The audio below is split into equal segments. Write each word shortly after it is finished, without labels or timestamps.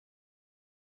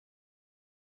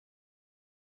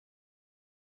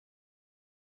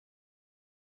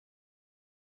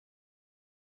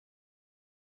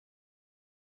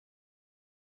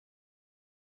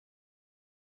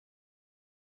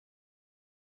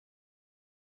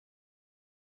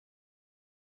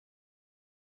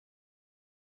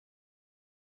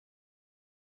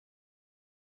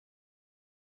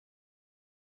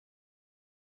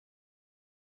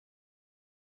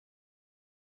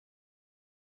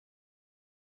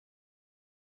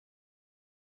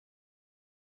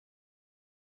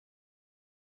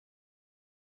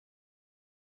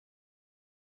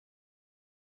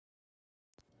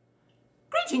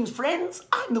Greetings, friends.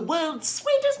 I'm the world's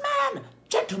sweetest man,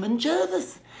 Gentleman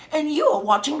Jervis, and you are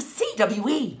watching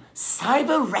CWE,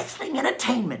 Cyber Wrestling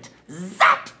Entertainment.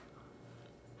 Zap!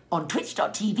 On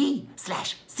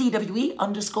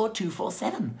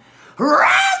twitch.tv/CWE_247.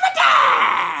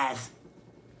 Razzmatazz!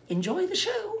 Enjoy the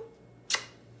show.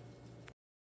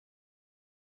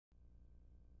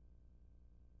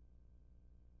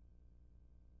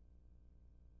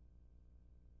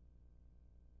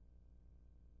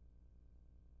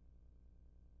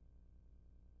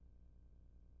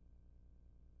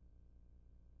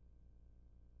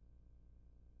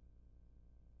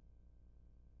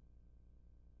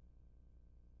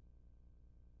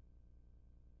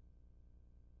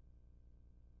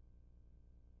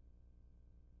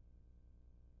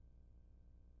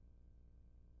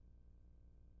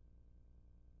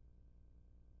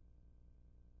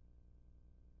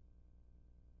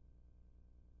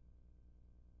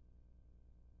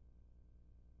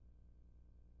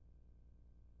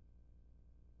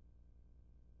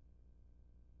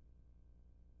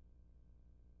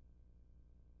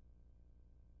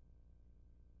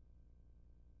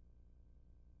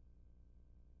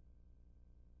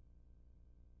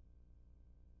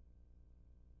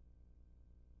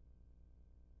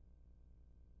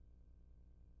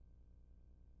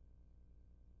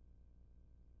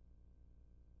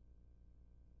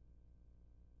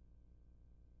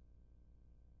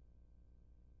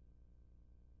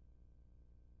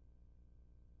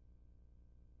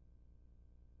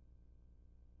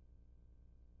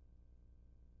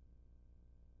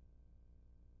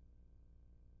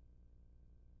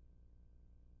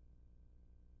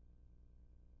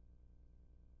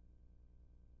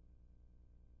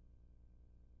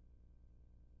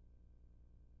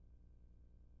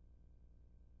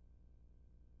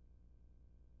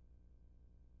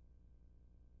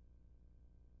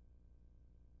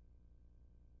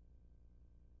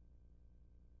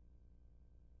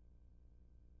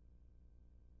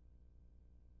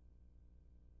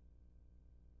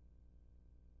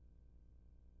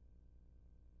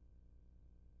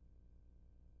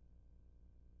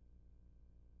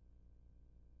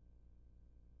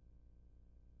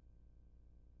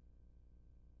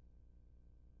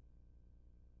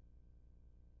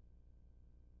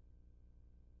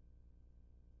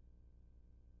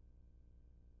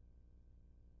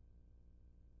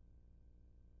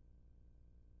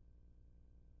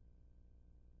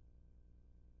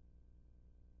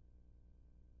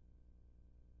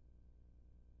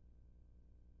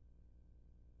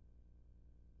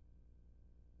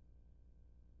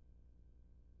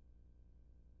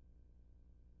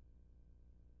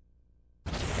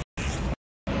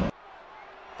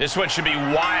 This one should be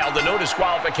wild. A no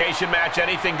disqualification match,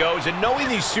 anything goes. And knowing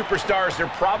these superstars, they're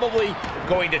probably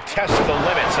going to test the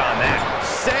limits on that.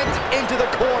 Sent into the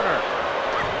corner.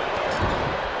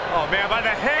 Oh, man, by the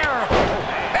hair.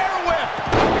 Hair whip.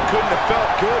 It couldn't have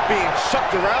felt good being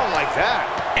chucked around like that.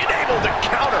 Enabled to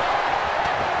counter.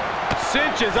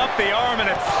 Cinches up the arm in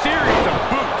a series of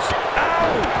boots.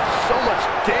 Ow! So much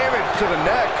damage to the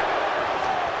neck.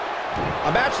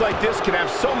 A match like this can have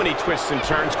so many twists and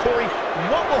turns. Corey,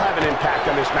 what will have an impact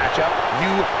on this matchup?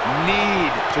 You need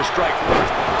to strike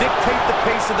first. Dictate the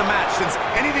pace of the match. Since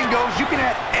anything goes, you can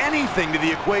add anything to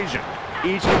the equation.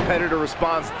 Each competitor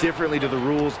responds differently to the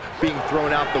rules being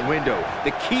thrown out the window.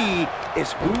 The key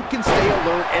is who can stay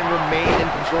alert and remain in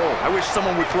control. I wish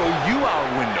someone would throw you out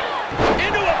a window.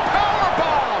 Into a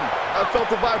powerbomb! I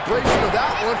felt the vibration of that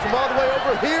one from all the way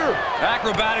over here.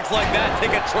 Acrobatics like that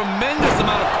take a tremendous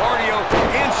amount of cardio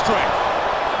and strength.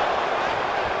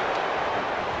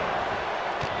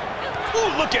 Ooh,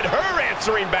 look at her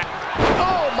answering back.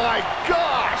 Oh my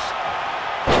gosh!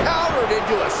 Countered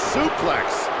into a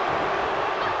suplex.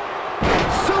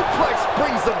 Suplex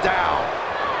brings them down.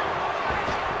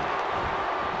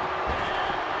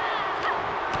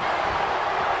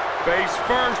 Face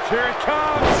first, here it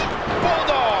comes.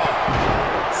 Bulldog.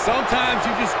 Sometimes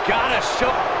you just gotta show.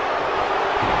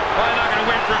 Probably not gonna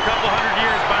win for a couple hundred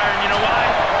years, Byron. You know why?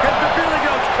 Because the Billy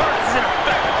Goat's curse is in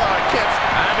effect.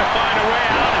 I had to find a way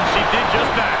out, and she did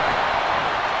just that.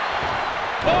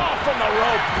 Oh, from the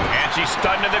rope. And she's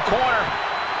stunned in the corner.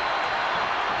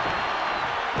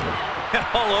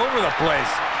 All over the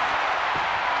place.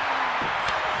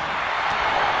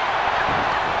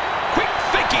 Quick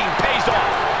thinking pays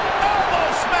off. Elbow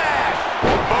smash.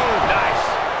 Boom, nice.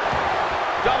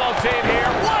 Double team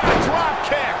here. What a drop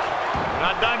kick.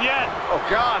 Not done yet. Oh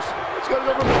gosh, it's gonna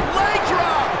go for the leg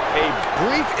drop. A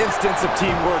brief instance of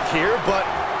teamwork here, but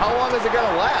how long is it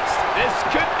gonna last? This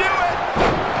could do it.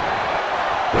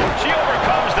 She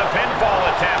overcomes the pinfall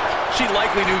attempt. She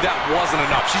likely knew that wasn't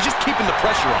enough. She's just keeping the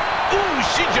pressure on. Ooh,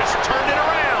 she just turned it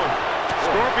around.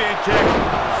 Scorpion kick.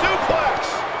 Suplex.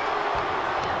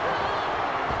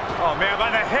 Oh, man,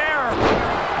 by the hair.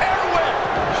 Hair whip.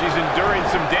 She's enduring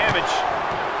some damage.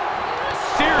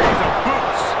 Series of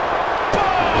boots.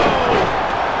 Boom!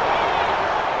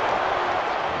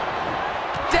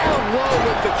 Down low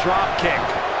with the drop kick.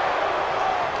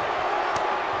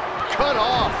 Cut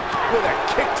off with a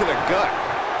kick to the gut.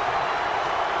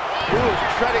 Who is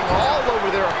treading all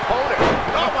over their opponent.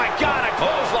 Oh, my God, a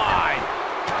clothesline.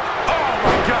 Oh,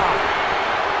 my God.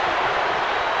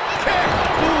 Kick.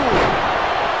 Ooh.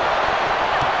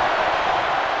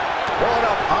 Going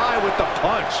up high with the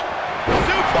punch.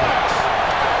 Suplex.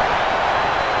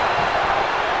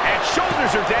 And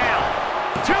shoulders are down.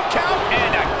 2 count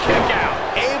and a kick out.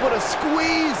 Able to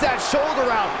squeeze that shoulder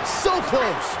out. So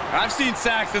close. I've seen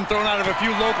Saxton thrown out of a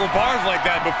few local bars like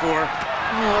that before.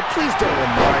 Oh, please don't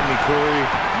remind me, Corey.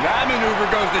 That maneuver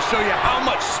goes to show you how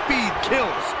much speed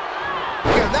kills.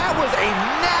 Yeah, that was a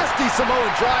nasty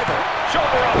Samoan driver. Shoulder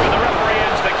up and the referee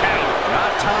ends the count.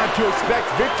 Not time to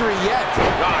expect victory yet.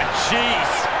 Oh,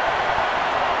 jeez.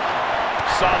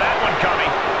 Saw that one coming.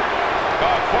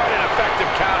 Oh, quite an effective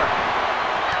counter.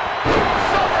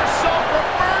 Somersault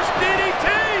reverse DDT.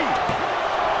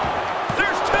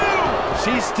 There's 2.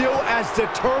 She's still as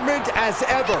determined as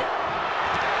ever.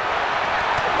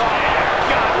 Oh, my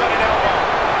God, what an elbow.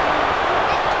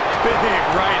 Big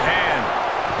right hand.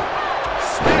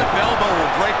 Stiff elbow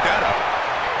will break that up.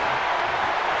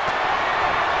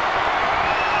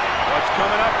 What's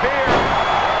coming up here?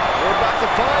 We're about to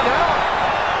find out.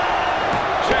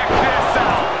 Check this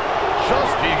out.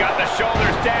 She got the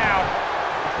shoulders down.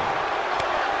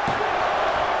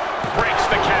 Breaks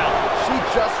the count. She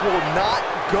just will not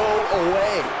go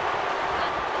away.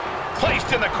 Placed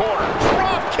in the corner.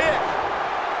 Drop kick.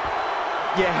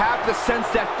 You have the sense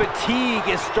that fatigue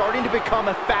is starting to become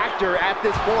a factor at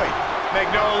this point. Make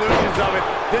no illusions of it.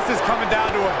 This is coming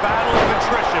down to a battle of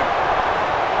attrition.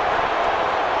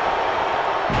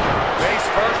 Face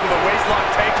first with a waistlock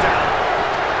takedown.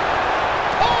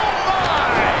 Oh,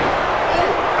 my!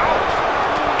 Oh, ouch.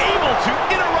 Able to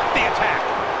interrupt the attack.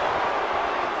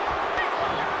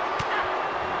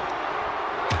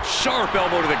 Sharp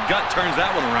elbow to the gut turns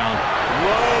that one around.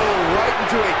 Whoa, right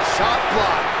into a chop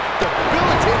block.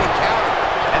 Debilitating counter.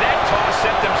 And that toss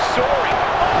sent them soaring.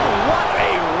 Oh, what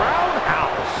a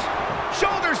roundhouse.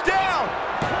 Shoulders down.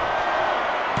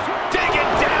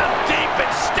 Digging down deep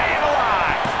and staying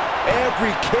alive. Every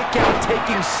kick out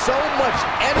taking so much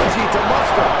energy to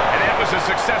muster. And that was a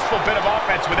successful bit of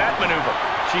offense with that maneuver.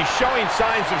 She's showing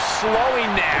signs of slowing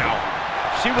now.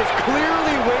 She was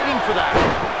clearly waiting for that.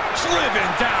 Driven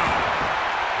down.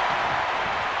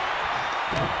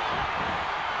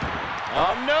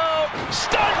 Oh, no.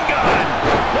 Stun gun.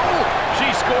 Oh, she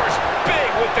scores big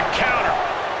with the counter.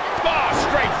 Oh,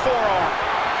 straight forearm.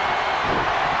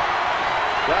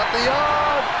 Got the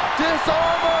arm.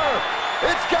 Disarmer.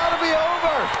 It's got to be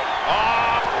over.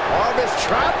 Arm is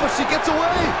trapped, but she gets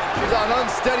away. She's on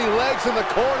unsteady legs in the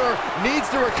corner. Needs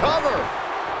to recover.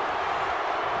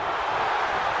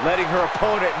 Letting her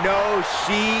opponent know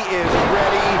she is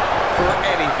ready for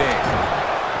anything.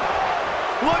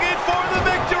 Looking for the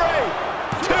victory.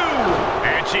 2.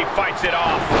 And she fights it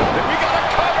off. We got a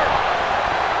cover.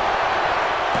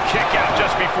 Kick out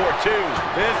just before 2.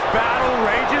 This battle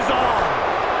rages on.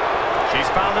 She's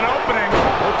found an opening.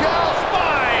 Look out.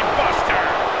 Spine buster.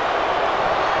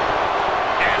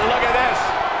 And look at this.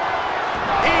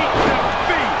 Eat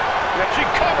defeat. She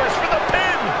covers for the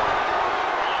pin.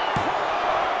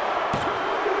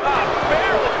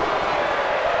 Barely.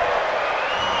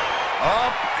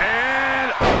 Up and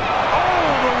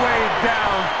all the way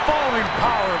down. Falling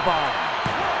powerbomb.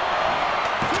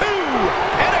 2.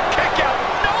 And a kick out.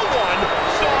 No one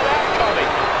saw that coming.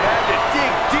 Had to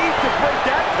dig deep to break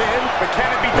that pin, but can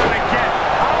it be done again?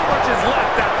 How much is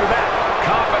left after that?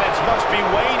 Confidence must be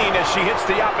waning as she hits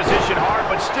the opposition hard,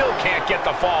 but still can't get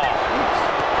the fall.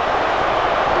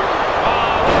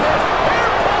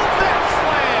 Hair-pulled neck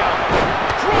slam.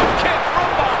 Drop kick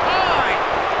from behind.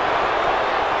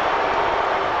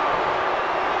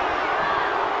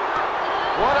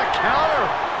 What a counter.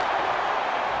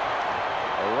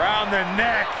 Around the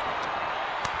neck.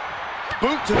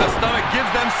 Boot to the stomach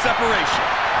gives them separation.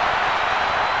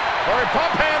 All right,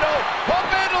 pump handle. Pump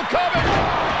handle coming.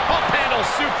 Pump handle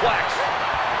suplex.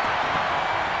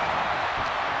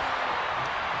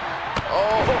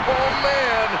 Oh,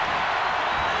 man.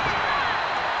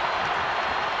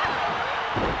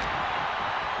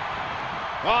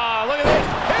 Look at this.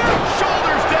 Hair,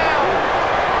 shoulders down.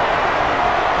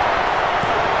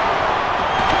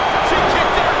 She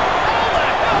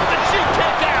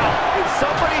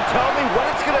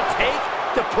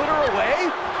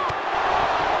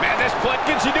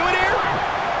Can she do it here?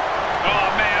 Oh,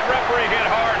 man, referee hit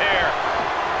hard here.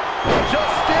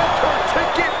 Just stamped her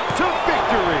ticket to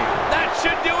victory. That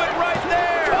should do it right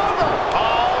there. Cover.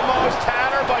 Almost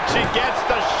had her, but she gets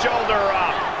the shoulder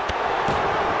up.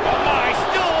 Oh, my,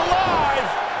 still alive.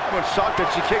 I'm shocked that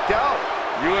she kicked out.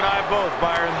 You and I both,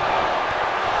 Byron.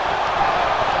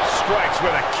 Strikes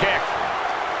with a kick.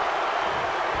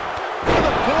 For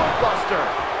the board buster.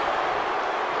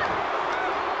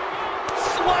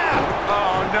 Slap.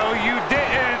 Oh, no, you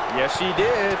didn't. Yes, she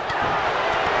did.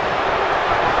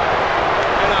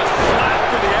 And a slap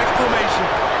for the exclamation.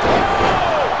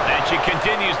 Oh! And she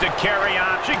continues to carry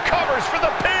on. She covers for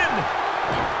the pin.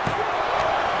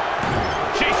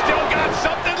 She's still got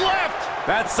something left.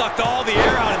 That sucked all the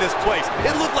air out of this place.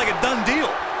 It looked like a done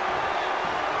deal.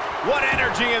 What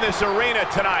energy in this arena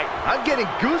tonight. I'm getting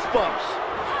goosebumps.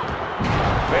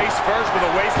 Face first with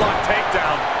a waistlock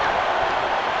takedown.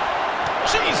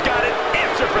 She's got an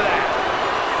answer for that.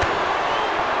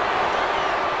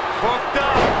 Hooked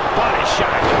up. Body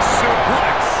shot.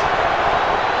 Suplex.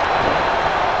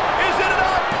 Is it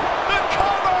enough? The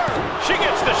cover. She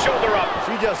gets the shoulder up.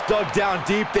 She just dug down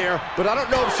deep there, but I don't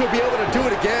know if she'll be able to do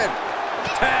it again.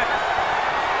 Tap.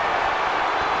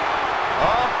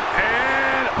 Up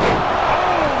and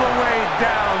all the way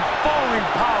down. Falling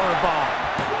powerbomb.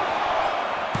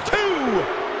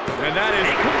 2. And that is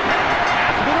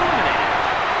Has been eliminated.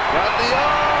 Got the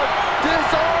arm.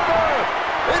 Disarm her.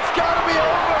 It's got to be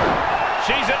over.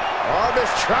 She's it. Arm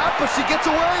is trapped, but she gets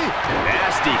away.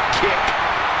 Nasty kick.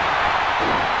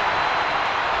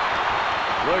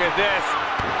 Look at this.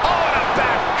 Oh, and a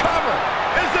back cover.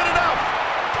 Is it enough?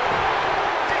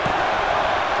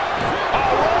 Oh,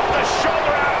 rolled the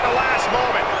shoulder out at the last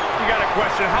moment. You got a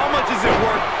question. How much is it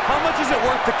worth? How much is it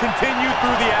worth to continue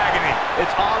through the agony?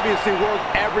 It's obviously worth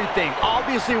everything.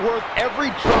 Obviously worth every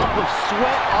drop of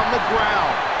sweat on the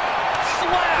ground.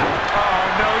 Slap. Oh,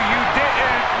 no, you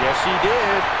didn't. Yes, she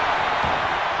did.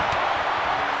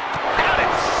 Got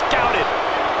it scouted.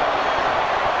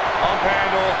 Pump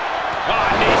handle. Oh,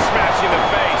 knee smash in the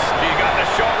face. She's got the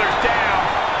shoulders down.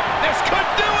 This could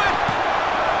do it.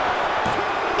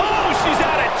 Oh, she's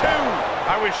out at 2.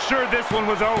 I was sure this one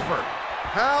was over.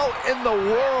 How in the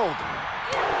world?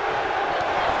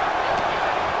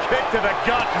 Kick to the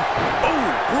gut.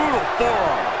 Ooh, brutal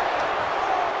forearm.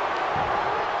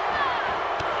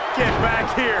 Get back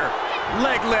here.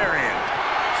 Leg lariat.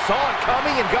 Saw it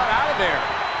coming and got out of there.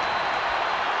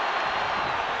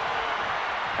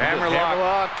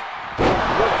 Hammerlock.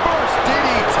 Reverse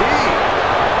DDT.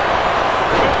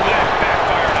 Ooh, that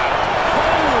backfired on her.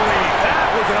 Holy, that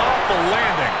was an awful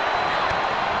landing.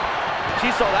 She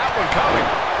saw that one coming.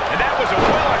 And that was a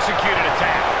well-executed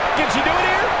attack. Can she do it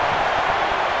here?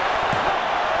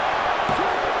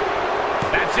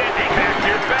 That's it. Back to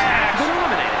your back. Been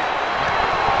eliminated.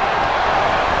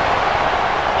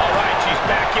 All right, she's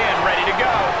back in, ready to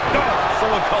go. No,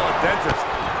 someone call a dentist.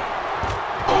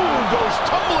 Ooh, goes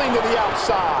tumbling to the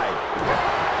outside.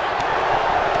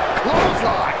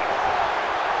 Clothesline.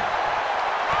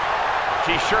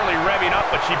 She's surely revving up,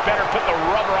 but she better put the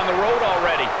rubber on the road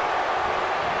already.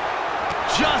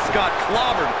 Just got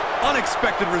clobbered.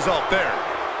 Unexpected result there.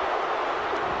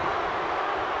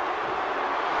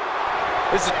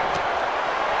 This is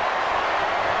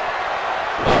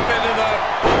up into the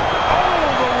all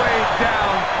the way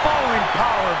down, falling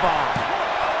powerbomb.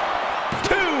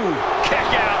 2. Kick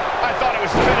out. I thought it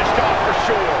was finished off for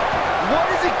sure. What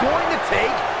is it going to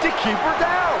take to keep her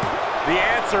down? The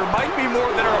answer might be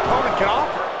more than her opponent can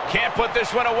offer. Can't put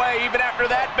this one away even after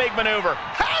that big maneuver.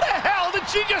 How the hell did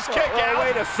she just kick out?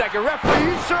 Wait a second, referee, are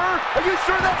you sure? Are you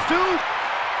sure that's 2?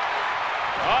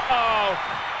 Uh-oh.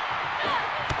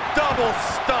 Double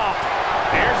stomp.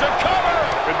 Here's a cover.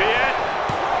 Could be it.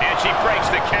 And she breaks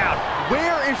the count.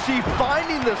 Where is she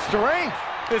finding the strength?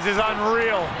 This is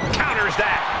unreal. Counters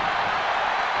that.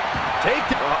 Take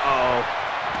the... Uh-oh.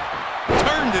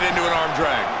 Turned it into an arm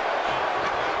drag.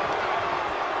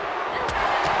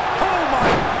 Oh my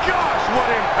gosh, what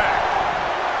impact.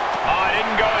 Oh, it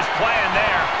didn't go as planned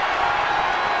there.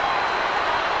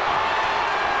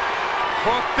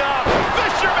 Hooked up.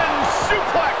 Fisherman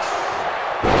suplex.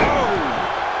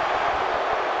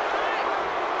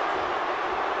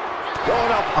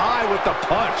 Going up high with the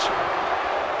punch.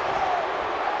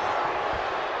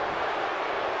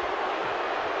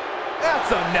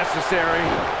 That's unnecessary.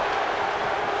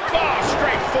 Oh,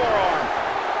 straight forearm.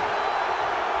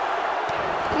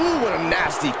 Ooh, what a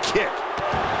nasty kick.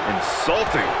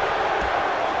 Insulting.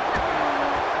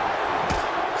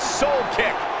 Soul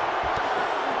kick.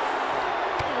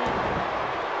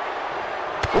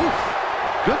 Oof.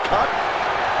 Good cut.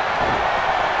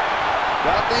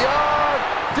 Got the arm.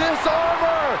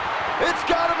 Disarmer. It's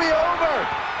got to be over.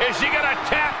 Is she going to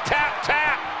tap, tap,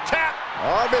 tap, tap?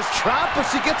 Arm is trapped, but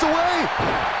she gets away.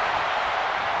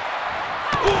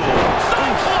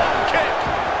 Cyclone kick.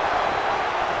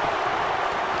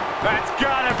 That's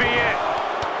got to be it.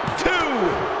 2.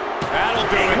 That'll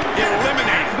do it.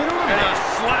 Eliminate. And a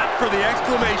slap for the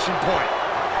exclamation point.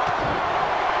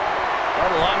 A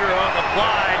little longer on the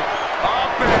glide.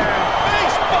 Up and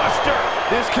face buster.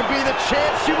 This could be the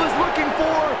chance she was looking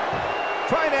for.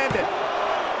 Try and end it.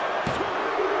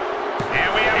 And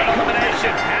we have an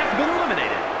elimination. Has been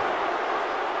eliminated.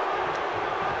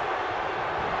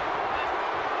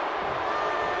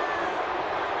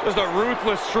 Just a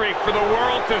ruthless streak for the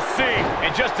world to see.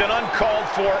 And just an uncalled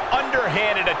for,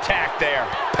 underhanded attack there.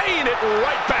 Paying it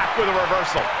right back with a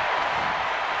reversal.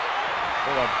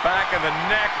 To the back of the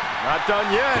neck. Not done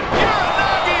yet.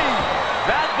 Uranagi!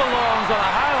 That belongs on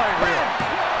a highlight reel.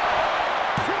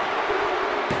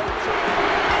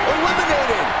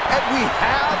 Eliminated, and we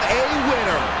have a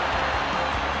winner.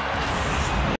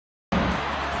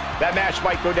 That match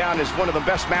might go down as one of the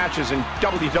best matches in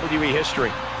WWE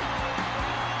history.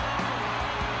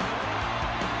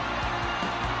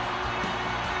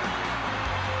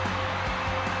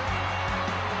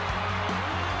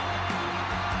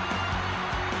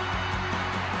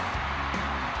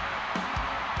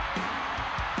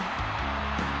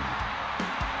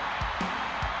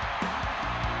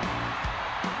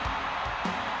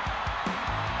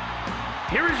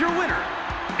 Here is your winner,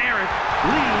 Eric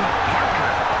Lee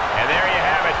Parker. And there you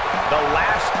have it, the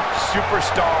last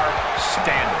superstar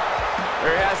standing.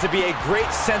 There has to be a great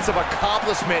sense of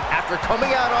accomplishment after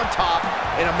coming out on top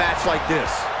in a match like this.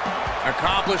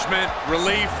 Accomplishment,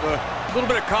 relief, a little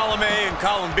bit of column A and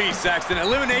column B, Saxton.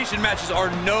 Elimination matches are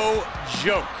no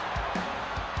joke.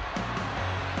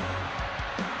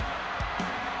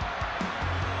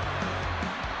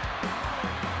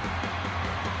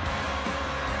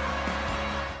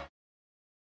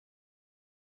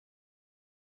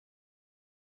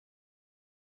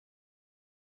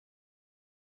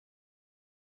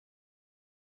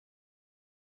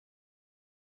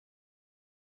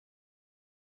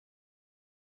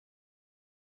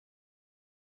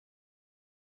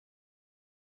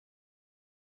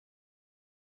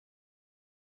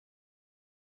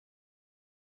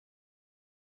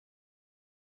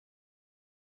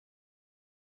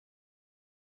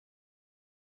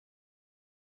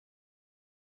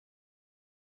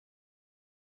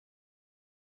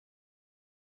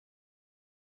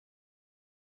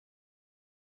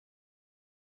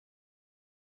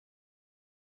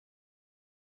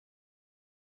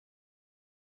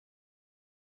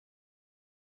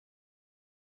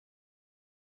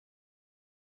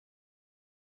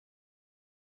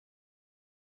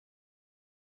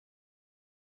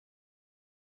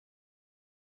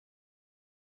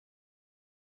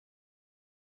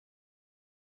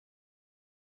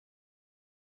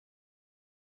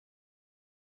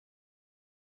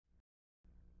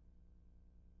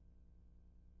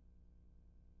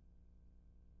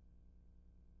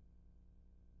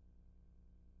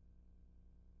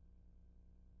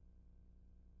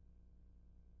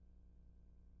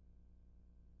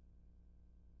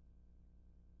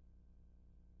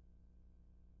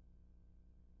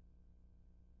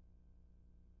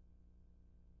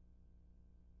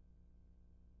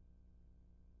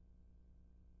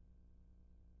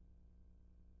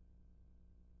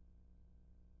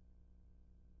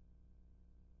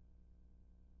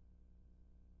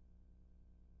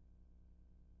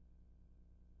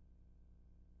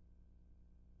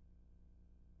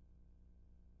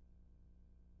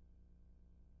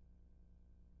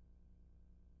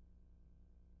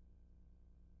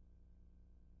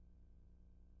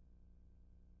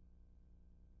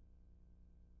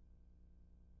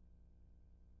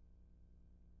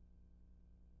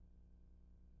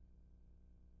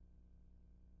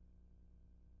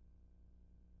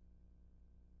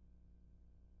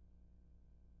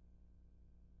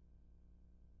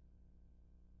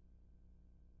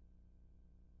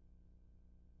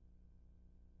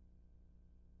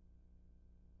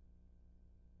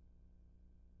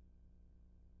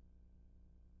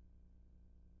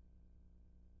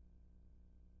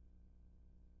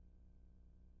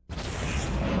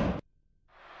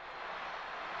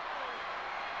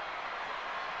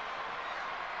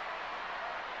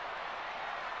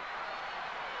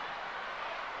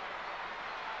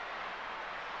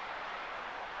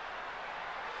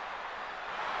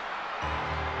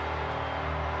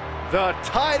 The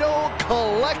title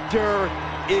collector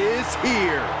is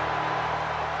here.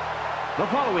 The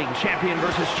following champion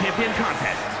versus champion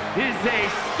contest is a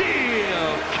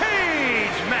steel cage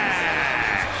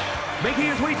making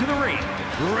his way to the ring,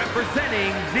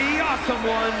 representing the Awesome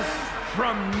Ones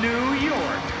from New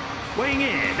York, weighing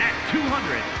in at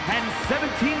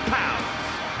 217 pounds,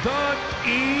 the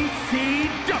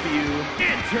ECW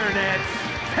Internet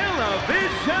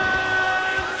Television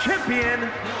Champion,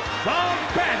 the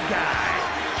Bad Guy,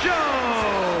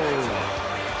 Joe.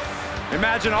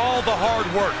 Imagine all the hard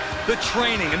work, the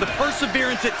training, and the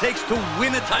perseverance it takes to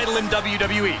win a title in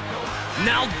WWE.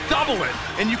 Now double it,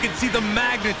 and you can see the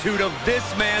magnitude of this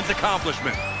man's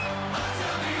accomplishment.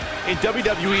 In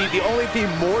WWE, the only thing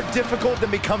more difficult than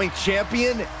becoming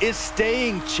champion is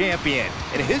staying champion.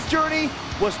 And his journey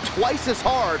was twice as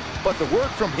hard, but the work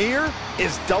from here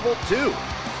is double too.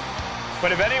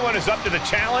 But if anyone is up to the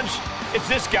challenge, it's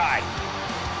this guy.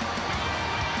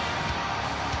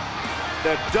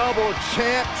 The double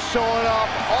champ showing off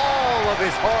all of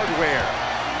his hardware.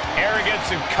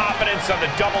 Arrogance and confidence on the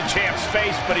double champ's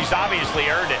face, but he's obviously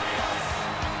earned it.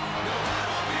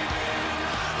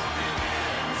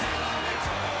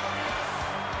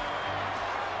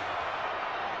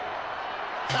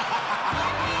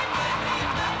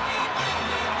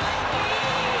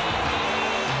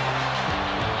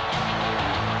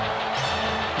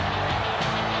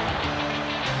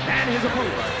 And his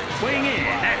opponent, weighing in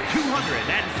at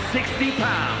 260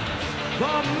 pounds, the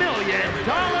 $1 Million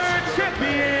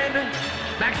Champion,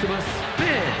 Maximus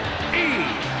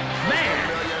B.E.Man.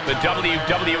 The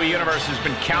WWE Universe has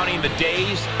been counting the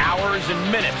days, hours,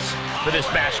 and minutes for this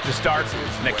match to start,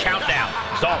 and the countdown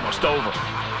is almost over.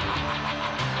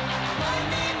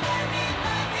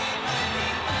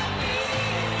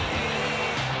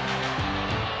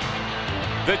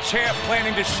 The champ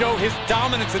planning to show his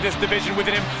dominance in this division with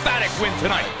an emphatic win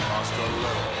tonight. Cost a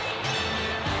little.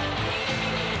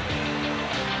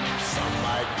 Some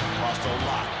might cost a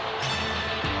lot.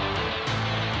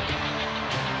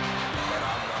 But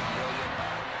I'm the $1 million.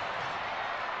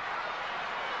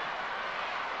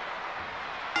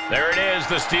 There it is,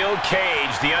 the steel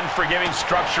cage. The unforgiving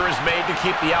structure is made to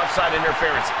keep the outside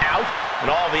interference out and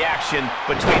all the action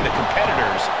between the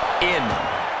competitors in.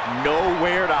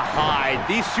 Nowhere to hide.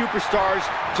 These superstars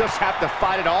just have to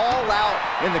fight it all out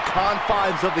in the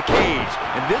confines of the cage.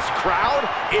 And this crowd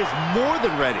is more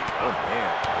than ready. Oh,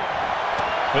 man.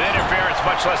 With interference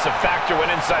much less a factor when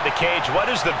inside the cage,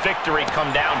 what does the victory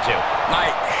come down to?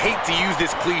 I hate to use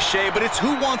this cliche, but it's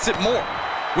who wants it more.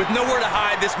 With nowhere to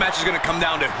hide, this match is going to come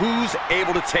down to who's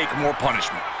able to take more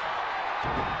punishment.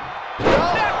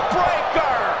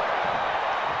 Neckbreaker!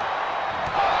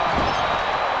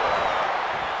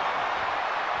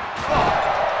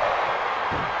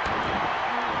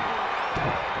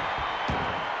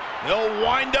 He'll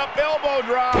wind up elbow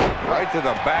drop. Right to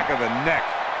the back of the neck.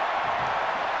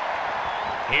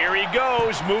 Here he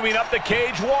goes, moving up the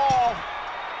cage wall.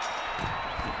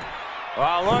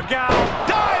 Oh, look out.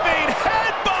 Diving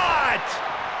headbutt!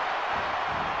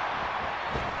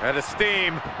 Head of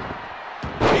steam.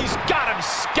 He's got him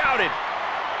scouted.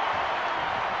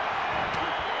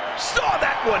 Saw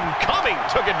that one coming,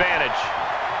 took advantage.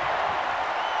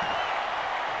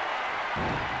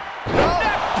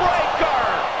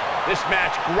 This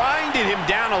match grinded him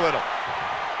down a little.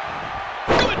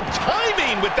 Good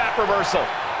timing with that reversal.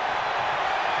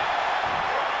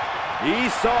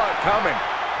 He saw it coming.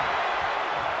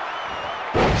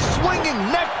 Swinging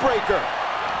neck breaker.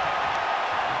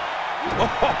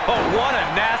 Oh, what a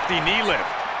nasty knee lift.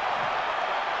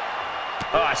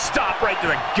 Stop right to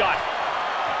the gut.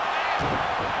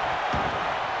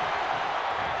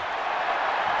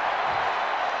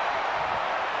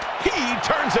 He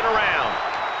turns it around.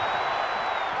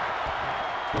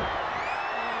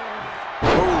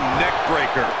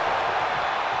 Breaker.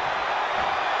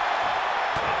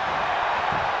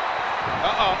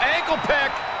 Uh-oh, ankle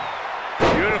pick.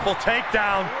 Beautiful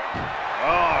takedown.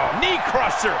 Oh, knee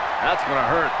crusher. That's gonna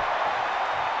hurt.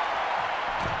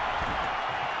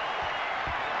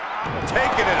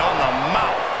 Taking it on the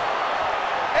mouth.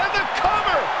 And the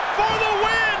cover for the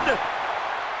win.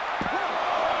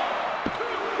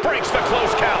 Breaks the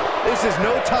close count. This is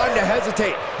no time to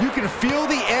hesitate. You can feel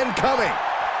the end coming.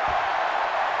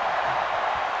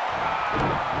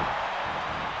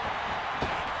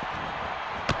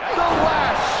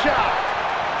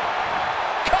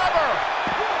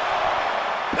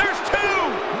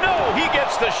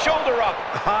 The shoulder up.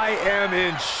 I am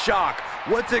in shock.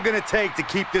 What's it going to take to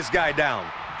keep this guy down?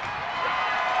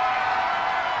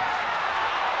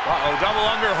 Uh-oh, double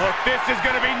underhook. This is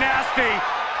going to be nasty.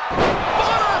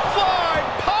 Butterfly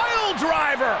pile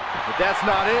driver. If that's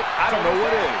not it, I don't know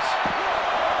what is.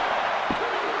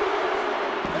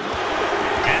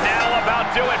 And that'll about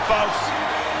do it, folks.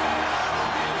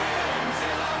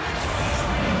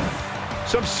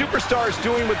 Some superstars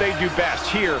doing what they do best.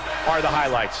 Here are the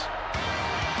highlights.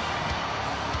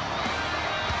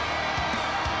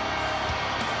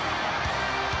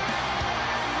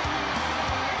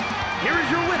 Here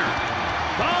is your winner,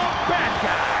 the bad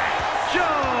guy,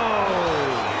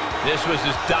 Joe. This was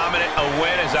as dominant a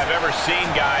win as I've ever seen,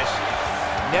 guys.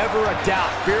 Never a doubt,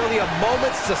 barely a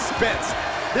moment's suspense.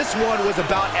 This one was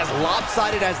about as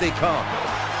lopsided as they come.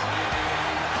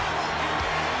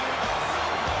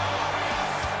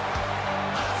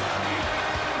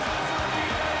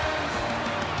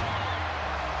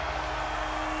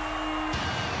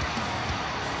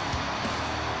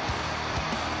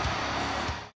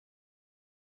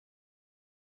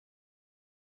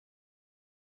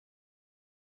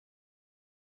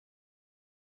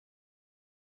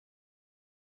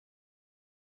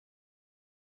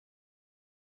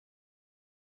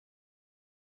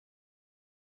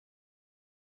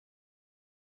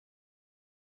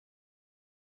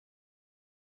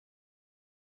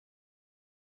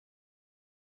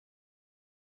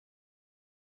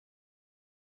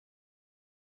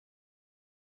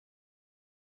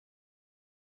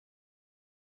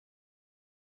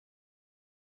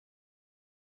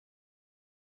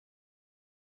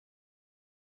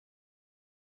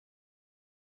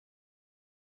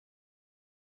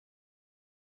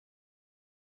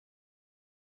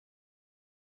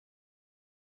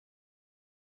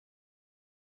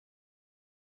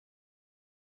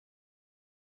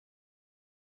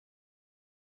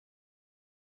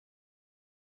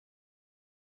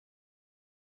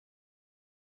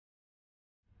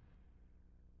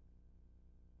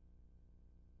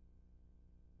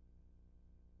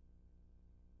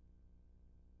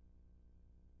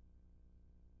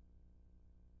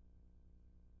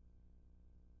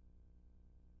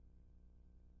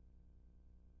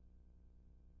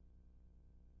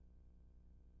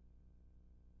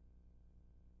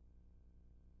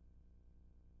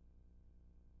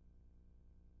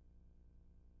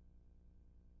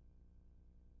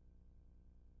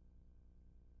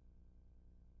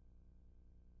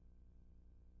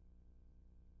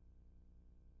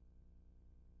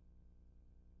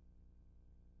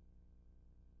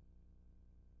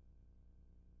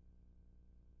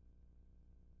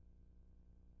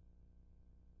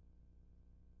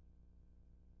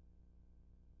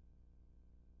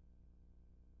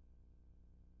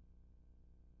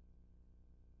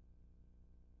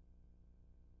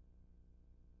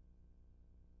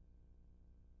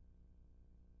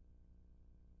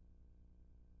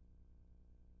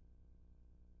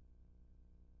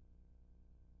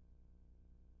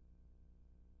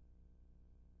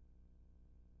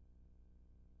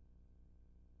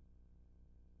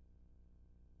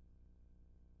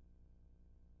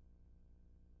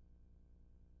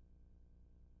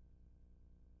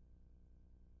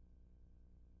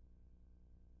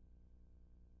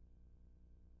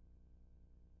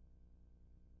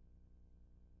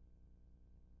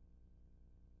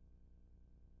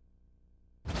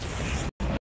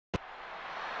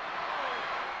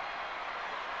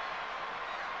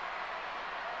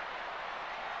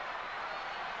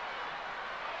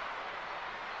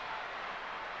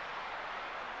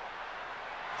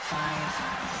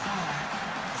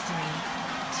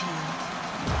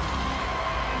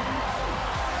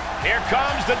 Here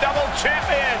comes the double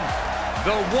champion.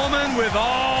 The woman with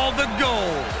all the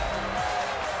gold.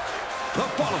 The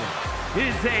following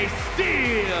is a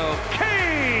steel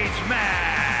cage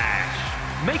match.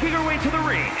 Making her way to the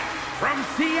ring from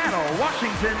Seattle,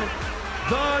 Washington,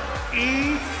 the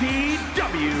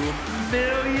ECW $1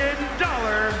 Million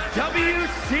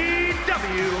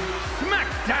WCW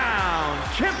SmackDown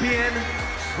Champion,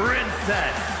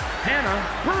 Princess Hannah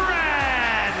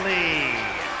Bradley.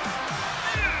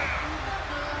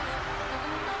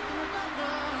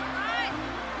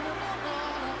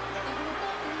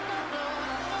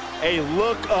 A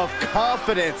look of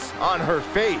confidence on her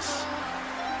face.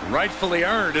 Rightfully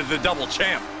earned as the double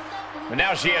champ. And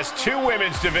now she has two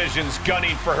women's divisions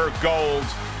gunning for her gold.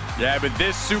 Yeah, but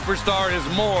this superstar is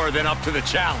more than up to the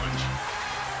challenge.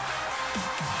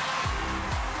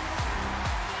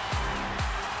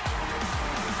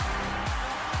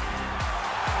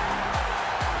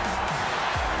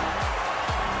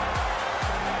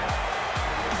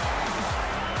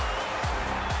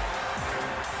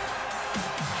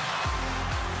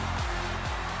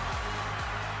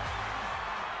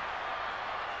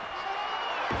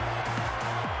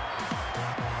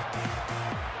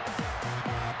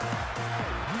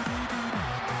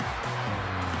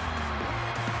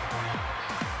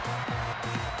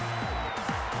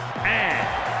 And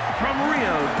from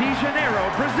Rio de Janeiro,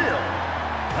 Brazil,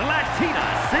 Latina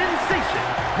sensation,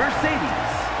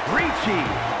 Mercedes RICCI.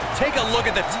 Take a look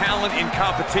at the talent in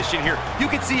competition here. You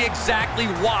can see exactly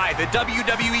why the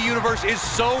WWE Universe is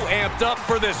so amped up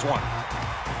for this one.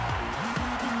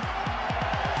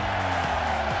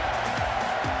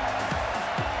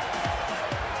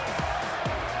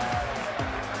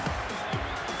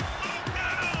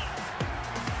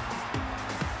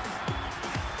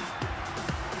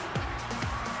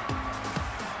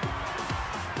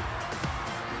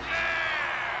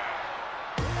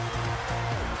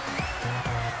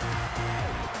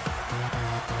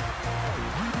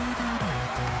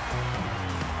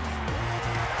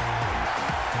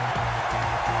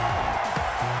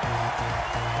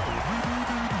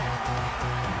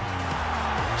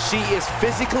 She is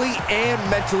physically and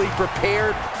mentally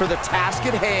prepared for the task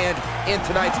at hand in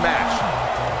tonight's match.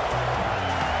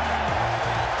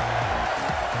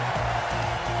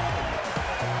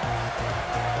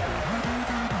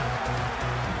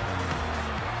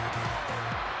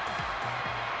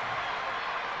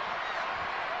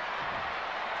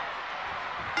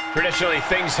 Traditionally,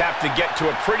 things have to get to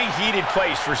a pretty heated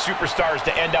place for superstars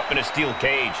to end up in a steel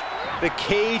cage. The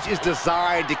cage is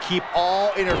designed to keep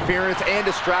all interference and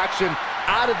distraction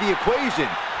out of the equation.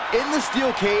 In the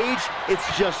steel cage,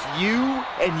 it's just you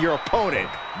and your opponent.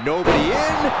 Nobody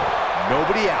in,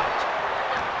 nobody out.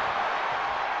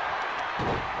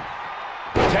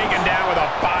 Taken down with a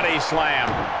body slam.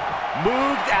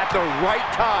 Moved at the right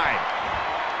time.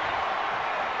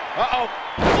 Uh-oh,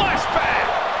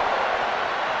 flashback!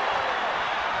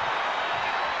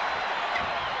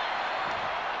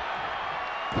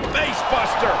 Face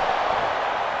buster.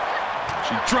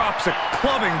 She drops a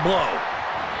clubbing blow.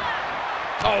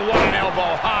 Oh, what an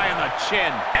elbow high on the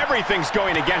chin. Everything's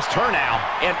going against her now.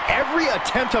 And every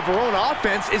attempt of her own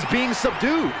offense is being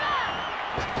subdued.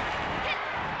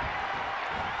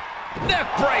 Neck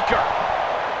breaker.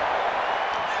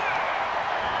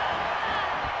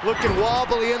 Looking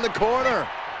wobbly in the corner.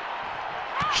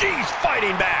 She's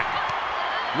fighting back.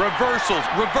 Reversals,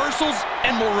 reversals,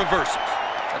 and more reversals.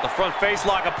 Got the front face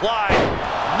lock applied.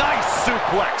 Nice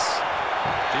suplex.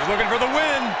 She's looking for the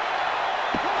win.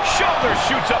 Shoulder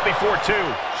shoots up before two.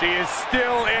 She is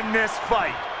still in this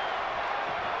fight.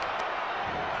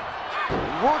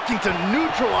 Working to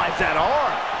neutralize that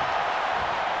arm.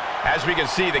 As we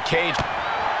can see, the cage.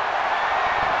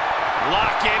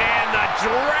 Lock it in, the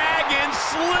Dragon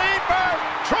Sleeper.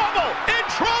 Trouble, in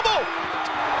trouble.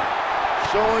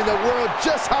 Showing the world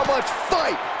just how much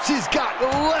fight she's got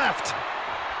left.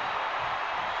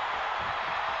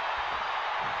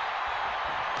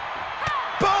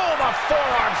 Boom, a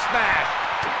forearm smash.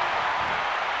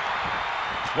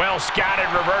 Well scouted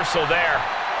reversal there.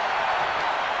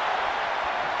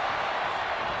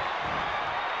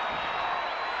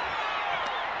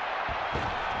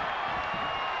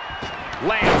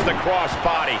 Lands the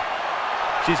crossbody.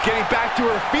 She's getting back to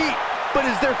her feet, but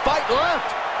is there fight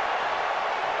left?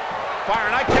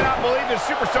 Byron, I cannot believe the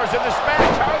superstars in this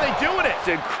match. How are they doing it? It's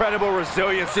incredible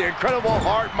resiliency, incredible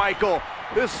heart, Michael.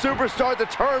 This superstar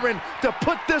determined to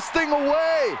put this thing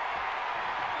away.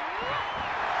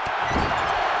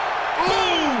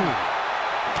 Ooh!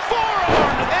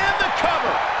 Forearm and the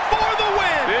cover for the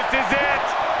win. This is it.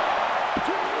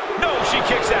 No, she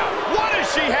kicks out. What does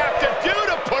she have to do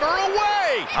to put her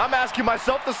away? I'm asking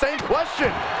myself the same question.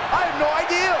 I have no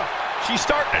idea. She's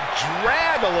starting to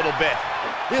drag a little bit.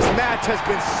 This match has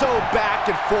been so back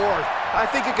and forth. I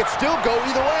think it could still go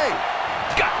either way.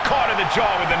 Got caught in the jaw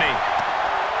with the knee.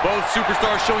 Both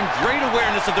superstars showing great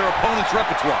awareness of their opponent's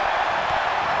repertoire.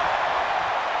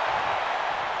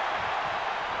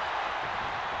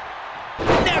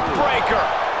 Neck breaker.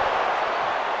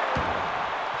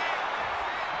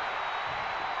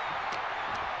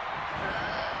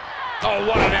 Oh,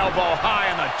 what an elbow high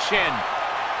on the chin.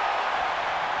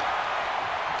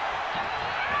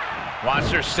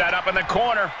 Wants her set up in the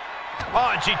corner.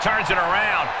 Oh, and she turns it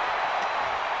around.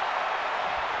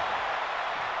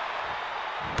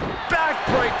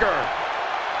 Backbreaker.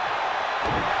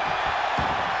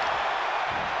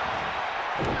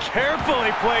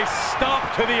 Carefully placed stomp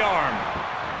to the arm.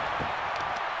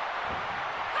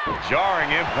 Jarring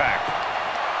impact.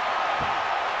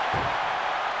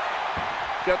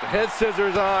 Got the head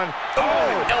scissors on.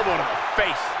 Oh, elbow to the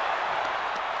face.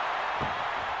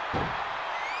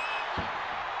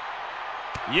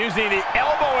 Using the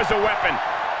elbow as a weapon.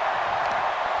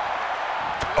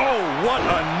 Oh, what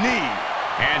a knee.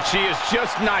 And she is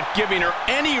just not giving her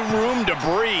any room to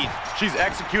breathe. She's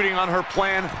executing on her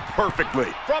plan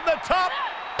perfectly. From the top.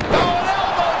 Oh, an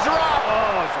elbow drop.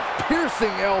 Oh, it's a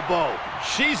piercing elbow.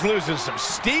 She's losing some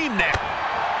steam now.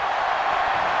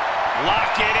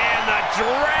 Lock it in, the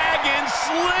Dragon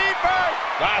Sleeper.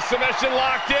 Last submission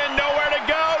locked in, nowhere to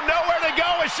go, nowhere to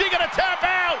go. Is she gonna tap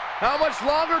out? How much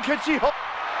longer can she hold?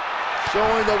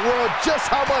 Showing the world just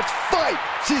how much fight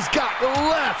she's got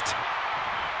left.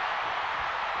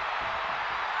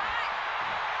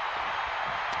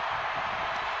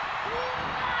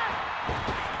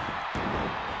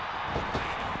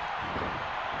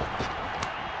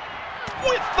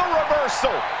 With the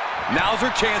reversal. Now's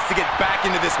her chance to get back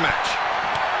into this match.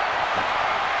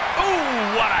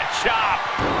 Ooh, what a chop.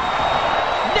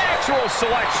 Natural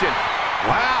selection.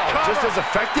 Wow, just as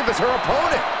effective as her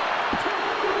opponent.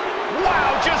 Wow,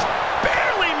 just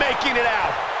barely making it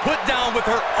out. Put down with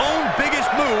her own biggest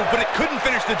move, but it couldn't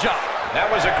finish the job. That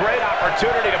was a great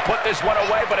opportunity to put this one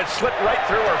away, but it slipped right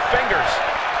through her fingers.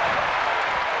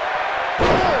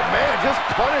 Oh, man, just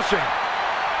punishing.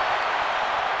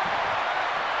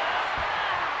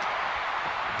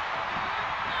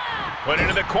 Put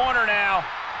into the corner now.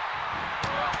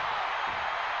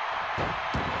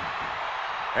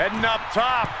 Heading up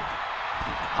top.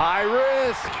 High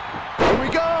risk. Here we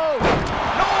go.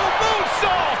 No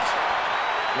moonsault.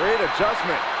 Great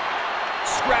adjustment.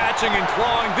 Scratching and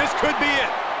clawing. This could be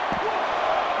it.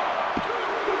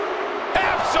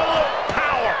 Absolute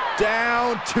power.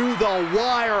 Down to the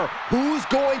wire. Who's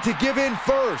going to give in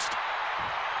first?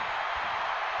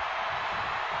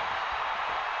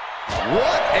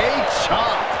 What a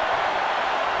chop!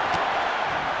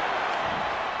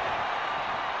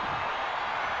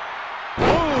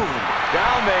 Boom!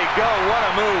 Down they go. What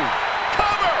a move.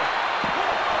 Cover!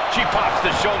 She pops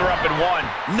the shoulder up in one.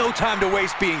 No time to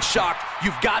waste being shocked.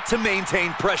 You've got to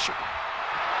maintain pressure.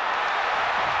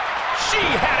 She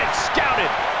had it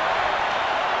scouted.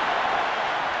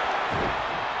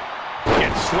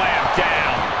 Gets slammed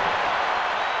down.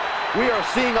 We are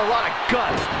seeing a lot of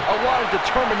guts, a lot of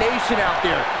determination out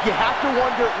there. You have to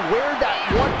wonder where that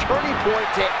one turning point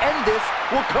to end this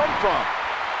will come from.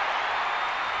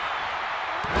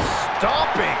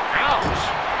 Stomping, ouch.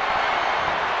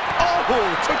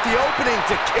 Oh, took the opening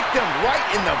to kick them right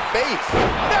in the face.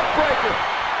 Neckbreaker.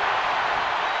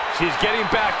 She's getting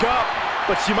back up,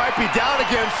 But she might be down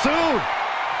again soon.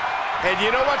 and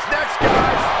you know what's next,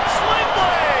 guys? Sling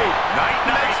blade.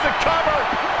 Night-night. Makes the cover.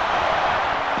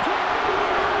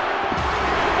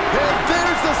 And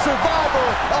there's the survivor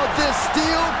of this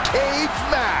steel cage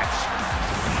match.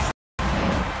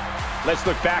 Let's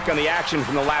look back on the action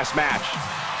from the last match.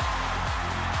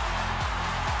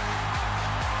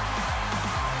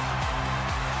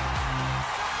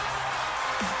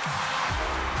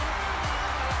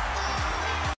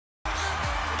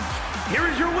 Here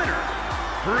is your winner,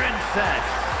 Princess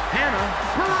Hannah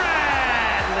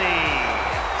Bradley.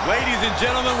 Ladies and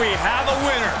gentlemen, we have a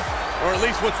winner, or at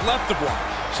least what's left of one.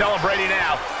 Celebrating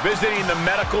now, visiting the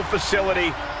medical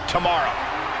facility tomorrow.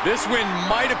 This win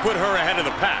might have put her ahead of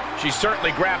the pack. She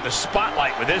certainly grabbed the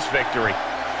spotlight with this victory.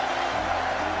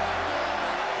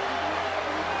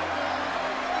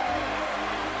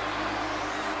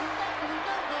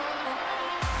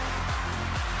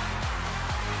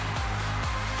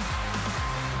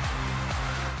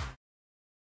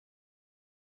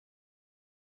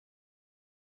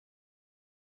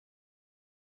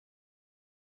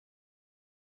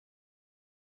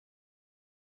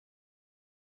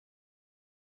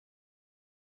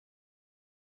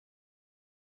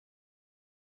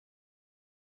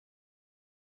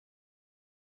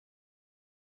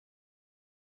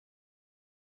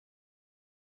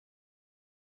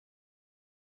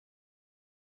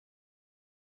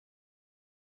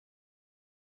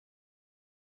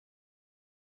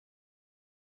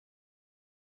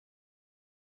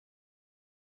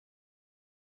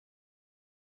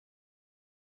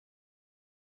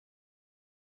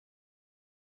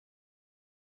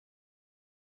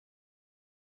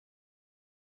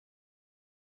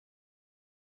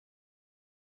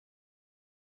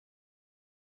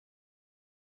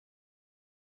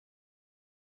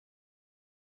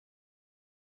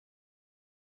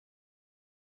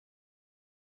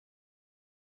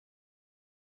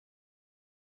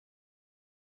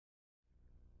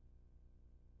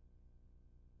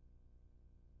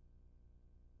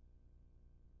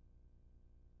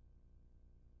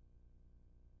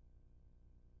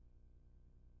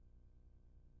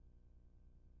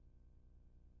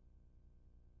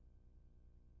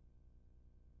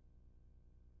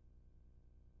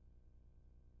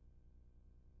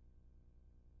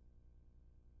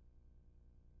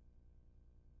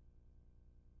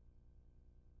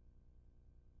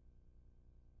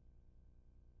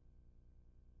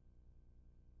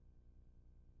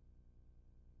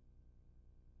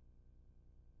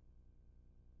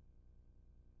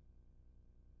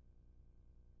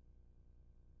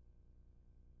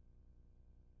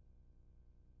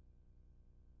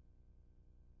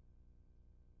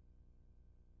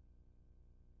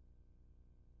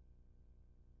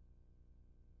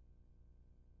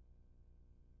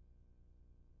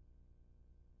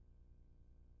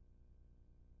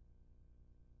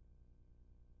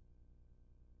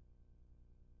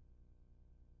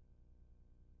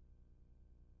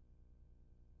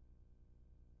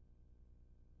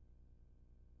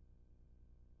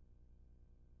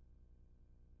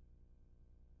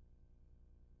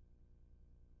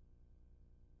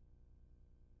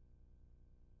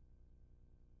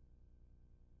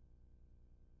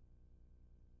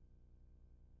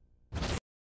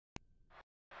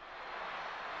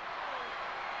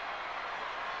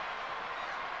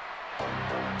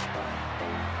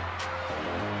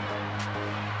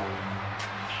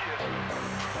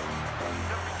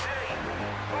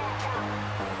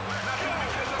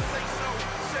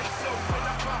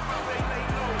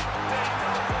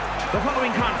 The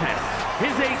following contest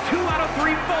is a 2 out of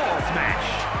 3 falls match.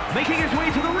 Making his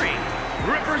way to the ring,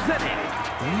 representing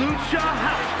Lucha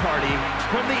House Party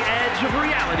from the edge of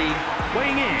reality,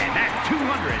 weighing in at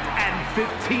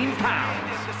 215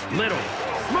 pounds. Little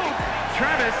Smoke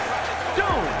Travis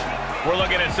Stone. We're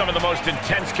looking at some of the most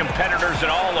intense competitors in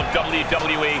all of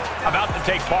WWE about to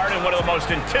take part in one of the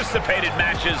most anticipated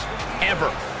matches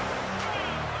ever.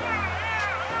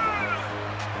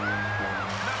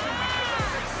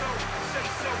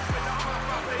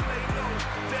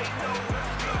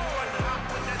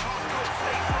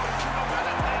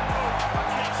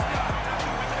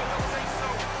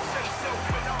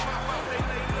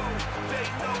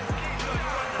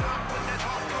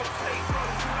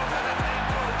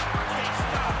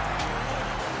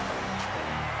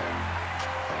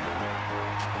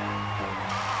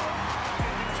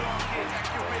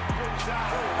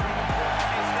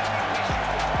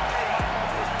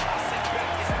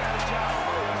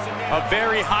 A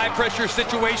very high-pressure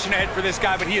situation ahead for this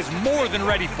guy, but he is more than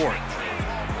ready for it.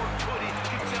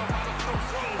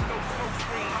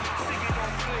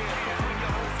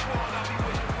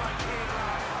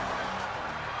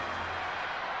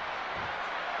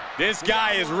 This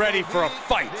guy is ready for a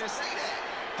fight.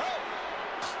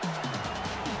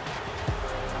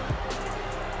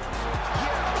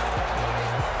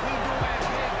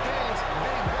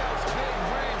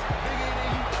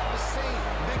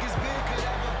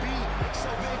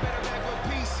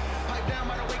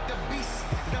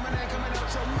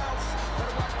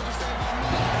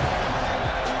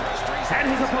 And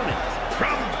his opponent,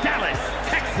 from Dallas,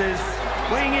 Texas,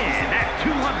 weighing in at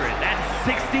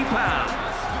 260 pounds,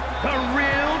 the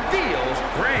real deal,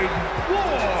 Greg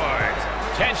Ward.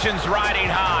 Tensions riding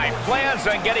high. Plans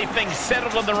on getting things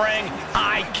settled in the ring.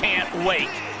 I can't wait.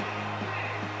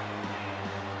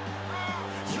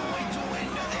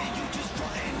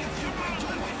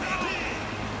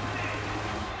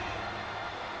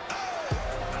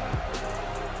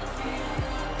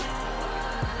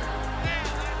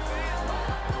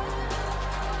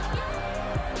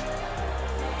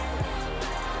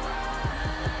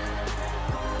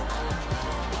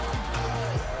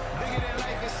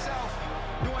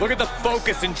 Look at the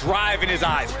focus and drive in his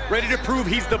eyes, ready to prove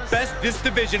he's the best this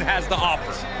division has to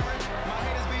offer.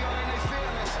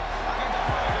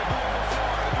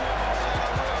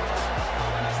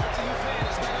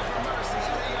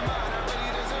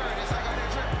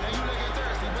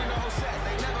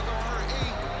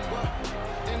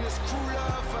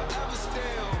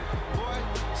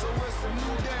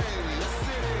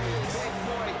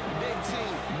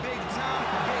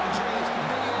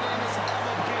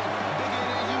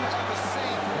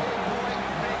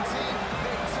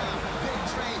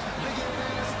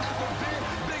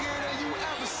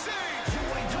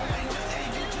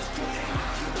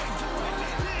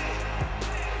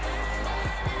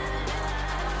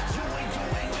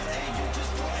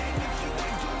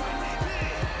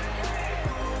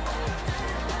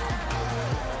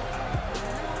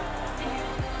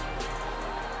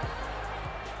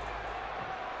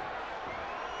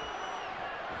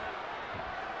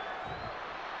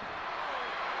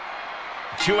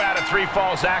 Two out of three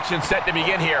falls action set to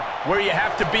begin here, where you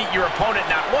have to beat your opponent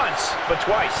not once, but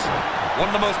twice. One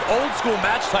of the most old-school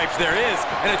match types there is,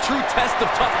 and a true test of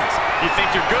toughness. You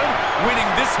think you're good? Winning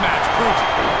this match proves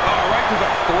it. Oh, right to the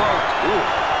throat. Ooh.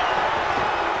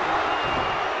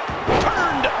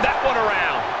 Turned that one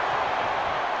around.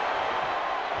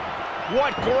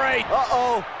 What great.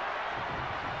 Uh-oh.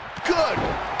 Good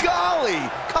golly.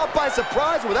 Caught by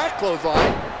surprise with that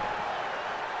clothesline.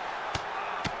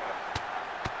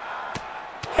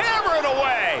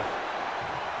 Away.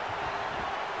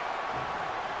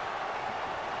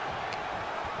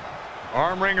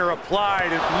 Arm wringer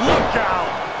applied, and look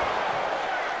out!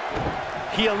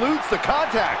 He eludes the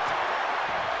contact.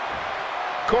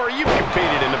 Corey, you've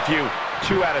competed in a few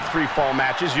 2 out of 3 fall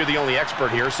matches. You're the only expert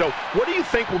here. So what do you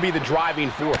think will be the driving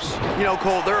force? You know,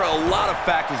 Cole, there are a lot of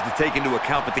factors to take into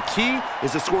account, but the key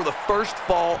is to score the first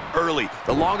fall early.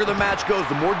 The longer the match goes,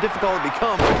 the more difficult it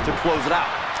becomes to close it out.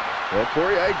 Well,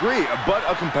 Corey, I agree, but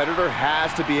a competitor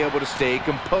has to be able to stay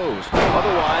composed.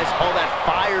 Otherwise, all that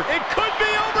fire... It could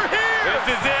be over here!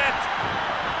 This is it!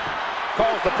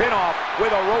 Calls the pin off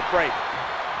with a rope break.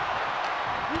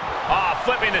 Ah,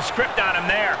 flipping the script on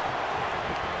him there.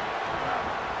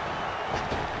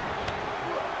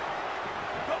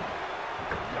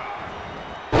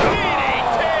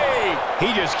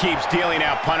 He just keeps dealing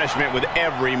out punishment with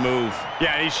every move.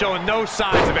 Yeah, and he's showing no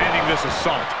signs of ending this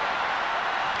assault.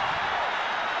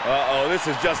 Uh-oh, this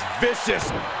is just vicious.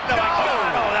 No,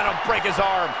 that'll break his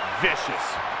arm. Vicious.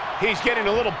 He's getting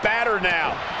a little battered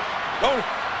now. Oh.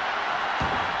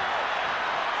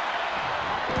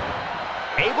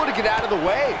 Able to get out of the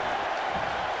way.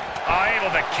 Able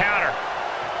to counter.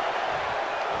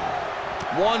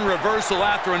 One reversal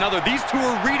after another. These two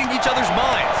are reading each other's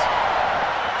minds.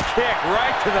 Kick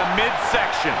right to the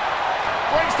midsection.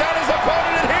 Brings down his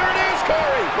opponent, and here it is,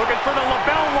 Corey. Looking for the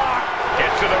lapel lock.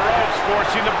 Gets to the ropes,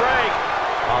 forcing the break.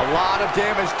 A lot of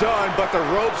damage done, but the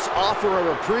ropes offer a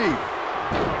reprieve.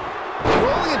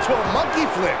 Rolling into a monkey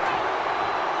flip.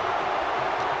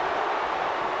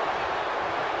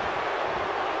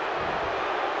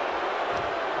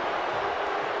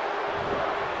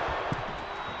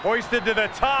 Hoisted to the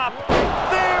top.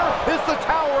 There is the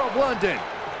Tower of London.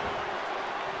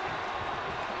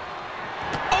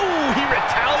 Oh, he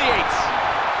retaliates.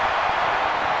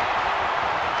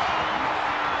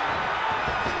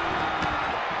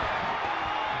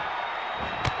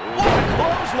 What a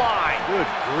clothesline. Good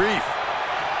grief.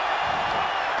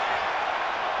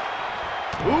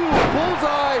 Ooh,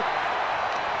 bullseye.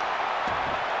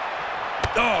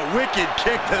 Oh, wicked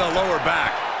kick to the lower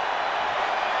back.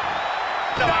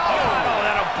 Oh,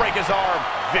 that'll break his arm.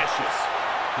 Vicious.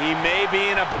 He may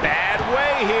be in a bad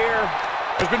way here.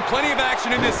 There's been plenty of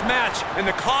action in this match, and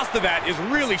the cost of that is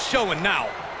really showing now.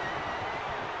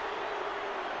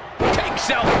 Takes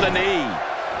out the knee.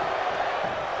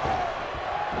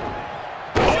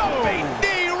 Jumping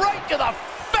knee right to the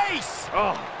face.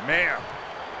 Oh, man.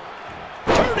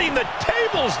 Turning the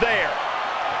tables there.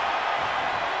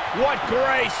 What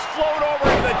grace. Float over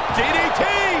to the DDT.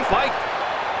 Fight.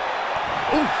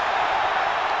 Oof.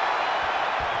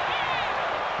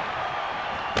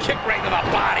 Kick right to the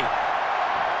body.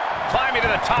 Climbing to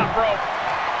the top rope.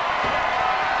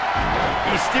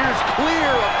 He steers clear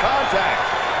of contact.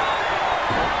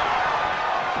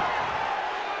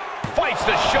 Fights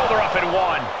the shoulder up in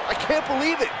one. I can't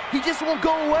believe it. He just won't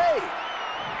go away.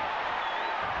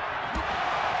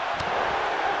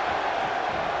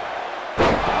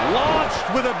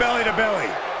 Launched with a belly-to-belly.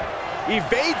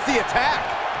 Evades the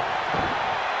attack.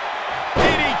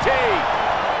 DDT.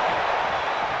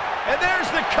 And there's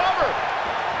the cover.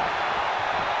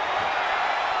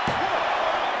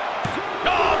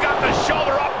 Oh, got the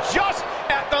shoulder up just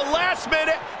at the last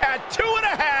minute. At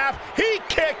 2.5, he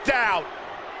kicked out.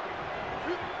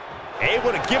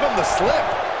 Able to give him the slip.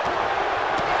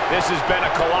 This has been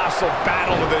a colossal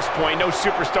battle to this point. No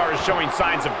superstar is showing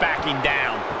signs of backing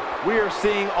down. We are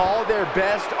seeing all their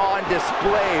best on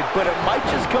display, but it might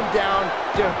just come down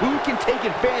to who can take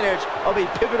advantage of a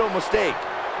pivotal mistake.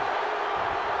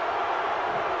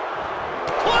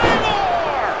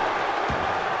 Claymore!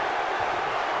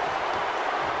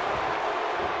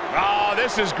 Oh,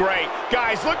 this is great.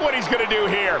 Guys, look what he's going to do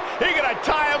here. He's going to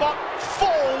tie him up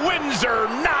full Windsor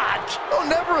knot. They'll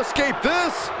never escape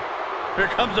this. Here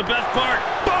comes the best part.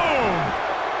 Boom!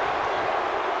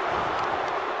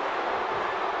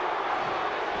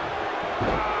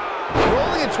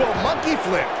 Rolling into a monkey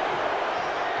flip.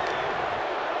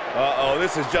 Uh-oh,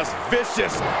 this is just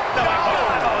vicious.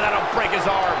 Oh, that'll break his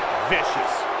arm.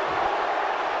 Vicious.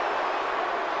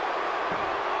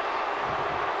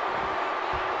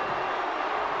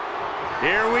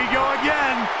 Here we go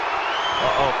again.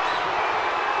 Uh-oh.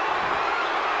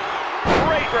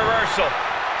 Great reversal.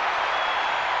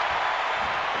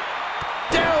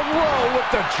 Down low with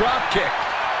the drop kick.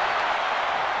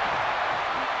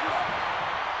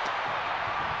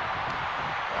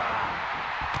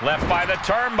 Left by the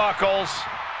turnbuckles.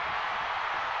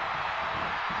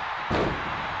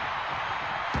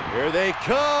 Here they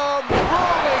come.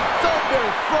 Rolling Thunder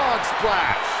Frog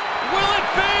Splash. Will it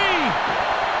be?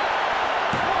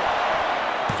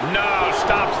 No,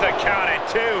 stops the count at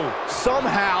 2.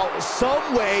 Somehow, some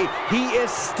way, he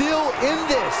is still in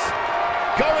this.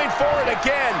 Going for it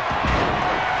again.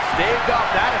 Staved off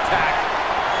that attack.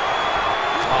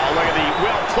 Oh, look at the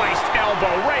well-placed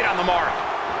elbow right on the mark.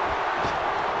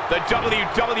 The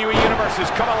WWE Universe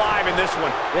has come alive in this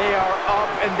one. They are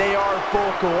up and they are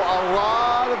vocal. A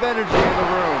lot of energy in the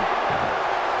room.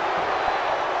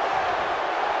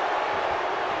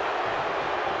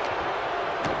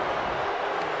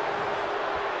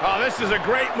 Oh, this is a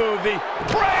great move. The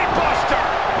Brain Buster.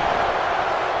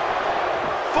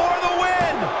 For the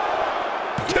win.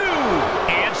 2.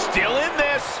 And still in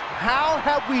this. How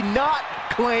have we not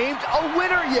claimed a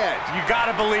winner yet? You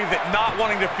gotta believe that not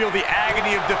wanting to feel the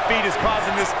agony of defeat is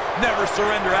causing this never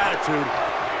surrender attitude.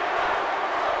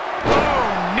 Boom!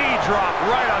 Knee drop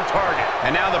right on target.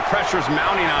 And now the pressure's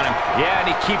mounting on him. Yeah, and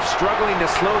he keeps struggling to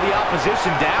slow the opposition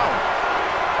down.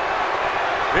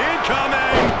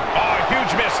 Incoming! Oh,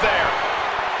 huge miss there.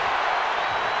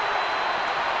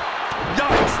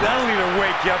 Yikes, that'll either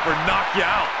wake you up or knock you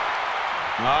out.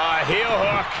 Heel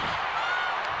hook.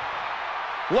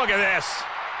 Look at this.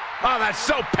 Oh, that's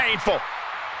so painful.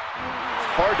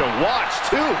 It's hard to watch,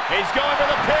 too. He's going for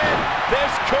the pin.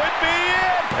 This could be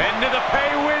it. Into the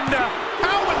pay window.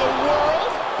 How in the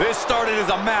world? This started as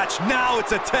a match. Now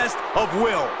it's a test of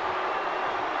will.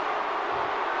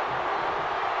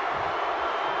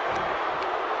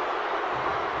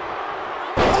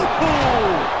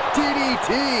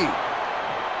 DDT.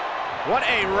 What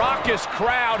a raucous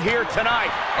crowd here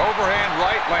tonight. Overhand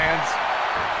right lands.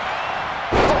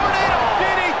 Tornado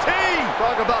DDT.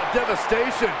 Talk about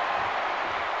devastation.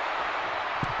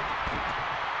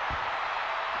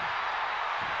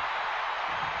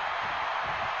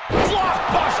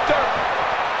 Blockbuster.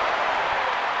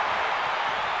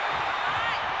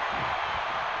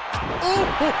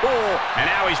 And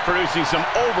now he's producing some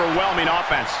overwhelming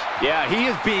offense. Yeah, he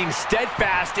is being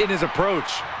steadfast in his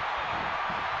approach.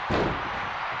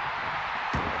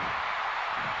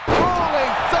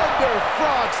 Rolling Thunder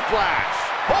Frog Splash.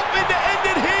 Hoping to end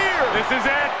it here. This is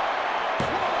it.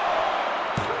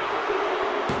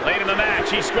 Late in the match,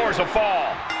 he scores a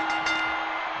fall.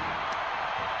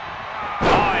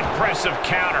 Oh, impressive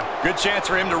counter. Good chance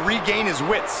for him to regain his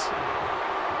wits.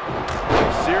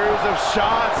 Series of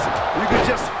shots. You can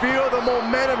just feel the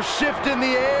momentum shift in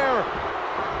the air.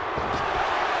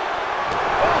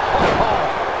 Oh.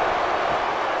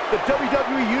 The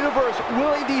WWE Universe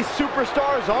willing these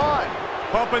superstars on.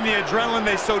 Pumping the adrenaline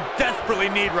they so desperately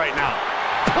need right now.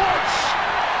 Push!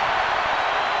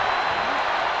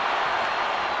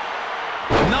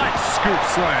 Nice scoop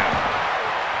slam.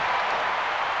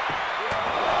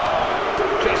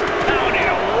 Just pounding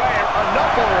away.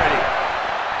 Enough already.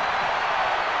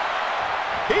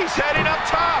 He's heading up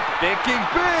top. Thinking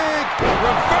big.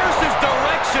 Reverses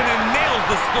direction and nails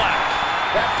the splash.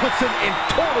 That puts him in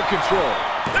total control.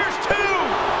 There's two.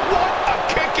 What a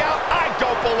kick out. I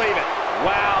don't believe it.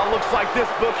 Wow, looks like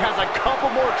this book has a couple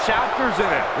more chapters in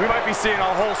it. We might be seeing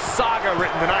a whole saga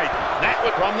written tonight. That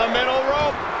one from the middle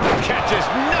rope. Catches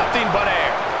nothing but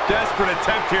air. Desperate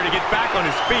attempt here to get back on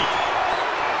his feet.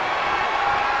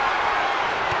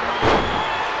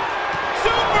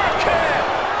 Super kick.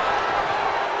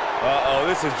 Uh-oh,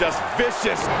 this is just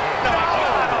vicious. No,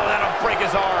 that'll break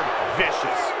his arm.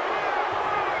 Vicious.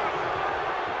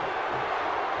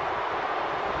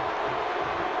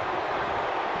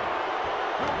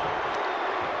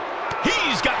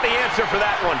 He's got the answer for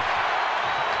that one.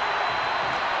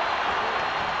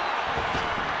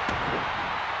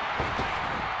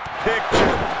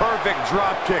 Picture perfect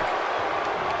drop kick.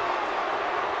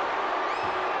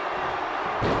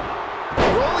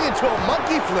 Rolling into a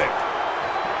monkey flip.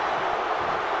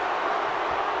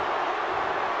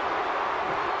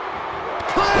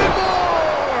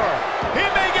 Claymore! He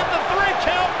may get the 3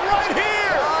 count right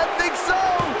here. I think so.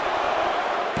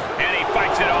 And he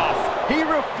fights it off. He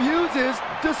refuses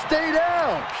to stay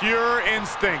down. Pure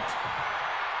instinct.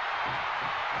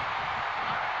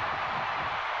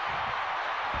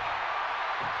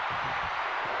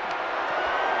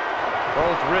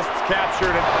 Both wrists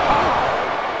captured and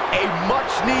A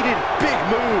much-needed big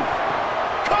move.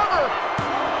 Cover.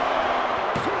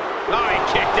 Oh, he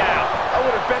kicked out. I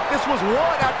would have bet this was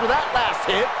one after that last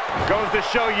hit. goes to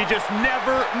show you just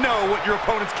never know what your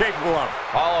opponent's capable of.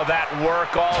 All of that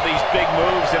work, all these big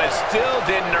moves, and it still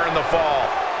didn't earn the fall.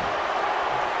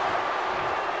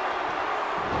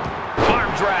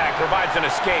 Arm drag provides an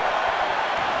escape.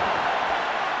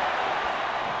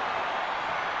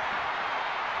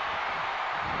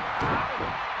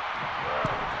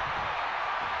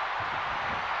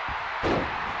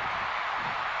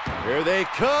 Here they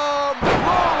come.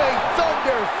 Rolling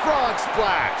Thunder Frog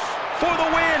Splash. For the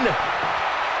win.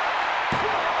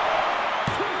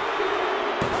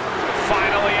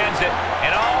 Finally ends it.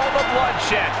 And all the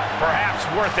bloodshed. Perhaps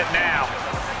worth it now.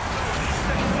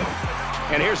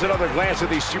 And here's another glance at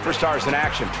these superstars in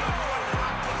action.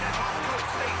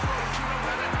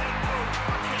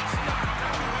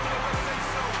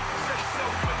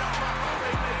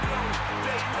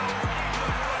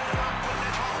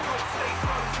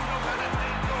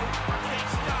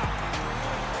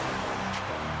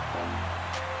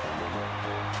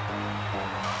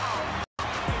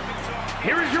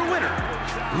 Here is your winner,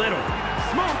 Little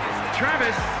Smoke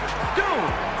Travis Stone.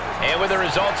 And with the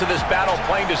results of this battle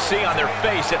plain to see on their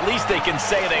face, at least they can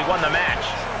say they won the match.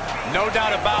 No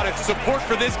doubt about it, support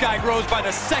for this guy grows by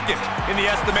the second in the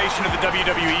estimation of the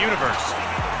WWE Universe.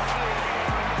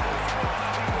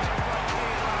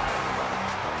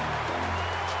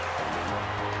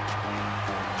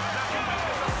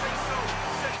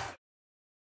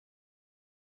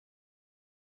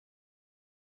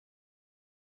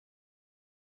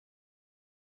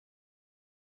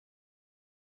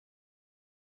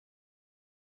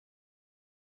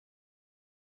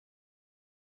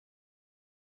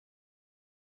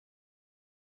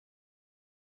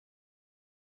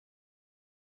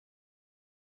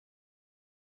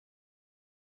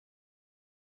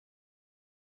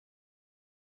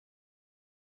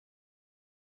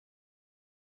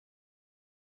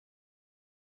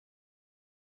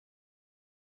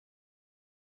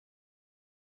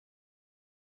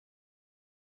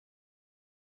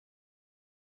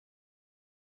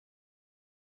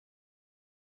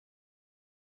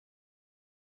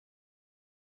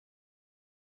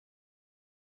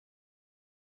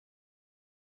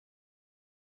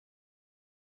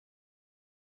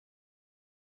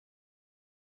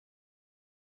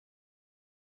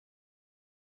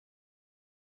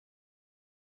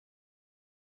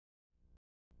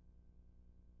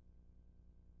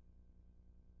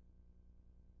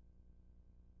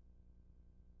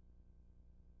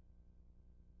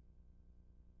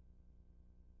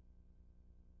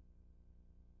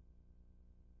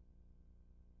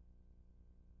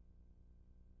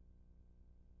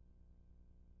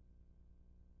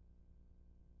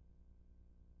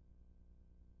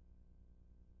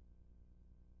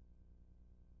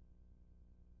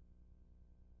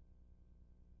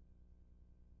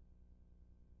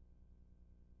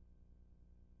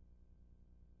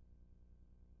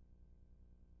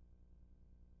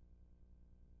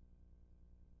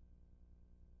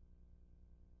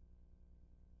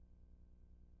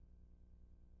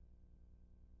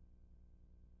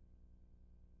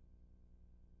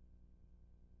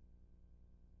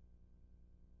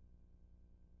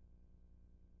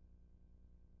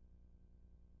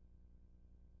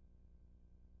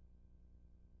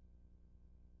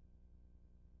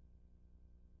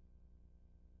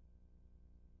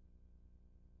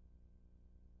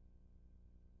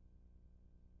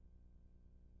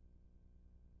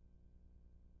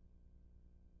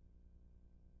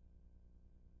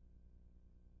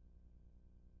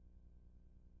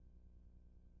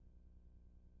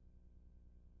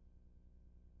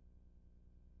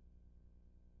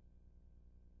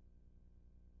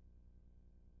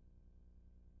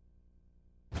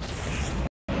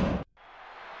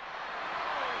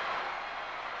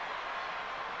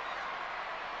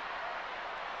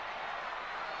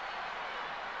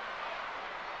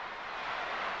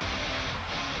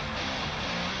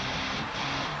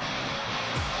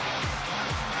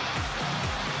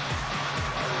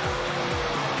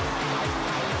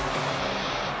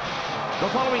 The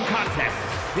following contest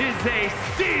is a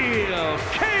steel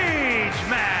cage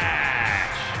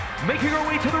match. Making her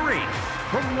way to the ring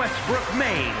from Westbrook,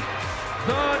 Maine,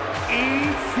 the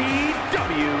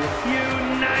ECW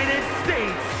United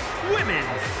States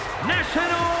Women's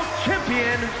National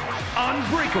Champion,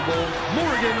 Unbreakable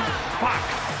Morrigan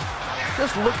FOXX.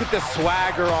 Just look at the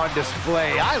swagger on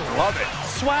display. I love it.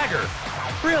 Swagger?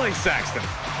 Really, Saxton?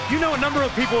 You know a number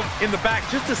of people in the back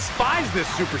just despise this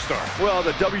superstar. Well,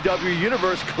 the WWE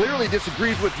Universe clearly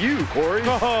disagrees with you, Corey.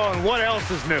 Oh, and what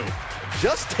else is new?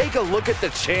 Just take a look at the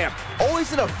champ.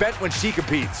 Always an event when she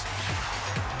competes.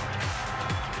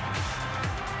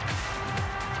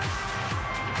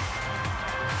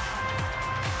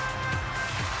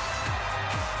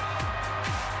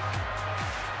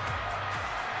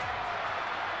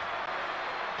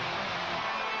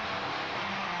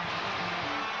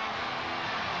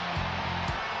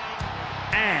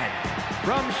 And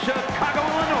from Chicago,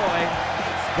 Illinois,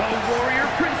 the Warrior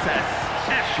Princess,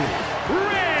 Ashley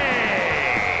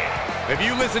Ray. If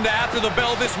you listen to After the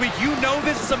Bell this week, you know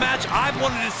this is a match I've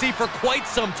wanted to see for quite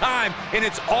some time, and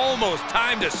it's almost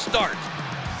time to start.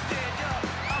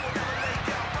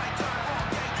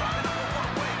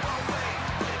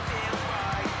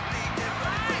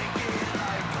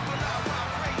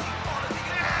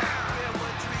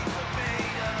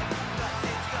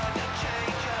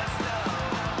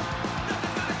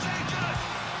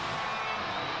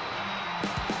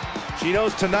 She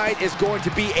knows tonight is going to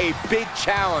be a big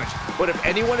challenge, but if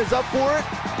anyone is up for it,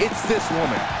 it's this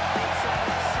woman.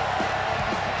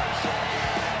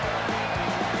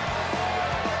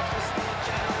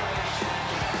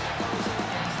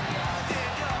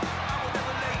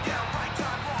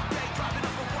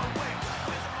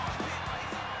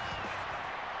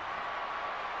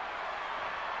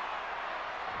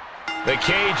 The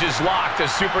cage is locked as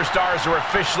superstars are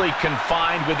officially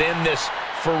confined within this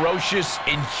ferocious,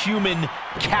 inhuman,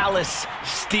 callous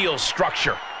steel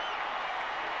structure.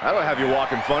 That'll have you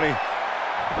walking funny.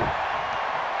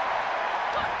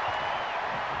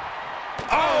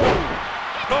 Oh!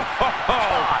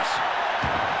 Gosh!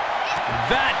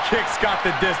 That kick's got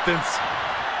the distance.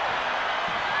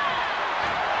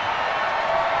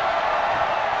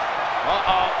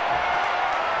 Uh-oh.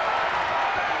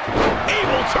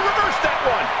 Able to reverse that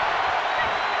one.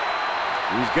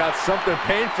 He's got something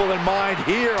painful in mind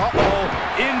here. Uh-oh.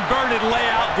 Inverted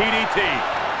layout DDT.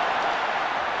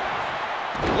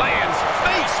 Lands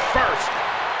face first.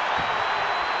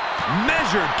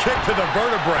 Measured kick to the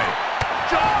vertebrae.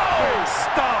 Oh!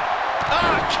 Stop.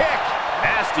 Kick.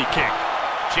 Nasty kick.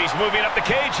 She's moving up the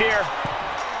cage here.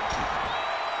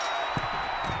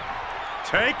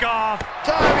 Take off.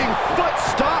 Diving foot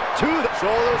stop to the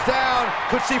shoulders down.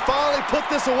 Could she finally put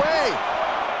this away?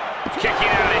 Kicking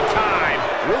out in time.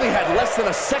 Really had less than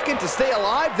a second to stay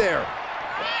alive there.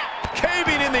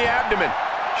 Caving in the abdomen.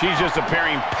 She's just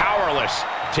appearing powerless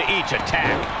to each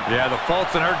attack. Yeah, the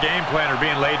faults in her game plan are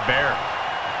being laid bare.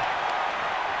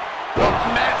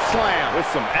 Mat slam with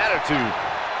some attitude.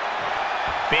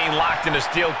 Being locked in a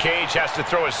steel cage has to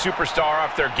throw a superstar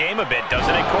off their game a bit,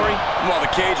 doesn't it, Corey? While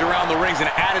the cage around the ring's an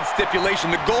added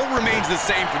stipulation, the goal remains the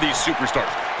same for these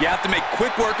superstars. You have to make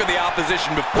quick work of the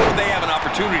opposition before they have an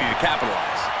opportunity to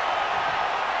capitalize.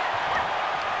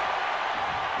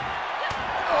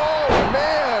 Oh,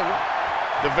 man.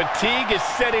 The fatigue is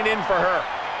setting in for her.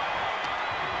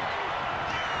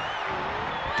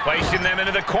 Placing them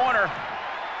into the corner.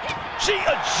 She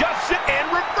adjusts it and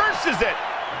reverses it.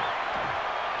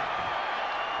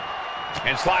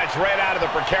 And slides right out of the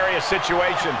precarious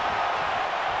situation.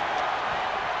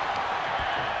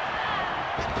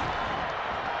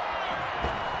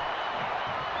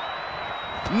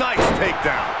 Nice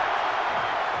takedown.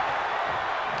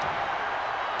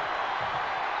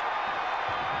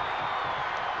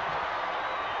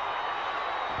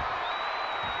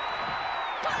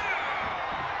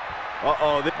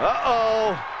 Uh-oh.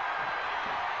 Uh-oh.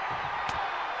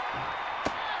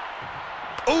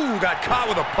 Ooh, got caught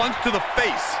with a punch to the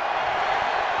face.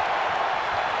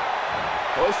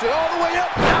 Pushed it all the way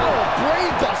up. Now a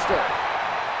brain buster.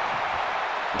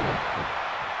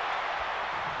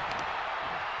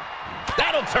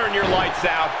 That'll turn your lights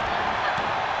out.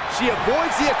 She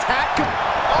avoids the attack.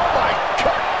 Oh, my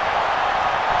God.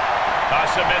 A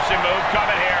submission move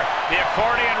coming here. The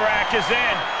accordion rack is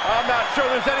in. I'm not sure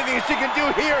there's anything she can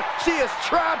do here. She is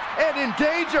trapped and in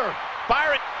danger.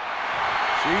 Byron.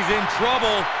 She's in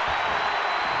trouble.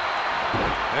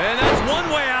 And that's one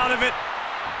way out of it.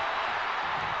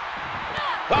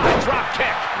 Drop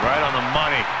kick. Right on the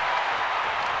money.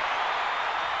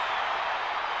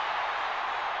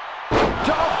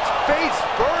 Dumped face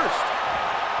first.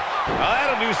 Oh,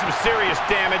 that'll do some serious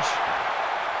damage.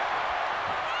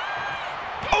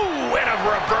 Oh, and a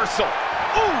reversal.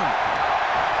 Ooh.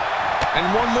 And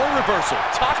one more reversal.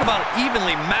 Talk about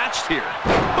evenly matched here.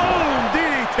 Boom,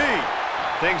 DDT.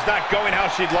 Things not going how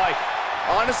she'd like.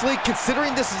 Honestly,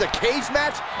 considering this is a cage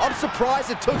match, I'm surprised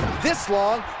it took this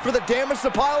long for the damage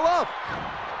to pile up.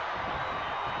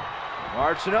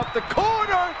 Marching up the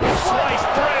corner. Sliced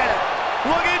bread.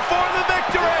 Looking for the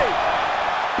victory.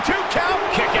 2 count.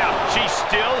 Kick out. She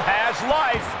still has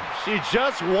life. She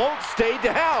just won't stay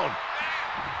down.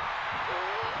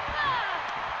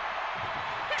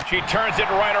 She turns it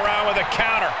right around with a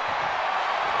counter.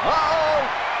 Uh-oh.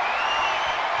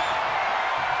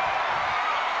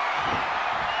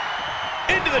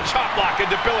 Into the chop block, a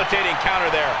debilitating counter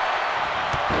there.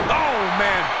 Oh,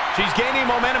 man. She's gaining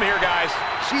momentum here, guys.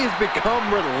 She has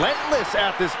become relentless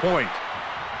at this point.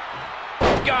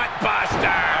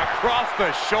 Gutbuster. Across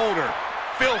the shoulder.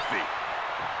 Filthy.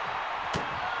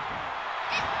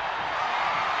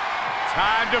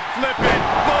 Time to flip it.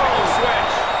 Boom.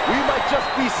 Switch. We might just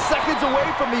be seconds away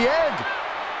from the end.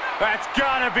 That's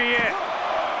gotta be it.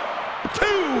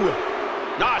 2.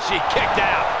 Nah, she kicked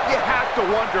out. You have to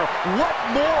wonder, what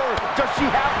more does she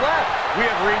have left? We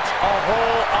have reached a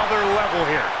whole other level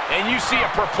here. And you see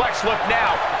a perplexed look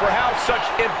now for how such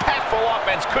impactful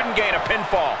offense couldn't gain a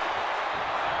pinfall.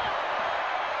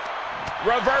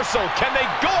 Reversal. Can they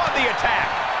go on the attack?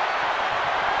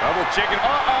 Double chicken.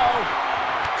 Uh-oh.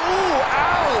 Ooh,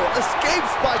 ow!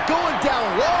 Escapes by going down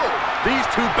low. These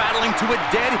two battling to a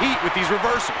dead heat with these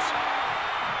reversals.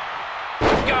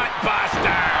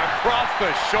 Gutbuster! Across the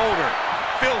shoulder.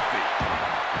 Filthy.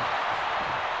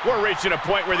 We're reaching a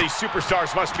point where these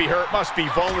superstars must be hurt, must be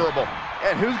vulnerable.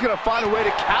 And who's going to find a way to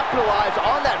capitalize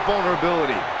on that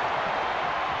vulnerability?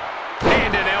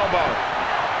 Hand and elbow.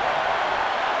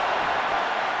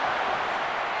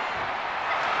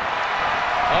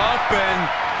 Up and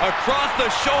across the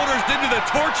shoulders into the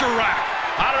torture rack.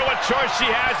 I don't know what choice she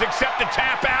has except to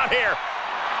tap out here.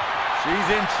 She's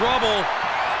in trouble.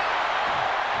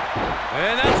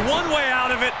 And that's one way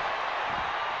out of it.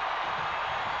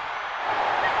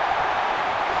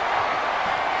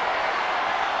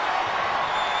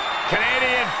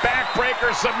 Canadian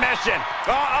backbreaker submission.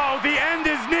 Uh-oh, the end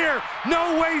is near.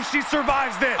 No way she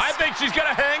survives this. I think she's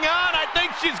gonna hang on. I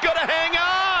think she's gonna hang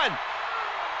on.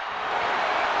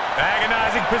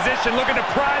 Agonizing position, looking to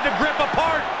pry the grip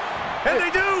apart. And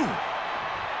they do.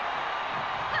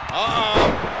 Uh-oh.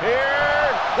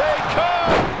 Here they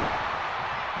come.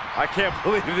 I can't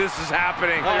believe this is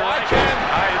happening. Oh, I can.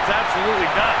 It's absolutely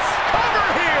nuts. Cover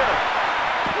here.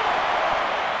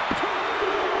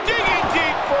 Digging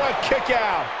deep for a kick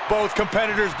out. Both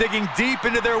competitors digging deep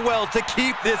into their well to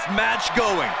keep this match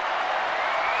going.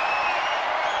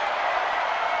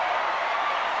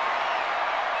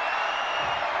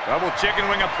 Double chicken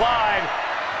wing applied.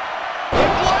 The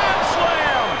glam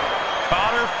slam.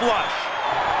 Caught her flush.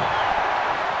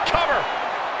 Cover.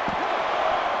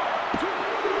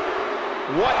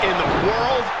 What in the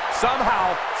world?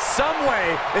 Somehow, some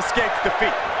way, escapes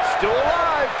defeat. Still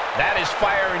alive. That is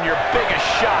firing your biggest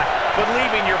shot, but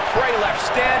leaving your prey left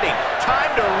standing.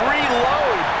 Time to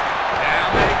reload.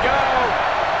 Down they go.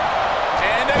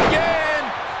 And again.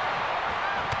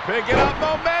 Picking up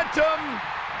momentum.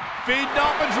 Feeding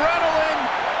off adrenaline.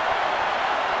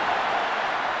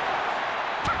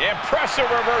 Impressive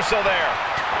reversal there.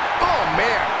 Oh,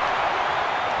 man.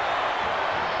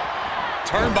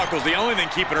 Turnbuckle's the only thing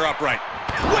keeping her upright.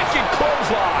 Wicked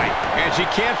clothesline. And she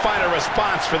can't find a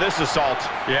response for this assault.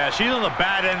 Yeah, she's on the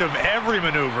bad end of every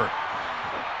maneuver.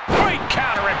 Great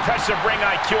counter. Impressive ring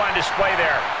IQ on display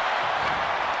there.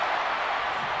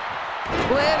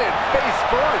 Planted face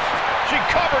first. She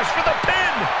covers for the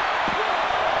pin.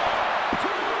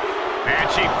 And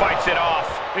she fights it off.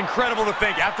 Incredible to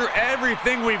think, after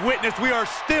everything we've witnessed, we are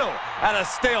still at a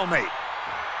stalemate.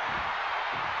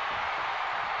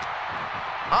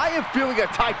 I am feeling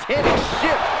a titanic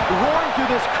shift roaring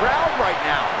through this crowd right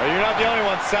now. Well, you're not the only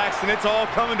one, Saxton. It's all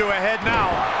coming to a head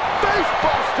now. Face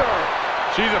buster!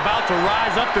 She's about to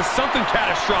rise up to something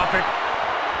catastrophic.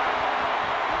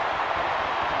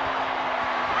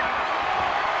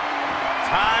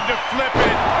 Time to flip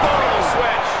it. Photo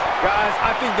switch. Guys,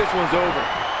 I think this one's over.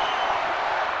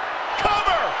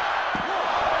 Cover!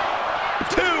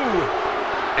 2.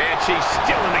 And she's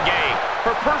still in the game.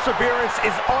 Her perseverance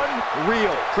is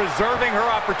unreal, Preserving her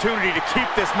opportunity to keep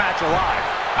this match alive.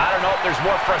 I don't know if there's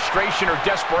more frustration or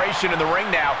desperation in the ring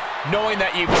now, knowing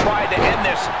that you've tried to end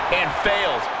this and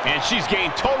failed. And she's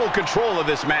gained total control of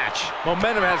this match.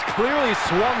 Momentum has clearly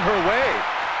swung her way.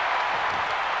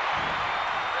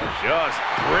 Just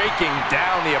breaking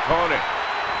down the opponent.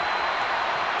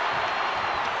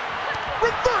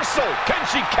 Reversal. Can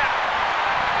she cap?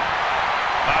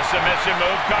 A submission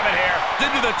move coming here.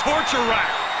 Into the torture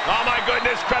rack. Oh my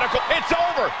goodness, critical. It's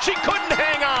over. She couldn't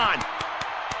hang on.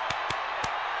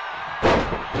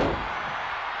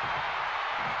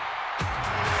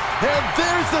 And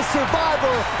there's the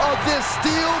survivor of this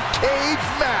steel cage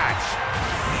match.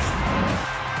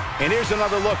 And here's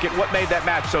another look at what made that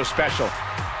match so special.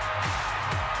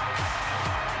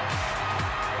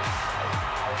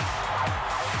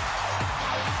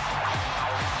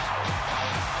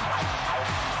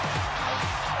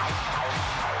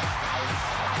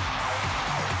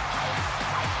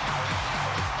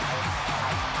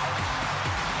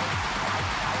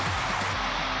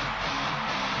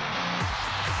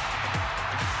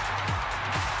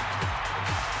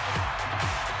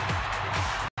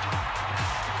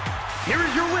 Here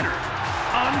is your winner,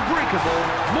 Unbreakable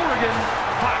Morrigan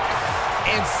FOXX.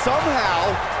 And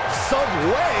somehow, some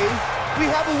way,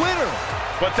 we have a winner.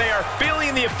 But they are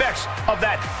feeling the effects of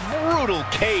that brutal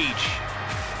cage.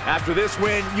 After this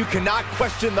win, you cannot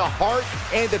question the heart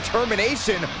and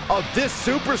determination of this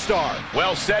superstar.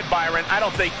 Well said, Byron. I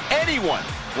don't think anyone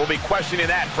will be questioning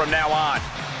that from now on.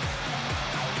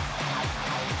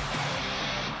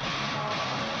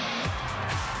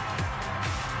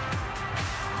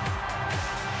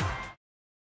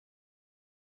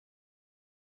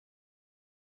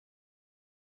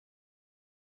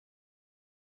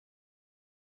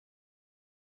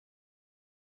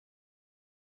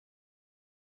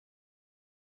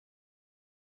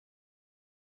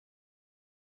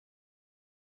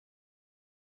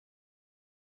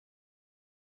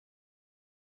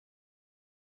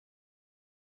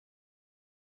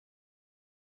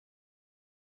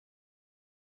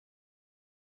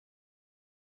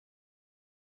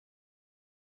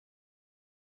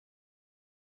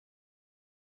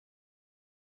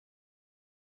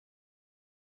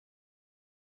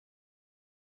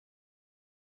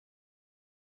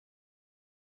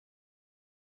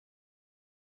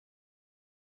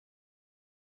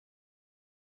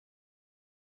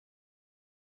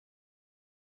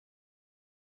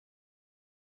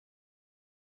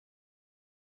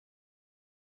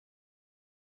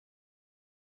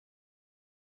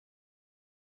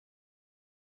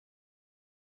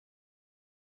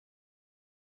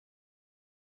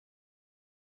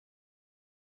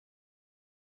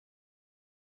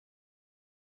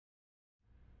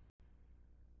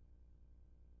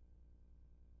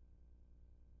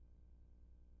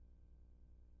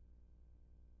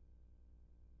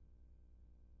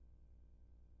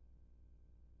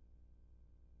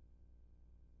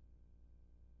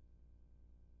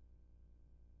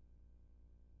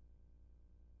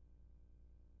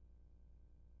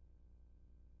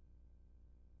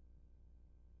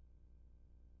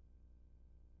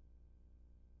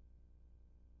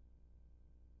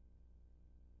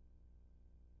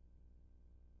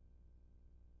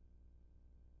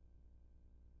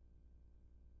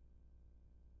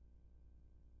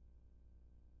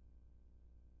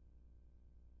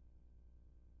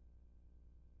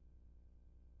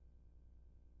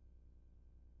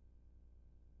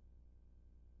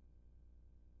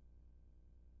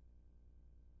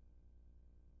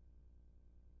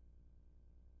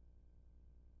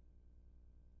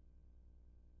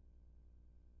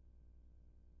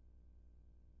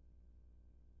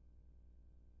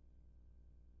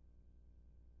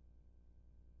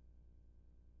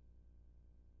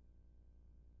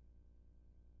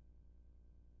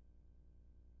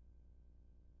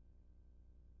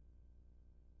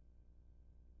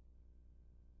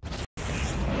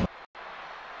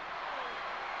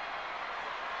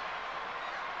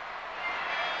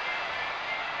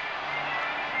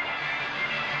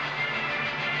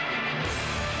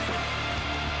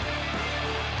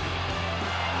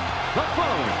 The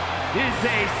following is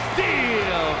a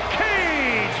steel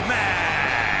cage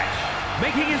match.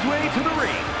 Making his way to the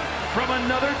ring from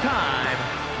another time,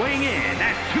 weighing in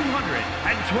at 227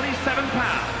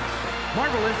 pounds,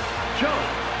 Marvelous Joe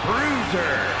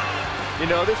Bruiser. You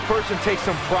know, this person takes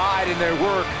some pride in their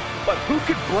work, but who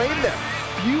could blame them?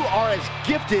 Few are as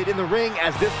gifted in the ring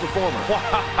as this performer.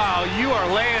 Wow, you are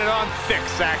laying it on thick,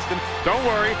 Saxton. Don't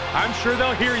worry, I'm sure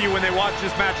they'll hear you when they watch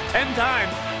this match 10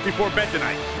 times before bed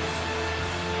tonight.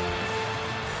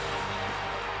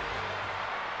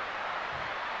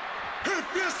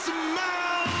 If you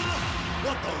smell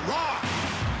what the Rock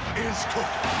is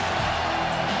cooking.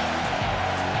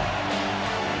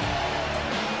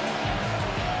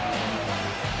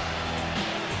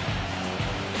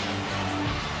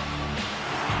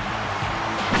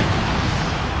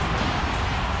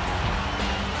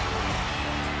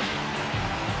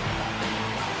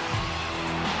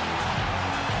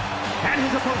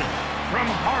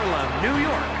 Harlem, New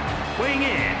York, weighing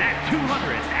in at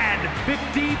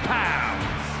 250 pounds,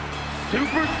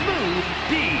 Super Smooth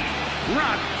D.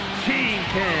 Rock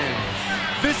Jenkins.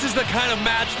 This is the kind of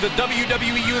match the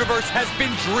WWE Universe has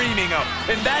been dreaming of,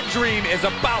 and that dream is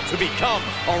about to become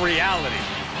a reality.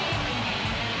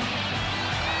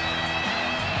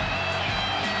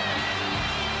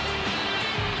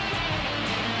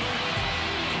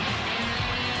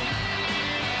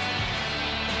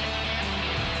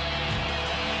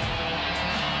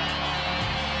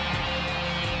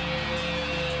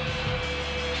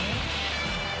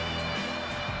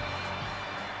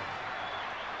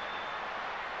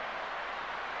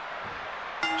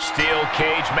 Steel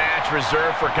cage match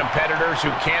reserved for competitors who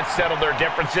can't settle their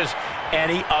differences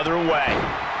any other way.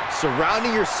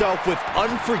 Surrounding yourself with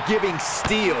unforgiving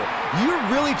steel, you're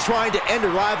really trying to end a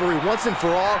rivalry once and for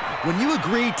all when you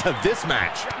agree to this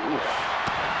match.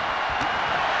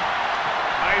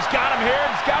 He's got him here,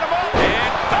 he's got him up,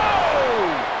 and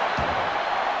boom!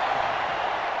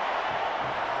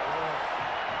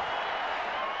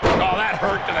 Oh, that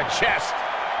hurt to the chest.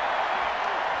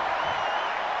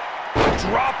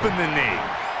 Dropping the knee.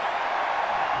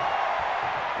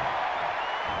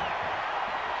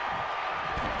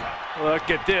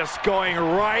 Look at this, going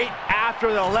right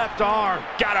after the left arm.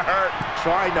 Gotta hurt.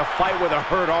 Trying to fight with a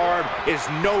hurt arm is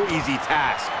no easy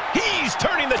task. He's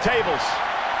turning the tables.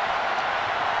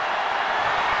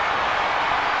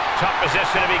 Tough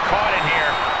position to be caught in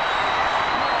here.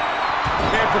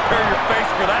 Can't prepare your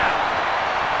face for that.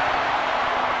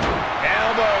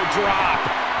 Elbow drop.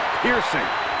 Piercing.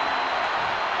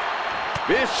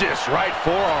 Vicious right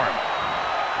forearm.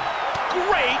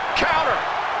 Great counter.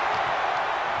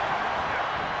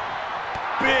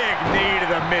 Big knee to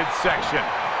the midsection.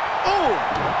 Ooh.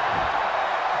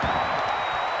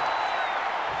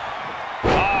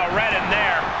 Oh, right in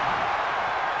there.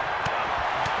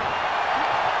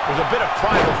 There's a bit of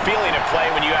primal feeling at play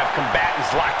when you have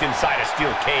combatants locked inside a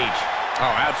steel cage.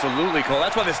 Oh, absolutely, Cole.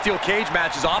 That's why the steel cage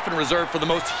match is often reserved for the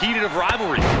most heated of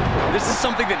rivalries. This is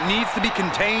something that needs to be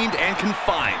contained and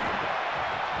confined.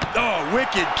 Oh,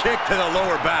 wicked kick to the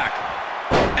lower back.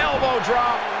 Elbow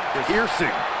drop.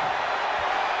 Piercing.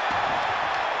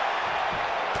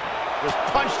 Just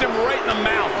punched him right in the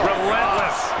mouth.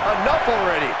 Relentless. Enough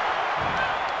already.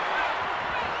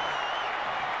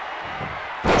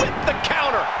 With the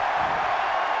counter.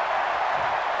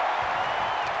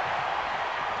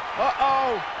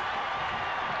 Uh-oh.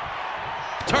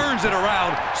 Turns it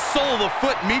around. Sole of the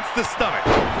foot meets the stomach.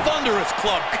 Thunderous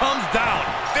club comes down.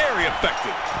 Very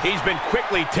effective. He's been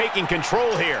quickly taking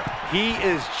control here. He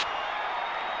is...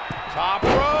 Top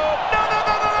rope. No, no,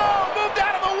 no, no, no. Moved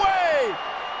out of the way.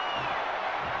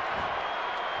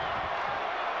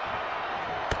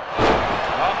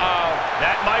 Uh-oh.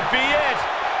 That might be it.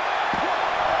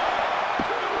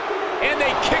 And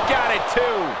they kick out at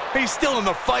two. He's still in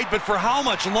the fight, but for how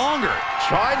much longer?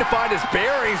 Trying to find his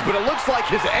bearings, but it looks like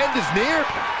his end is near.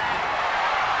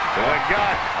 Oh my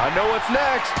God. I know what's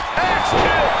next. X2!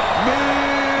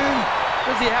 Man!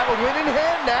 Does he have a win in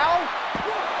hand now?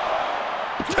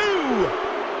 Two.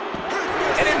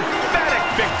 An emphatic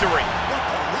victory.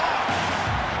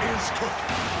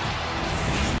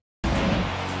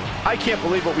 I can't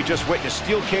believe what we just witnessed.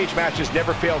 Steel cage matches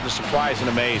never fail to surprise and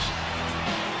amaze.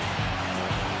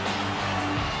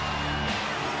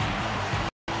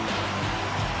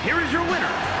 Here is your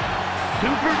winner,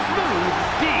 Super Smooth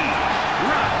D.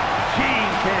 Rock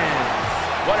Jenkins.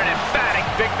 What an emphatic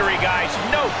victory, guys.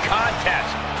 No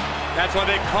contest. That's why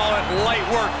they call it light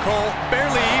work, Cole.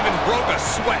 Barely even broke a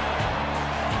sweat.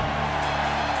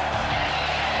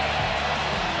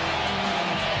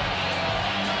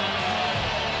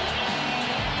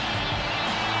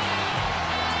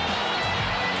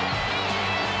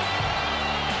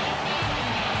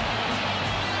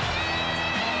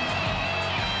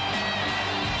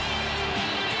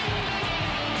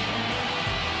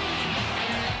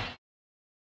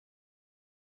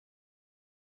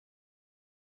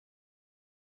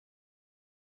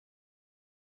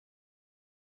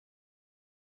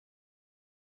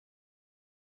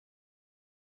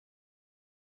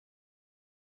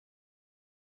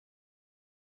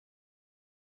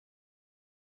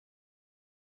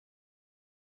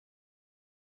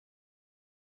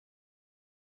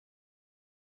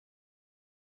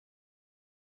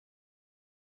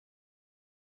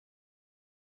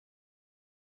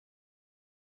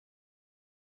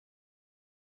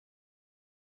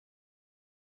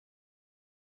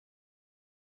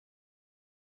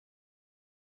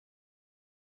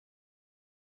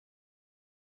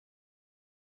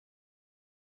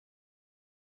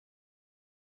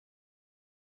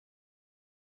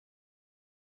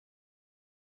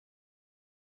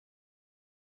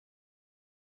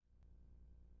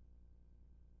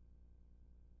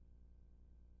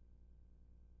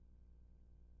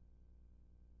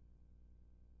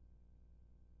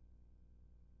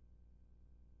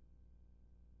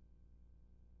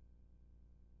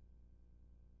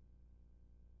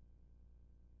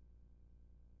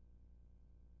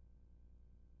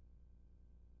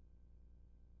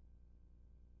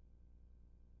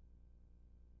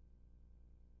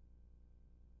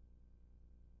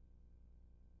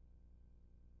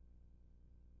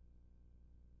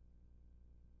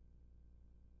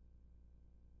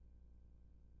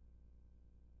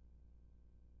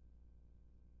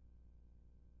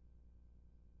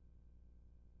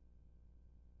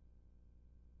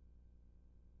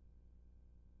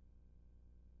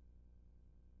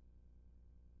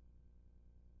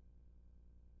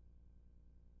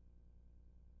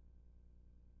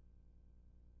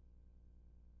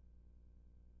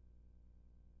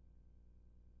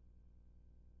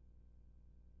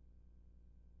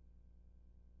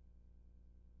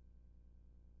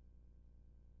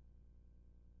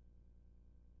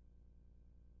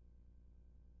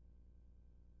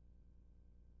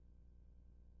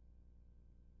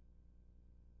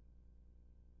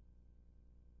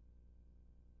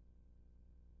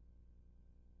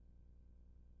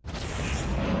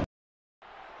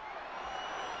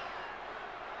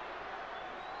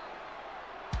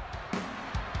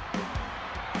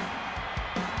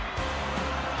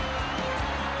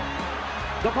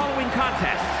 The following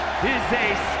contest is a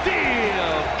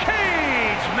steel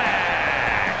cage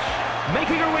match.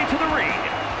 Making her way to the ring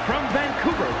from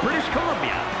Vancouver, British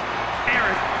Columbia,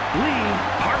 Eric Lee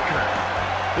Parker.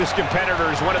 This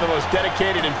competitor is one of the most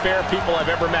dedicated and fair people I've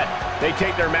ever met. They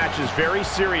take their matches very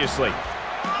seriously.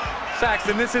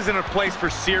 Saxton, this isn't a place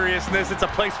for seriousness. It's a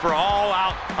place for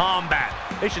all-out combat.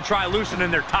 They should try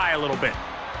loosening their tie a little bit.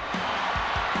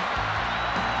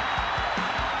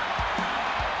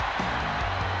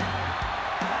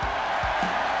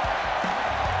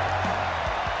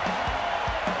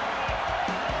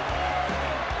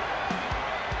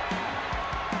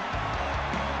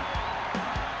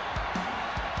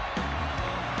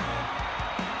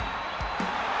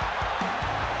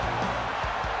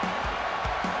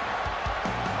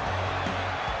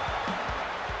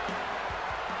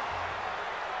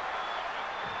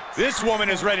 This woman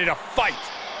is ready to fight.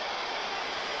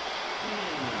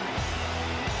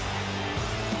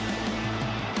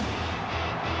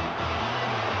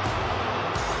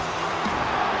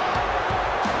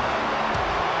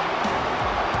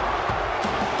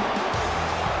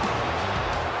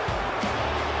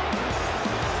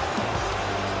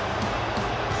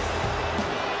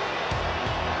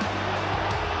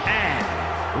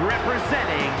 And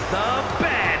representing the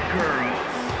Bad Girls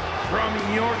from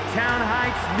Yorktown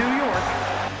Heights, New York,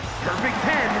 Perfect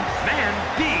 10,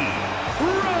 Mandy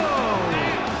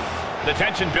Rose. The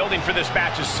tension building for this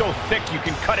match is so thick you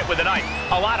can cut it with a knife.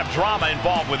 A lot of drama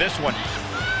involved with this one.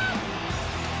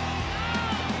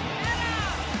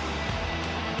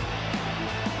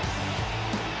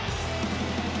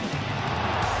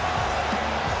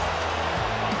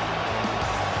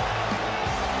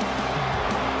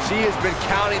 She has been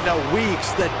counting the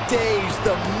weeks, the days,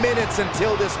 the minutes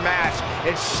until this match,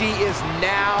 and she is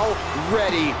now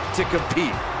ready to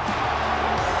compete.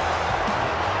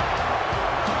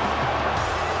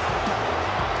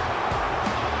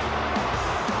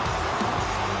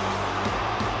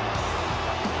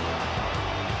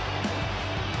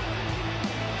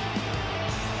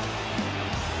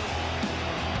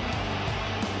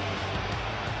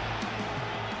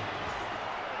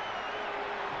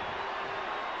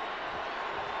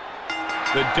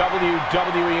 The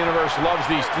WWE Universe loves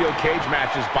these steel cage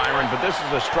matches, Byron, but this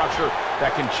is a structure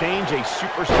that can change a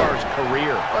superstar's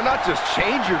career. Well, not just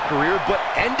change your career, but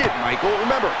end it, Michael.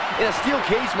 Remember, in a steel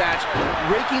cage match,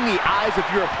 raking the eyes of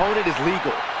your opponent is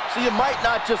legal. So you might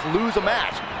not just lose a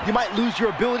match. You might lose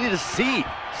your ability to see.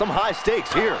 Some high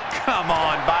stakes here. Come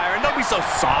on, Byron, don't be so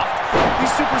soft.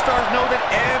 These superstars know that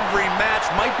every match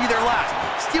might be their last,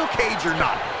 steel cage or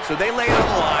not, so they lay it on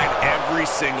the line every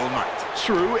single night.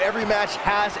 True, every match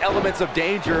has elements of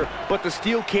danger, but the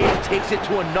steel cage takes it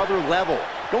to another level.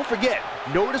 Don't forget,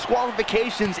 no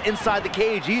disqualifications inside the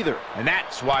cage either. And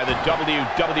that's why the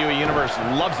WWE Universe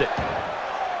loves it.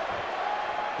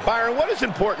 Byron, what is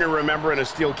important to remember in a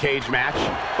steel cage match?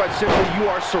 Quite simply, you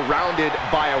are surrounded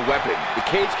by a weapon. The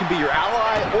cage can be your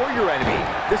ally or your enemy.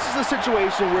 This is a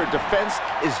situation where defense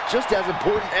is just as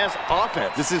important as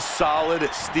offense. This is solid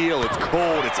steel. It's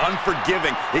cold. It's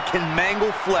unforgiving. It can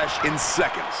mangle flesh in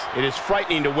seconds. It is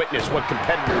frightening to witness what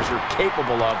competitors are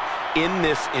capable of in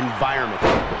this environment.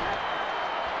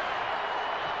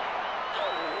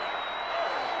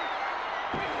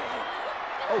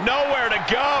 Nowhere to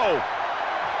go.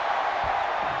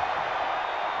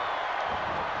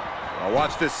 Now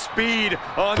watch the speed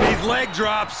on these leg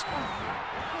drops.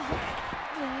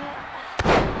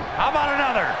 How about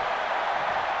another?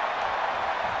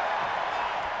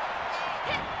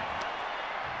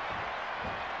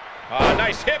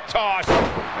 Nice hip toss.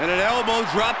 And an elbow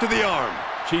drop to the arm.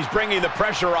 She's bringing the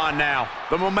pressure on now.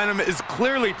 The momentum is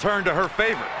clearly turned to her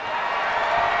favor.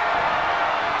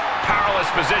 Powerless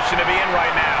position to be in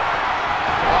right now.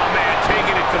 Oh, man,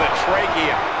 taking it to the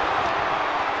trachea.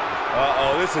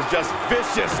 Uh-oh, this is just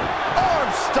vicious.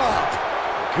 Arm stop.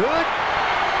 Good.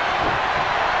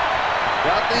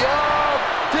 Got the arm.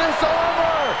 Disarm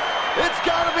her. It's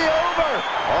got to be over.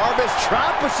 Arm is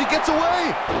trapped, but she gets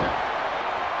away.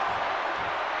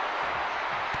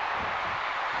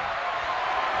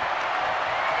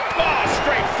 Oh,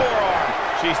 straight forearm.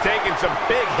 She's taking some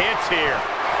big hits here.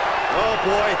 Oh,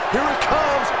 boy. Here it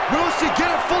comes. Will she get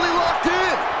it fully locked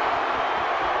in?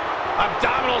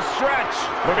 Abdominal stretch.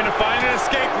 We're going to find an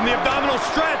escape from the abdominal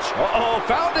stretch. Uh-oh,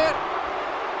 found it.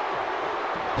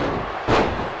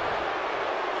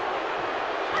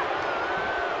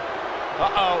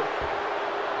 Uh-oh.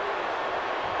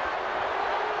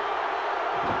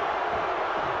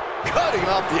 Cutting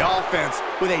off the offense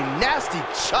with a nasty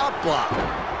chop block.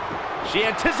 She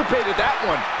anticipated that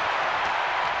one.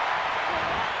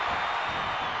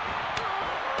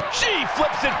 She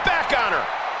flips it back on her.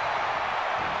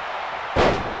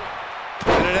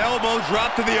 And an elbow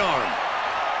drop to the arm.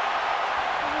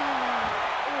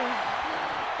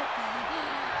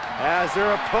 As their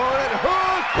opponent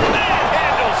hooks.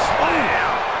 Manhandle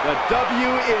slam. The W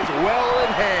is well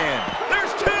in hand.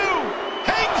 There's two.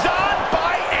 Hangs on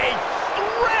by a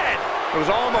thread. It was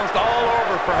almost all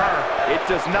over for her. It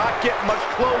does not get much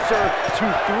closer to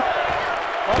three.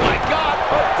 Oh my God,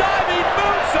 a diving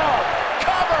moonsault.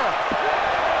 Cover.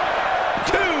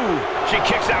 Two. She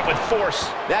kicks out with force.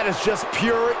 That is just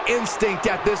pure instinct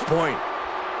at this point.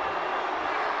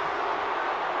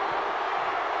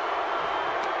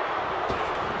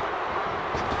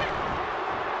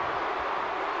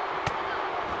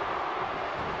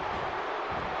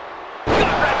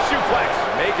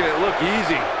 Making it look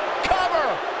easy. Cover!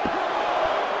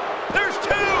 There's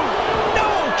two!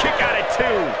 No! Kick out at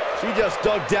two! She just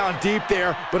dug down deep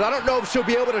there, but I don't know if she'll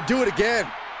be able to do it again.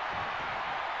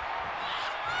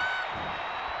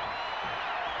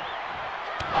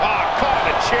 Ah, caught on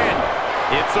the chin.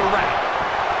 It's a wrap.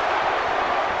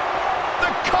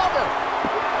 The cover!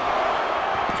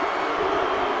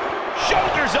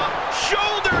 Shoulders up!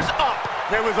 Shoulders up!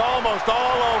 It was almost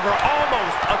all over,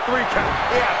 almost a 3 count.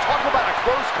 Yeah, talk about a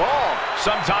close call.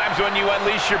 Sometimes when you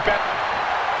unleash your best...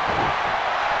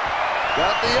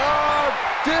 Got the arm,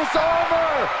 disarm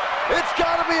her. It's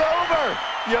gotta be over.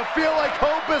 You feel like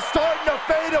hope is starting to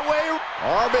fade away.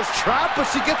 Arm is trapped, but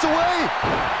she gets away.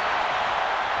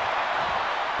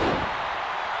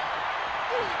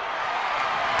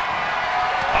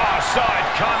 Oh, saw it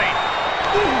coming.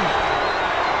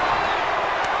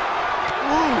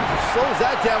 Slows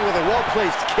that down with a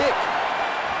well-placed kick.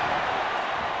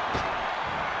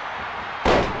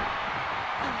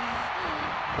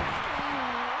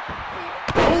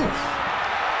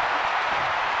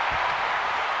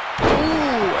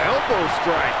 Ooh, elbow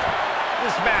strike.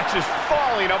 This match is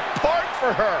falling apart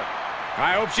for her.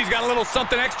 I hope she's got a little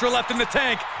something extra left in the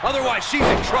tank. Otherwise, she's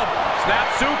in trouble.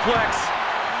 Snap suplex.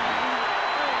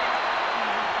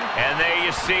 And there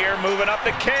you see her moving up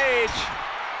the cage.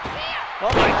 Oh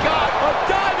my God, a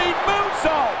diving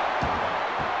moonsault!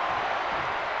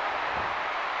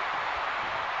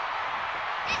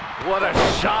 What a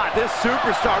shot. This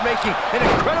superstar making an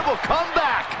incredible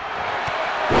comeback.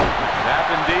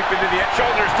 Snapping deep into the end.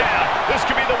 Shoulders down. This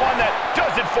could be the one that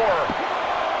does it for her.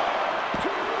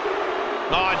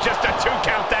 Oh, just a 2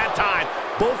 count that time.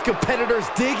 Both competitors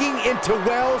digging into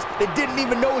wells they didn't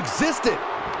even know existed.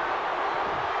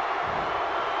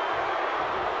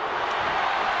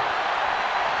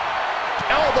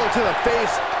 Elbow to the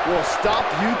face will stop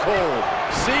you cold.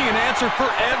 Seeing an answer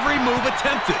for every move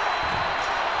attempted.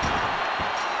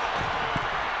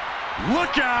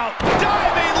 Look out!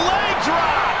 Diving leg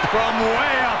drop! From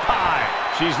way up high.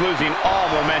 She's losing all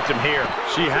momentum here.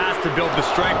 She has to build the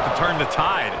strength to turn the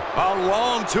tide. A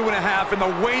long 2.5 in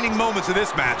the waning moments of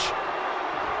this match.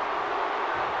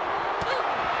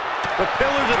 The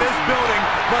pillars of this building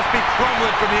must be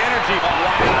crumbling from the energy. Oh,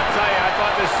 wow. I'll tell you, I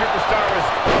thought this superstar was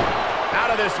out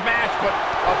of this match, but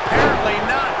apparently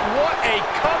not. What a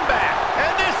comeback.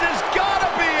 And this has got to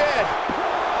be it.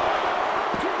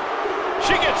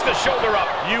 She gets the shoulder up.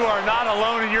 You are not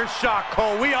alone in your shock,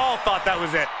 Cole. We all thought that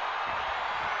was it.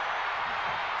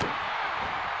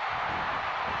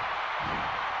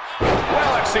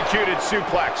 Well-executed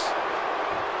suplex.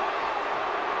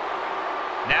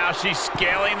 Now she's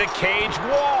scaling the cage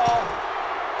wall.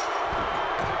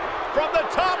 From the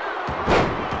top.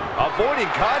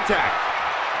 Avoiding contact.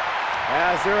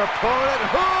 As their opponent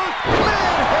hooks,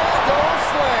 manhandle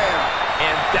slam.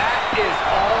 And that is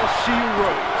all she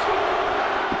wrote.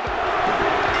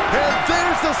 And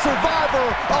there's the survivor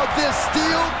of this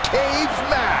steel cage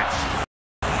match.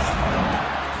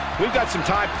 We've got some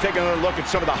time to take another look at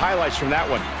some of the highlights from that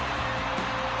one.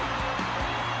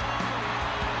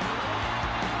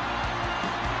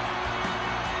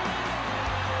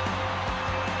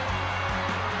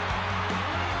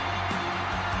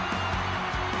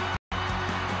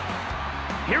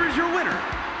 Here is your winner,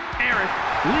 Eric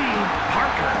Lee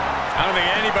Parker. I don't think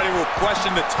anybody will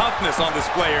question the toughness on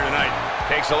display here tonight.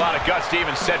 Takes a lot of guts to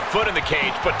even set foot in the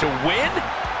cage, but to win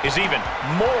is even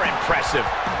more impressive.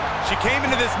 She came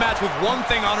into this match with one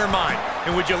thing on her mind,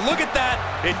 and would you look at that,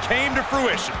 it came to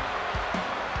fruition.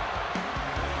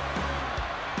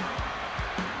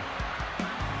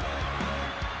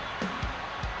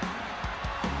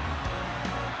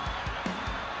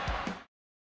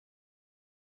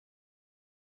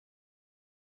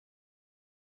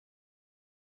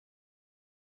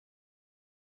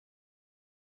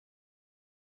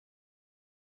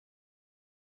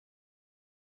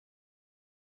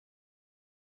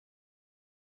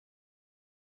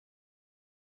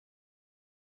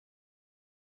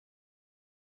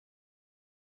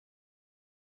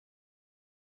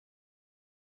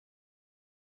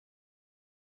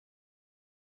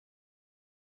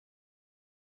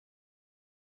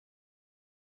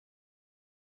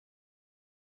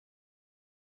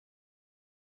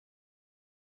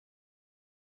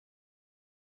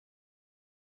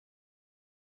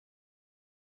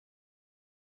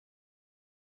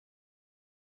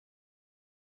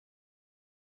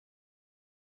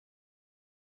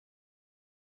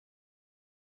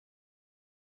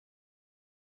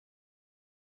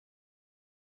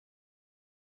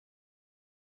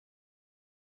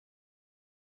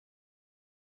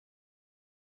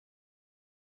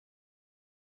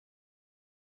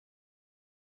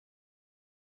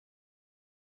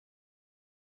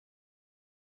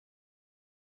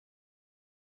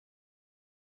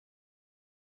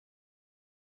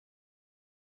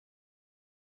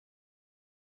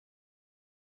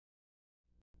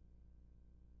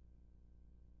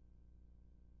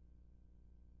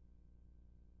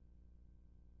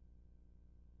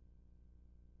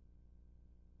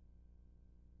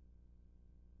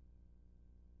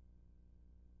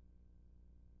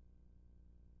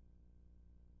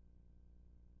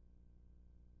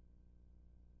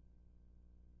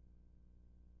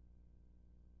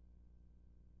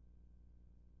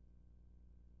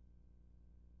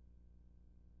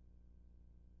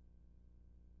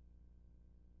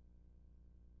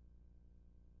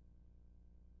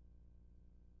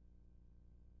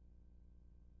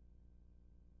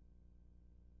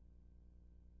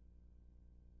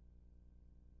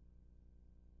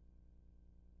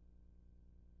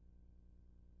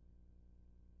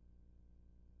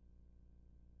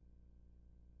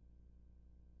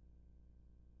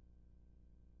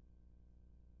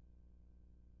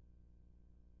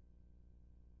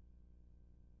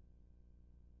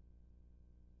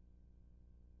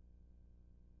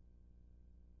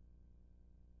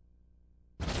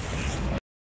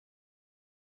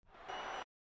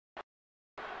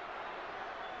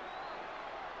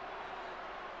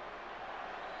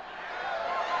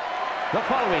 The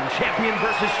following champion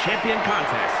versus champion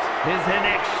contest is an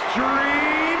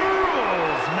Extreme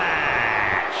Rules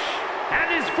match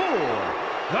and is for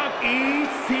the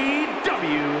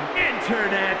ECW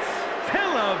Internet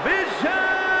Television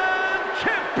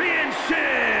Championship.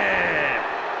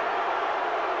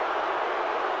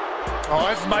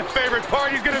 Oh, this is my favorite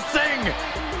part. He's gonna sing.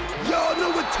 Y'all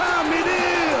know what time it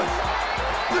is.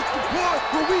 This the part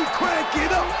where we crank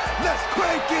it up. Let's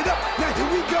crank it up. Now here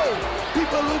we go.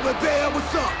 People over there,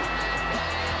 what's up?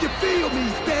 You feel me?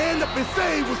 Stand up and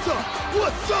say what's up.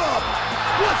 What's up?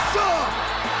 What's up?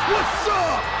 What's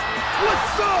up?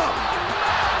 What's up?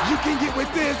 You can get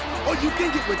with this or you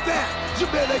can get with that. You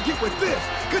better get with this,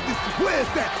 cause this is where's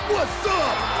that. What's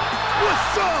up?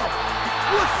 What's up?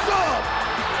 What's up?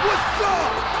 What's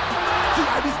up? See,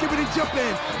 I be skipping and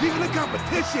jumping, leaving the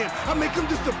competition. I make them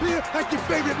disappear like your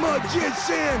favorite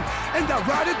magician. And I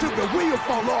ride it till the wheel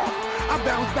fall off. I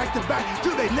bounce back to back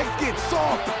till they necks get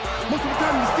soft. Most of the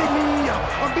time you see me,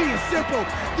 I'm being simple.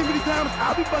 Too many times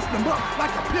I'll be busting them up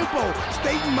like a pimple.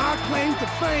 Stating my claim to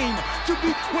fame, to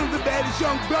be one of the baddest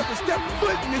young brothers step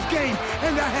foot in this game.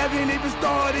 And I haven't even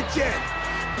started yet.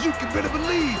 You can better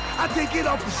believe I take it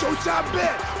off the show shot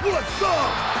bet. What's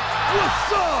up?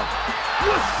 What's up?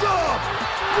 What's up?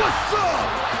 What's up?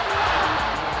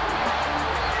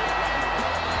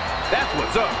 That's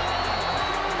what's up.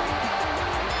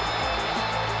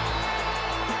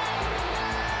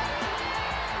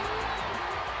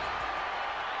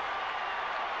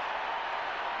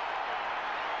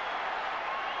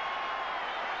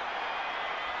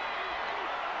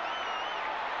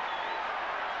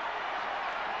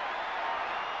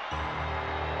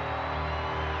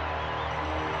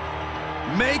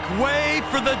 Make way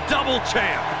for the double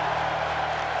champ.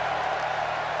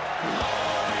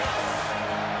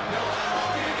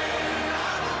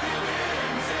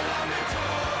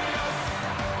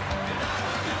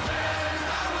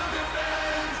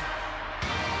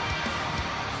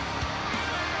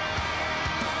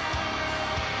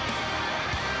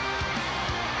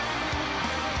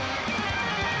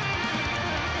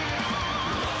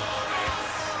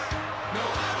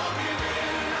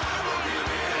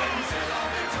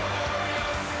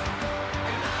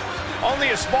 Only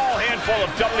a small handful of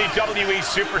WWE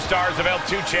superstars have held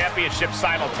 2 championships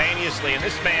simultaneously, and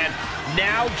this man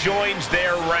now joins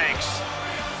their ranks.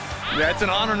 Yeah, it's an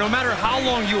honor no matter how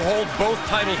long you hold both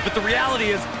titles, but the reality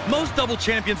is most double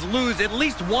champions lose at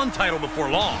least one title before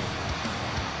long.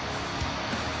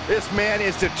 This man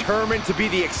is determined to be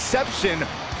the exception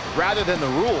rather than the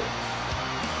rule.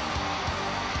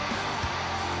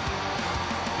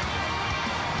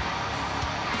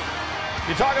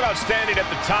 You talk about standing at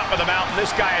the top of the mountain,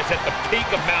 this guy is at the peak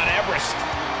of Mount Everest.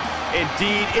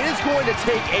 Indeed, it is going to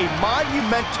take a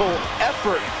monumental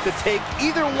effort to take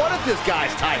either one of this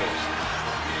guy's titles.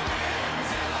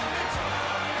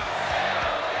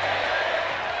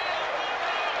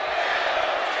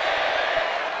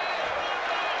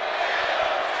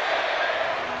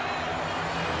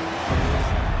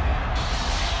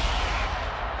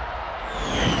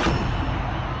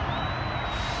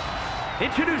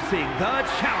 Introducing the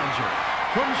challenger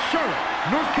from Charlotte,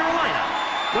 North Carolina,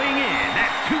 weighing in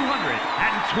at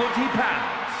 220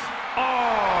 pounds,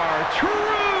 R-Truth.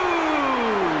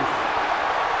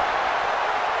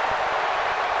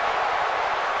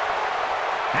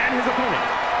 And his opponent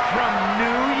from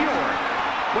New York,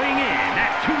 weighing in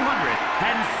at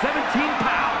 217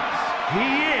 pounds,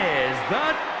 he is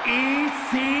the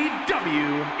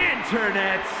ECW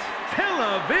Internet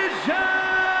Television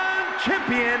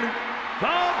Champion, the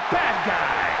bad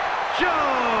guy, Joe.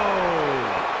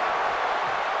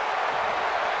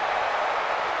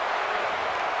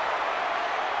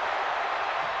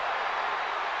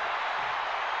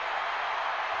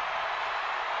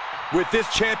 With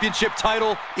this championship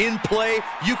title in play,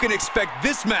 you can expect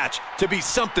this match to be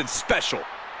something special.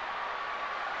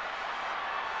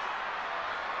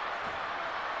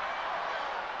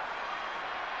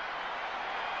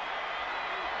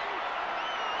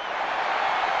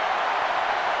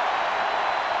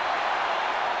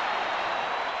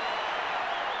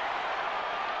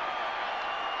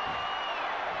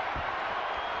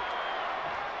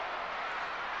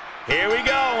 Here we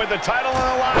go with the title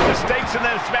on the line. The stakes in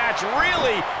this match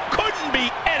really couldn't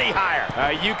be any higher.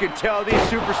 You can tell these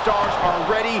superstars are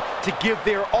ready to give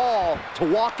their all to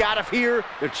walk out of here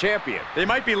the champion. They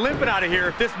might be limping out of here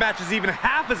if this match is even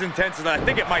half as intense as I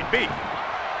think it might be.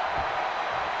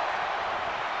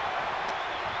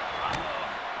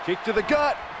 Kick to the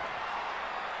gut.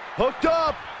 Hooked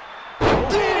up.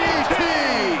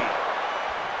 DDT!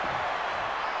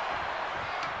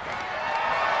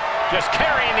 Just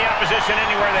carrying the opposition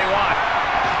anywhere they want.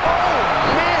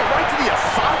 Oh, man, right to the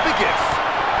esophagus.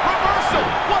 Reversal,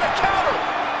 what a counter.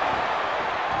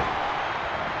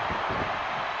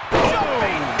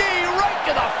 Jumping knee right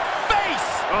to the face.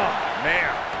 Oh,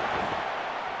 man.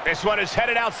 This one is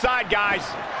headed outside, guys.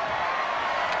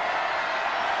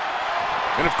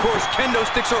 And of course, kendo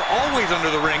sticks are always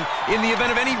under the ring in the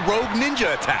event of any rogue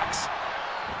ninja attacks.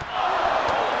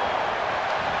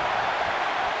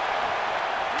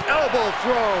 Elbow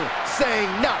throw, saying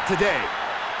not today.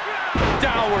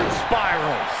 Downward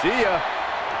spiral. See ya.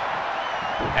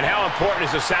 And how important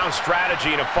is a sound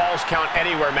strategy in a Falls Count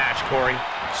Anywhere match, Corey?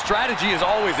 Strategy is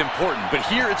always important, but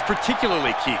here it's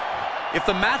particularly key. If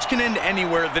the match can end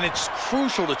anywhere, then it's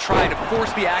crucial to try to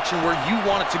force the action where you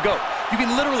want it to go. You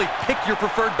can literally pick your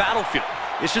preferred battlefield.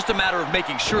 It's just a matter of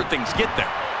making sure things get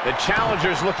there. The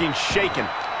challenger's looking shaken.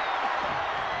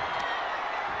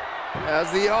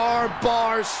 As the arm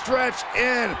bars stretch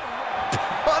in.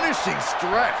 Punishing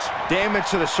stretch. Damage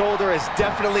to the shoulder is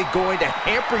definitely going to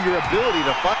hamper your ability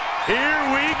to fight. Here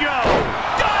we go.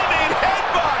 Diving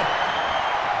headbutt.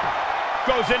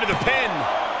 Goes into the pin.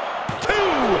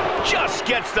 2. Just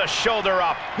gets the shoulder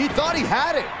up. He thought he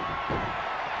had it.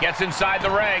 Gets inside the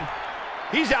ring.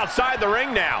 He's outside the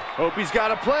ring now. Hope he's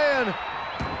got a plan.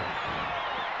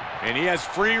 And he has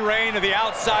free reign to the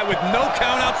outside with no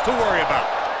countouts to worry about.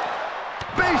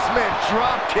 Basement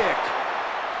drop kick.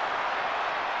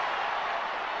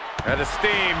 Out of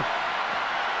steam.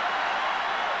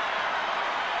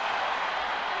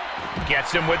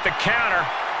 Gets him with the counter.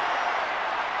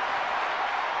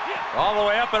 All the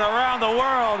way up and around the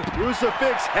world.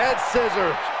 Crucifix head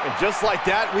scissors. And just like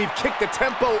that, we've kicked the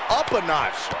tempo up a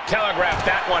notch. Telegraphed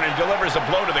that one and delivers a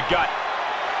blow to the gut.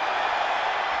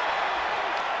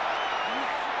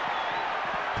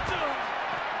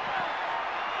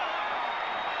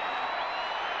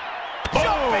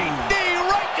 Jumping knee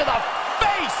right to the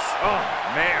face. Oh,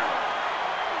 man.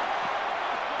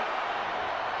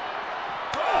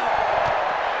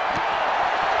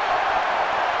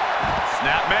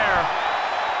 Snapmare.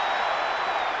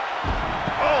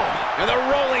 Oh, and the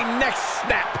rolling neck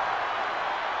snap.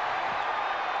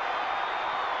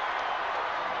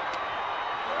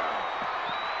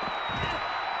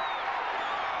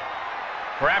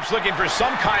 Perhaps looking for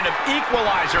some kind of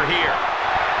equalizer here.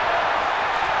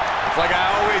 It's like I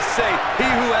always say, he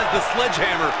who has the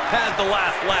sledgehammer has the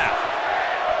last laugh.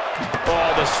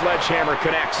 Oh, the sledgehammer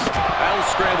connects. That'll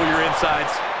scramble your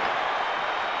insides.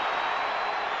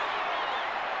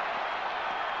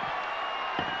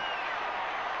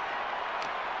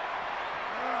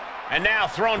 And now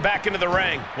thrown back into the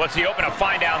ring. What's he hoping to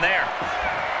find down there?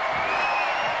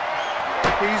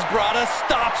 He's brought a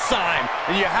stop sign,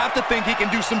 and you have to think he can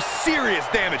do some serious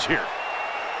damage here.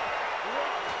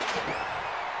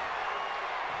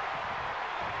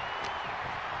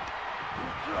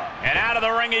 And out of the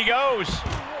ring he goes.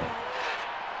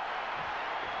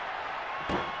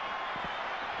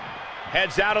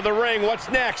 Heads out of the ring. What's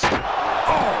next?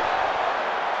 Oh!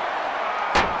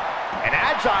 An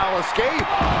agile escape.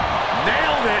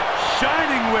 Nailed it.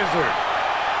 Shining Wizard.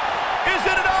 Is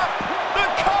it enough? The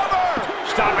cover!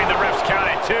 Stopping the ref's count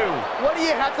at 2. What do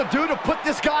you have to do to put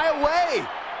this guy away?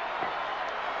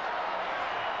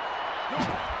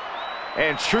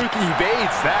 And Truth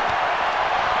evades that.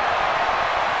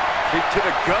 Kick to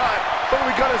the gut. What are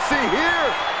we going to see here?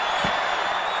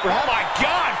 Oh, my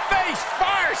God. Face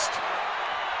first.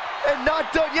 And not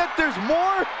done yet. There's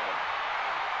more.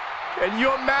 Can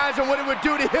you imagine what it would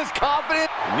do to his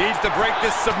confidence? Needs to break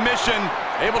this submission.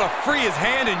 Able to free his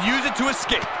hand and use it to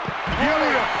escape.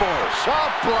 Beautiful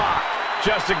shot block.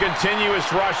 Just a continuous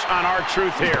rush on our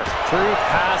Truth here. Truth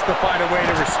has to find a way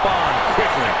to respond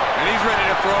quickly. And he's ready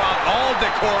to throw out all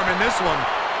decorum in this one.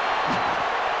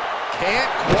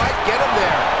 Can't quite get him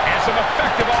there. And some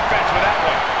effective offense with that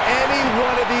one. Any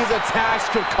one of these attacks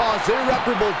could cause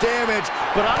irreparable damage,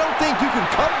 but I don't think you can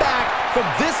come back from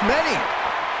this many.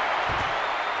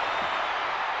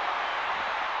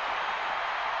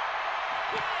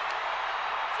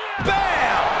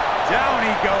 Bam! Down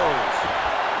he goes.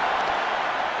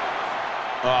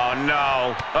 Oh,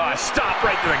 no. Stop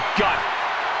right to the gut.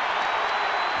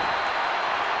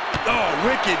 Oh,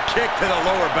 wicked kick to the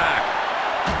lower back.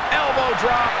 Elbow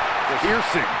drop.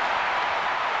 Piercing.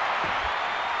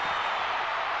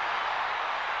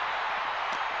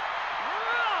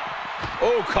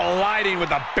 Oh, colliding with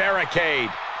the barricade.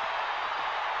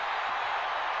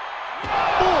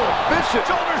 Oh, Bishop.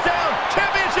 Shoulders down.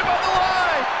 Championship on the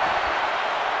line.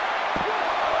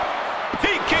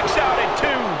 He kicks out at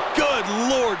 2. Good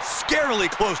Lord, scarily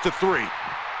close to 3.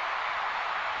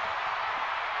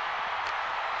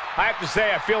 I have to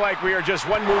say, I feel like we are just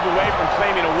one move away from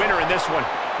claiming a winner in this one.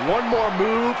 One more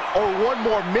move or one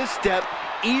more misstep,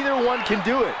 either one can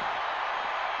do it.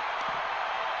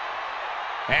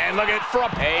 And look at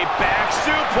from a back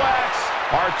suplex.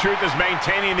 R-Truth is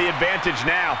maintaining the advantage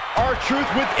now. R-Truth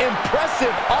with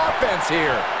impressive offense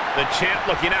here. The champ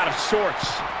looking out of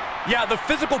sorts. Yeah, the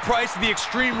physical price of the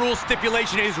Extreme Rules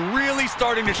stipulation is really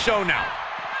starting to show now.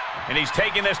 And he's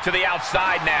taking this to the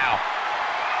outside now.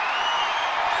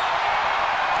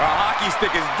 A hockey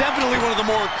stick is definitely one of the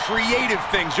more creative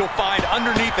things you'll find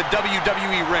underneath the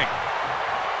WWE ring.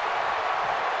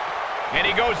 And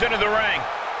he goes into the ring.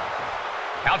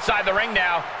 Outside the ring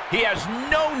now, he has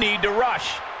no need to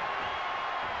rush.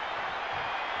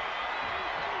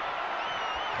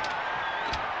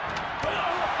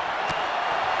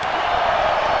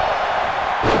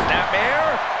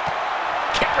 Snapmare.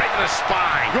 Kick right to the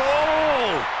spine.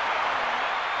 Goal!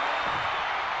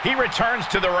 He returns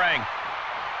to the ring.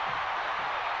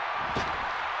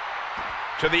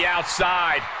 To the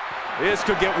outside. This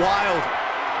could get wild.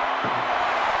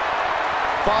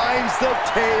 Finds the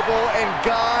table, and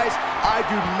guys, I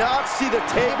do not see the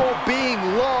table being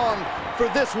long for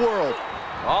this world.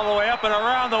 All the way up and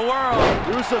around the world.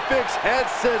 Crucifix head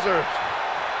scissors.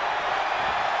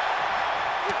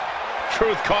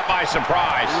 Truth caught by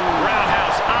surprise.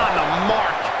 Roundhouse on the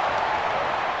mark.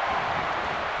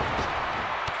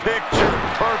 Picture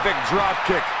perfect drop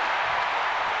kick.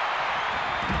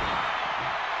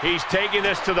 He's taking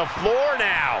this to the floor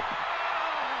now.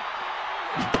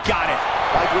 Got it.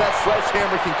 Like that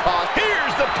sledgehammer can cost.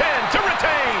 Here's the pin to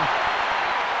retain.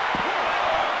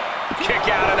 Kick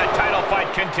out, and the title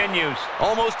fight continues.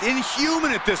 Almost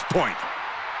inhuman at this point.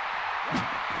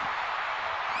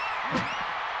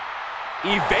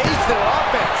 Evades the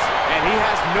offense, and he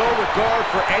has no regard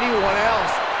for anyone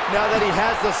else now that he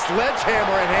has the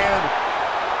sledgehammer in hand.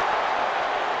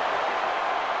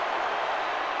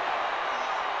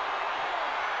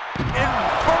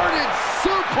 Inverted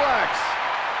suplex.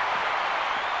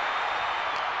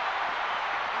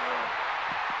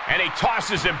 And he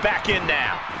tosses him back in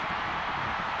now.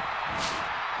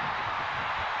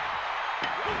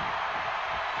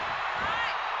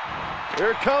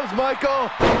 Here it comes,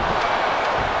 Michael.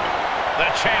 The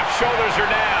champ's shoulders are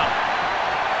down.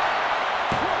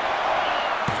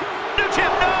 The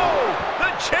champ, no!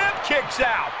 The champ kicks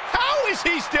out. How is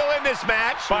he still in this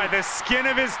match? By the skin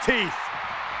of his teeth.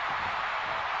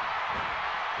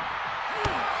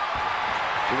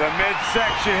 To the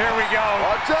midsection, here we go.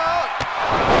 Watch out!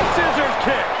 Scissors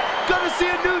kick. Gonna see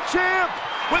a new champ.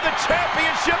 With the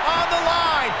championship on the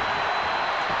line.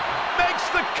 Makes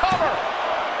the cover.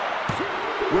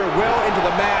 We're well into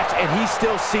the match, and he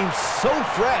still seems so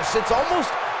fresh. It's almost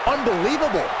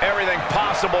unbelievable. Everything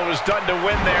possible was done to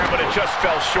win there, but it just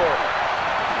fell short.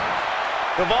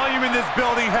 The volume in this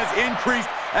building has increased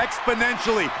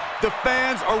exponentially. The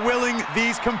fans are willing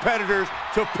these competitors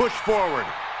to push forward.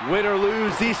 Win or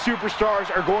lose, these superstars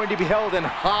are going to be held in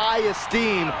high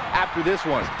esteem after this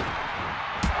one.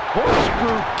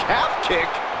 Corkscrew calf kick.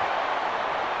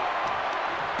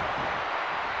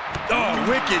 Oh,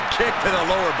 wicked kick to the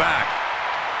lower back.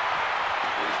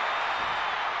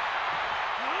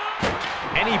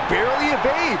 And he barely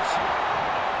evades.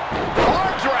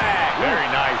 Arm drag. Very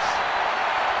nice.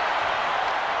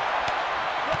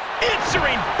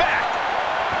 Answering back.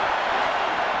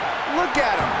 Look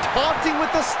at him, taunting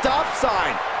with the stop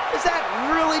sign. Is that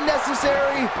really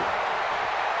necessary?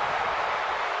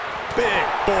 Big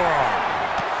forearm.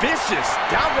 Vicious,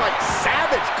 downright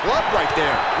savage club right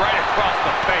there. Right across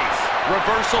the face.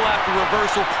 Reversal after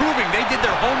reversal, proving they did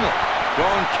their homework.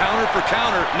 Going counter for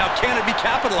counter. Now can it be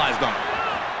capitalized on?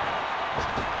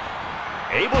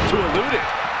 Able to elude it.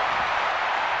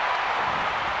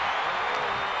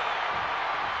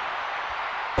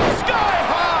 Sky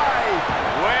high.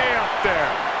 Way up there.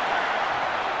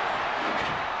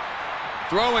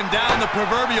 Throwing down the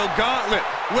proverbial gauntlet.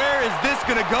 Where is this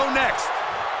going to go next?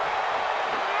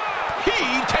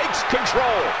 He takes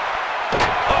control.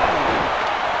 Oh.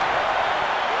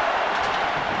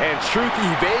 And Truth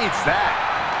evades that.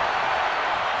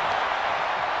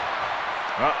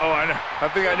 Uh-oh, I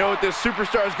think I know what this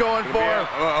superstar's going for.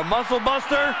 A muscle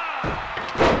buster?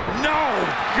 No,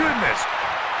 goodness.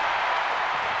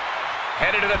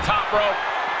 Headed to the top rope.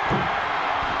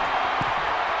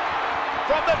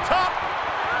 From the top.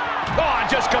 Oh,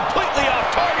 just completely off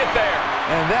target there.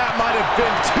 And that might have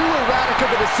been too erratic of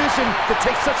a decision to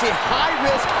take such a high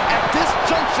risk at this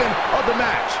junction of the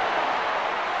match.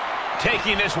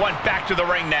 Taking this one back to the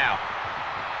ring now.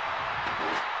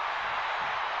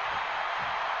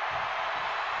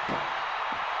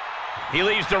 He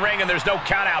leaves the ring, and there's no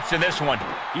countouts in this one.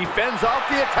 He fends off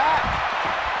the attack.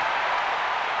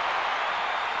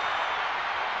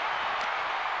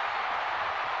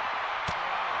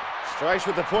 Strikes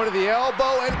with the point of the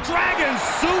elbow and Dragon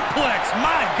suplex,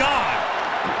 my God.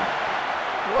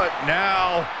 What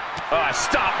now?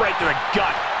 Stop right to the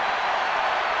gut.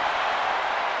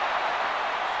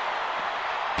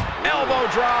 Elbow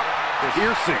drop.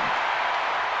 Piercing.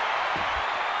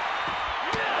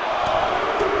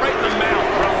 Right in the mouth.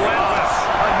 Relentless.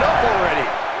 Enough already.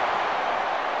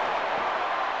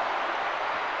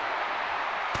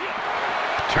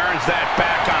 Turns that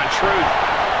back on truth.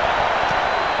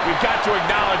 We've got to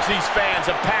acknowledge these fans,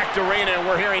 a packed arena, and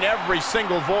we're hearing every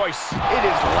single voice. It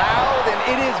is loud and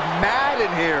it is mad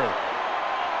in here.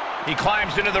 He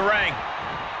climbs into the ring.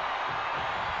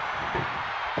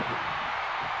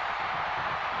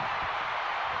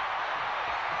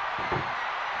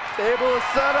 Table is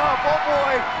set up. Oh,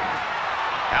 boy.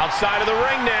 Outside of the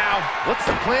ring now. What's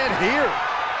the plan here?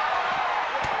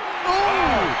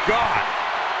 Oh, God.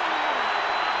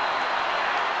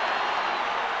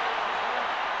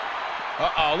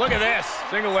 Uh-oh, look at this.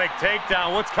 Single leg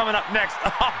takedown. What's coming up next?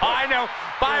 I know.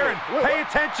 Byron, pay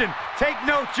attention. Take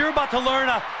notes. You're about to learn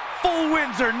a full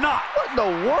wins or not. What in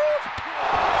the world?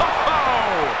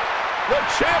 Oh, the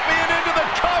champion into the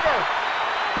cover.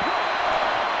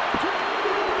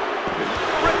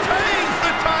 Retains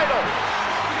the title.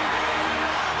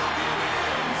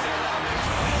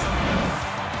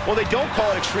 Well, they don't call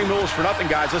it Extreme Rules for nothing,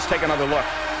 guys. Let's take another look.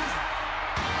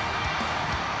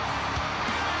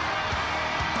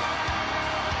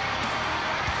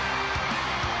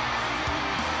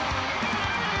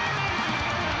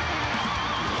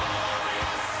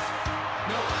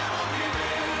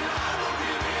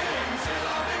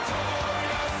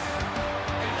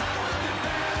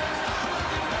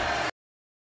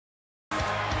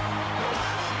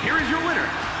 Here is your winner,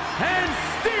 and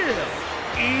still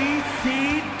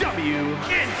ECW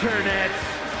Internet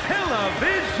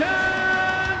Television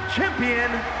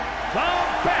Champion, the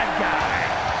Bad Guy,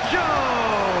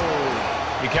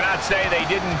 Joe. You cannot say they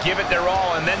didn't give it their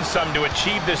all and then some to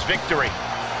achieve this victory.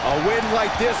 A win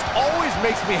like this always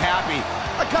makes me happy.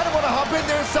 I kind of want to hop in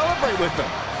there and celebrate with them.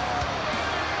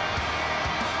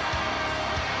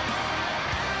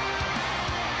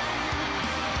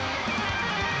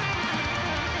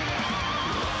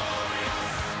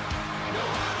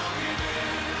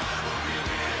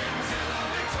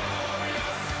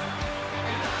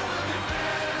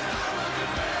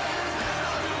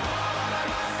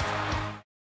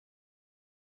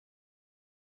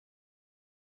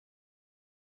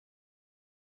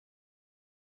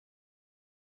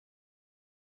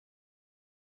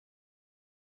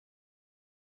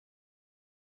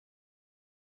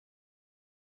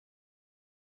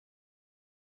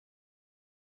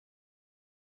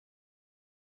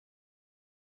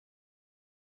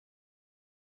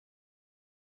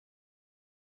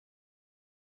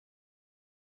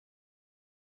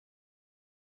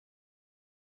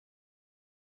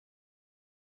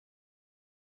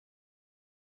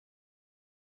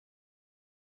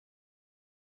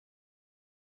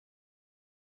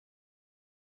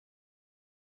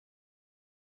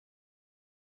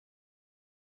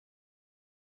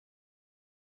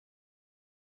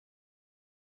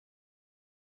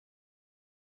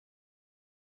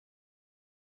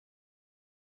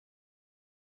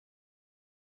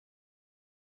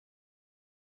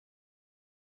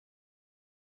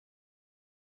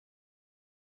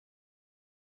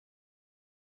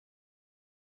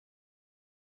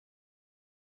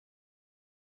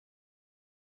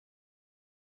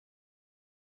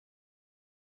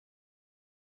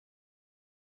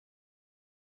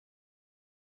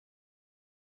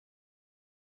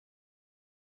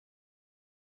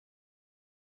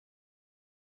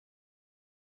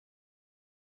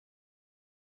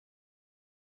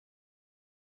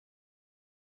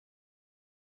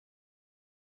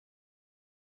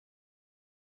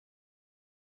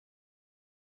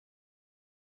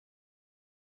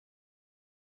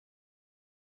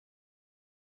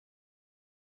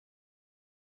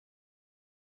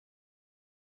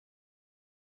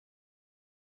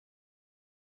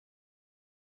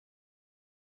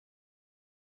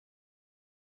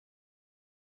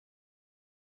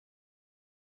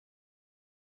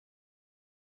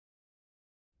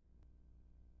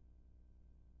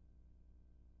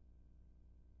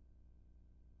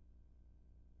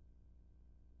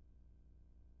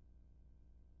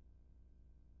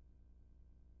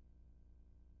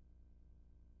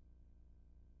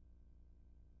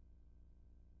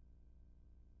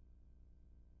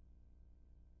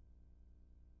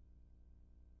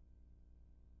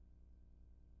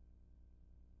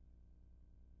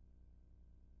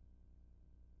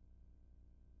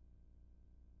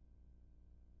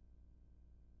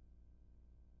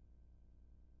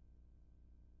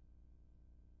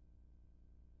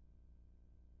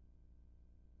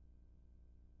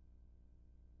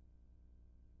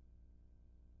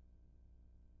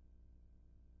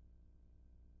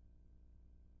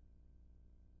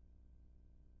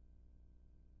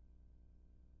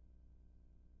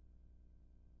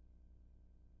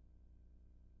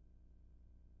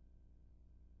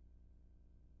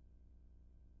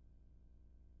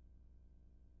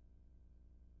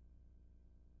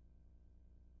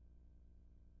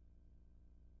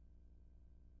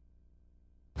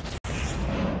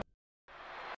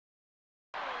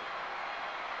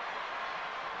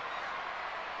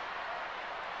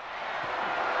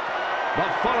 The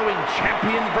following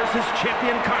champion versus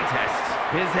champion contest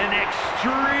is an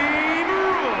Extreme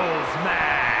Rules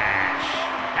match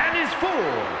and is for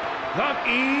the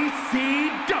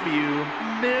ECW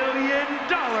 $1 Million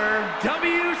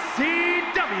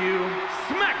WCW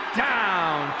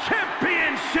SmackDown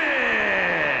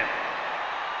Championship.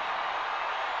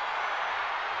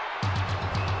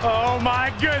 Oh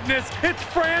my goodness, it's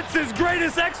France's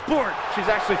greatest export. She's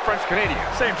actually French-Canadian.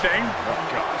 Same thing. Oh,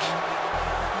 gosh.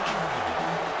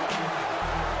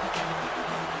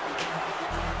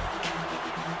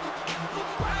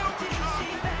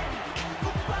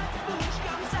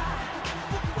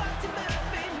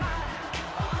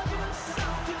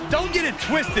 Don't get it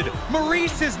twisted.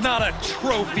 Maryse is not a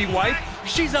trophy wife.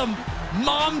 She's a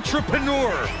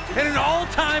momtrepreneur and an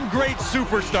all-time great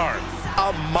superstar.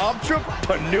 A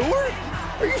momtrepreneur?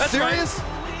 Are you serious?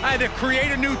 Right. I had to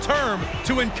create a new term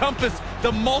to encompass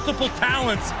the multiple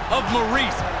talents of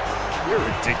Maryse. You're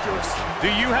ridiculous. Do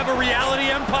you have a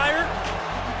reality empire?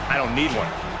 I don't need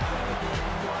one.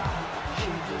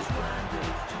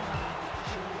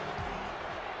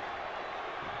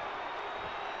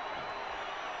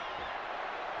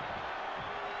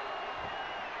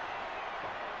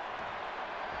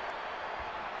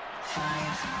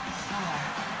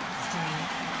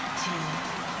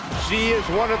 She is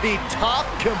one of the top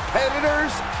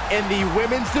competitors in the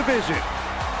women's division.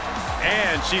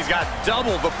 And she's got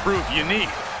double the proof you need.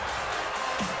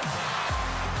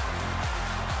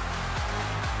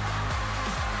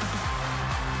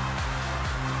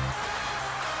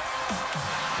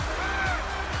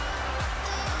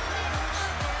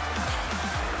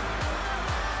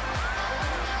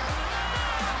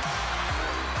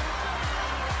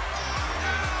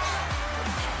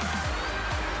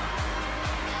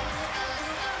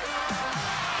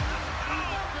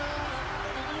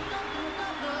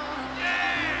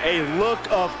 A look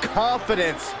of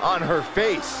confidence on her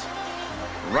face.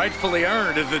 Rightfully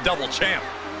earned as the double champ.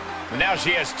 And now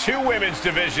she has two women's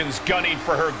divisions gunning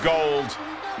for her gold.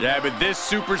 Yeah, but this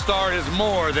superstar is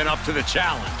more than up to the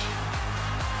challenge.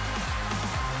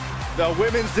 The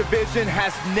women's division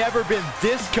has never been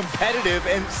this competitive,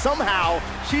 and somehow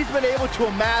she's been able to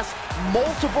amass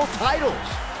multiple titles.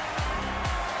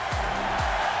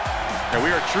 And we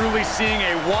are truly seeing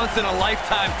a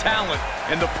once-in-a-lifetime talent,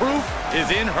 and the proof is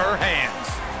in her hands.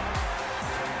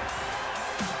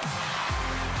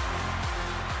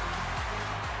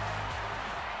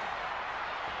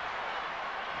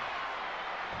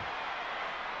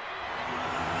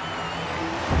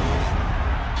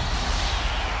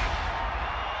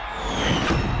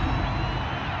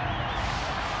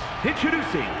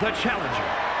 Introducing the challenger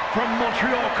from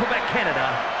Montreal, Quebec,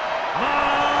 Canada,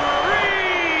 Maryse!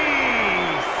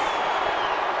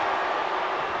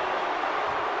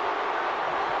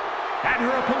 And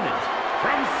her opponent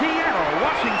from Seattle,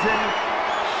 Washington,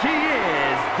 she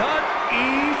is the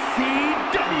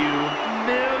ECW $1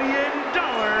 Million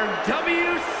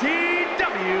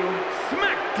WCW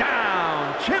SmackDown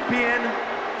Champion,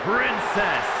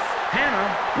 Princess Hannah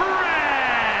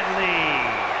Bradley.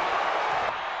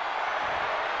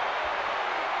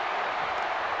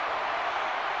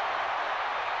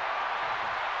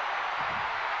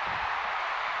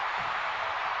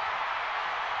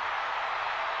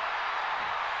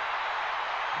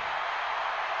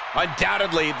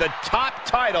 Undoubtedly the top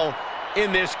title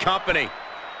in this company.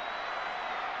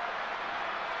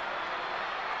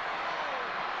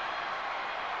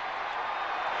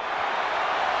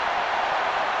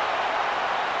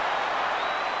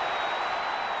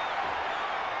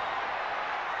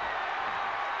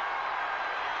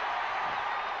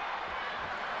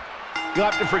 You'll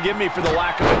have to forgive me for the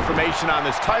lack of information on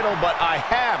this title, but I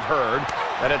have heard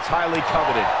that it's highly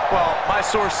coveted. Well, my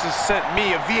sources sent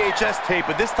me a VHS tape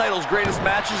of this title's greatest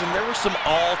matches, and there were some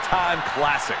all-time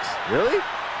classics. Really?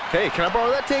 Hey, can I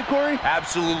borrow that tape, Corey?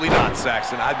 Absolutely not,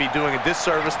 Saxton. I'd be doing a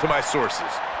disservice to my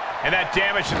sources. And that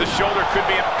damage to the shoulder could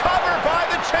be a cover by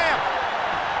the champ.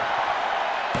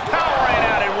 Powering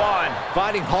out at one.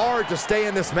 Fighting hard to stay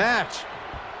in this match.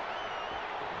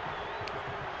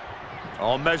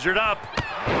 All measured up.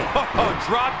 Oh,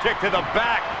 drop kick to the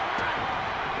back.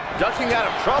 Ducking out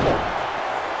of trouble.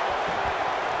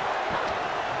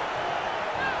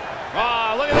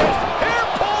 Ah, look at this. Hair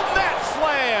pulled net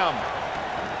slam.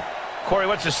 Corey,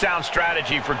 what's the sound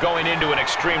strategy for going into an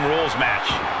Extreme Rules match?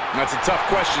 That's a tough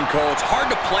question, Cole. It's hard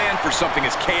to plan for something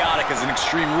as chaotic as an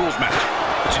Extreme Rules match.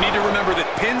 But you need to remember that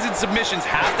pins and submissions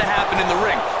have to happen in the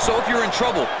ring. So if you're in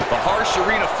trouble, the harsh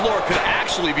arena floor could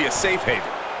actually be a safe haven.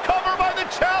 Cover by the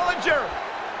challenger.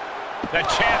 The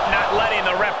champ not letting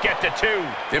the ref get to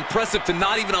 2. Impressive to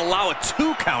not even allow a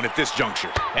 2 count at this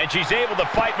juncture. And she's able to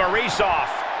fight Maurice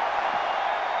off.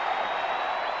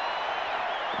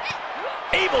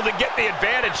 Able to get the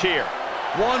advantage here.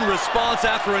 One response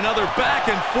after another. Back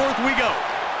and forth we go.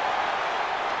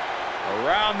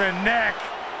 Around the neck.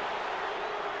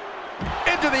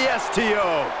 Into the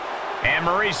STO. And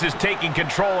Maurice is taking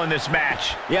control in this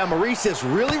match. Yeah, Maurice is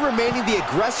really remaining the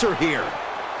aggressor here.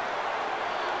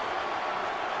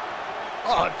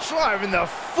 Oh, driving the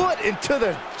foot into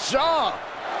the jaw.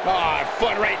 Oh,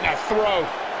 foot right in the throat.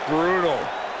 Brutal.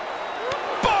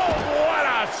 Boom! What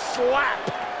a slap!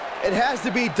 It has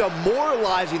to be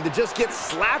demoralizing to just get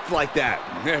slapped like that.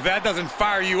 If that doesn't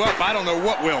fire you up, I don't know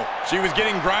what will. She was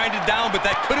getting grinded down, but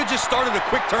that could have just started a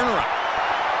quick turnaround.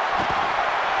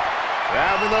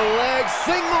 Grabbing the leg,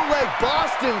 single leg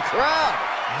Boston crab.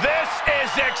 This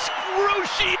is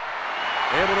excruciating.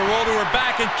 Able to roll to her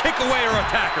back and kick away her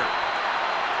attacker.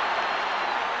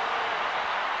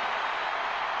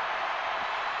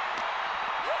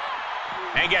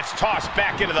 And gets tossed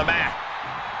back into the mat.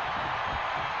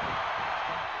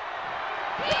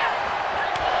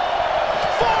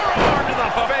 Forearm to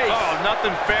the face. Oh,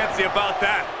 nothing fancy about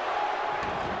that.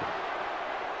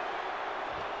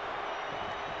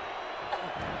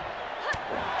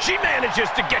 She manages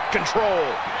to get control.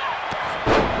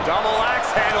 Double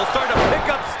axe handle starting to pick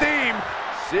up steam.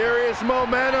 Serious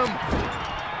momentum.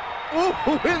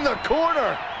 Ooh, in the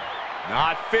corner.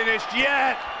 Not finished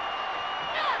yet.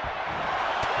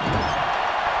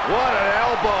 What an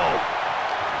elbow.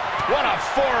 What a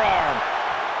forearm.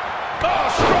 Oh,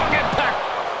 strong impact.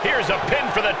 Here's a pin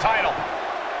for the title.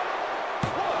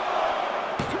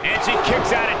 And she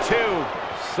kicks out at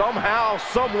 2. Somehow,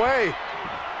 some way.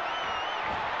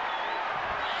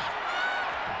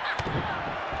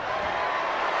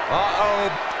 Uh-oh.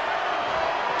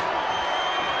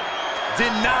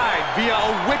 Denied via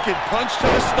a wicked punch to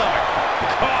the stomach.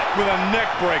 Caught with a neck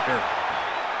breaker.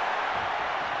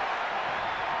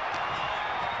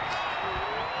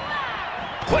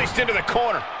 Placed into the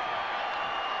corner.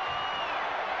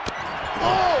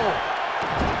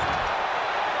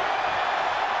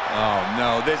 Oh,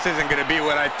 no, this isn't going to be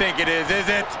what I think it is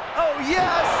it? Oh,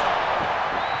 yes!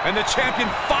 And the champion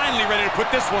finally ready to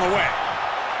put this one away.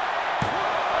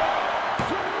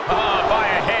 By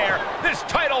a hair. This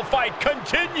title fight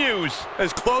continues.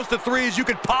 As close to 3 as you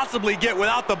could possibly get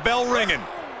without the bell ringing.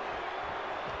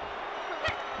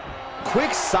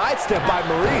 Quick sidestep by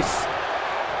Maurice.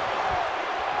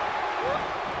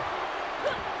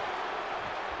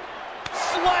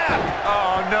 Slap!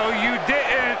 Oh, no, you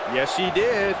didn't. Yes, she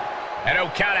did. And no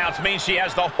countouts means she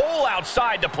has the whole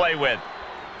outside to play with.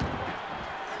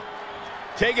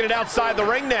 Taking it outside the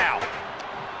ring now.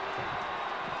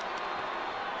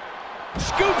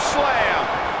 Scoop slam.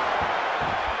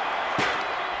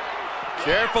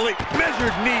 Carefully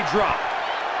measured knee drop.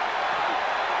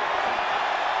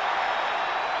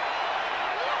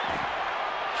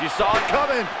 She saw it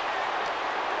coming.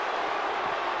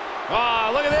 Ah,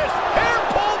 look at this. Hair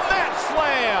pull mat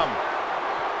slam.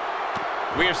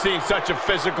 We are seeing such a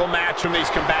physical match from these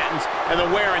combatants, and the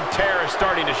wear and tear is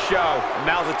starting to show.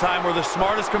 Now's the time where the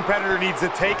smartest competitor needs to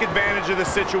take advantage of the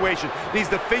situation. Needs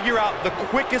to figure out the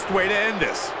quickest way to end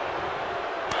this.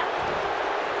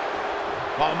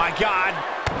 Oh, my God.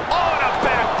 Oh, and a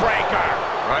backbreaker.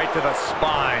 Right to the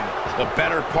spine. The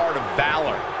better part of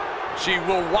valor. She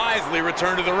will wisely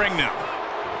return to the ring now.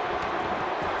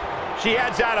 She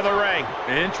heads out of the ring.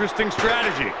 Interesting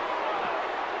strategy.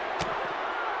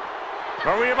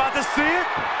 Are we about to see it?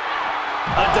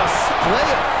 A display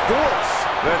of force.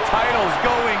 The title's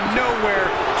going nowhere.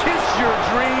 Kiss your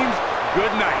dreams. Good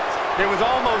night. It was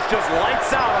almost just lights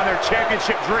out on their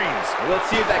championship dreams. Let's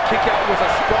see if that kick out was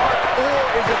a spark, or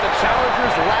is it the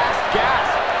challenger's last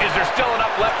gasp? Is there still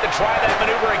enough left to try that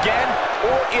maneuver again,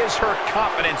 or is her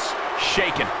confidence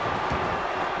shaken?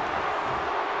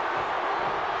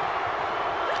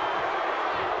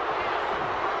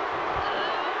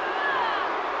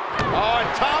 Oh,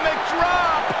 atomic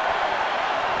drop!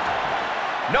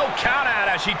 No count out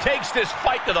as she takes this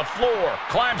fight to the floor.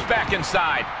 Climbs back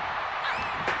inside.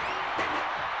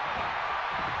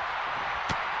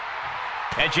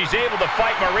 And she's able to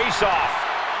fight Maurice off.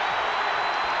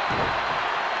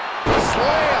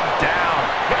 Slam down.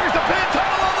 Here's the pin,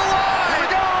 title on the line. Here we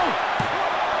go.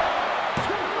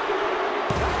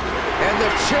 And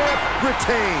the champ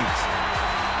retains.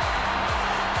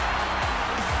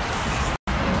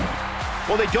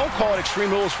 Well, they don't call it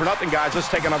Extreme Rules for nothing, guys. Let's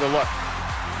take another look.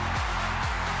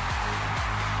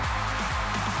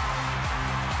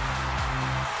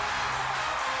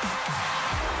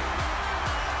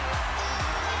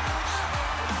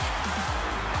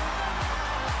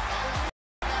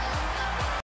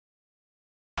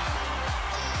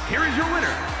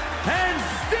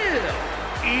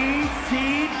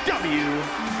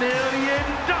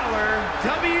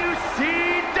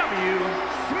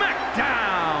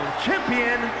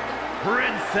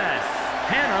 Princess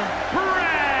Hannah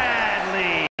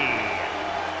Bradley.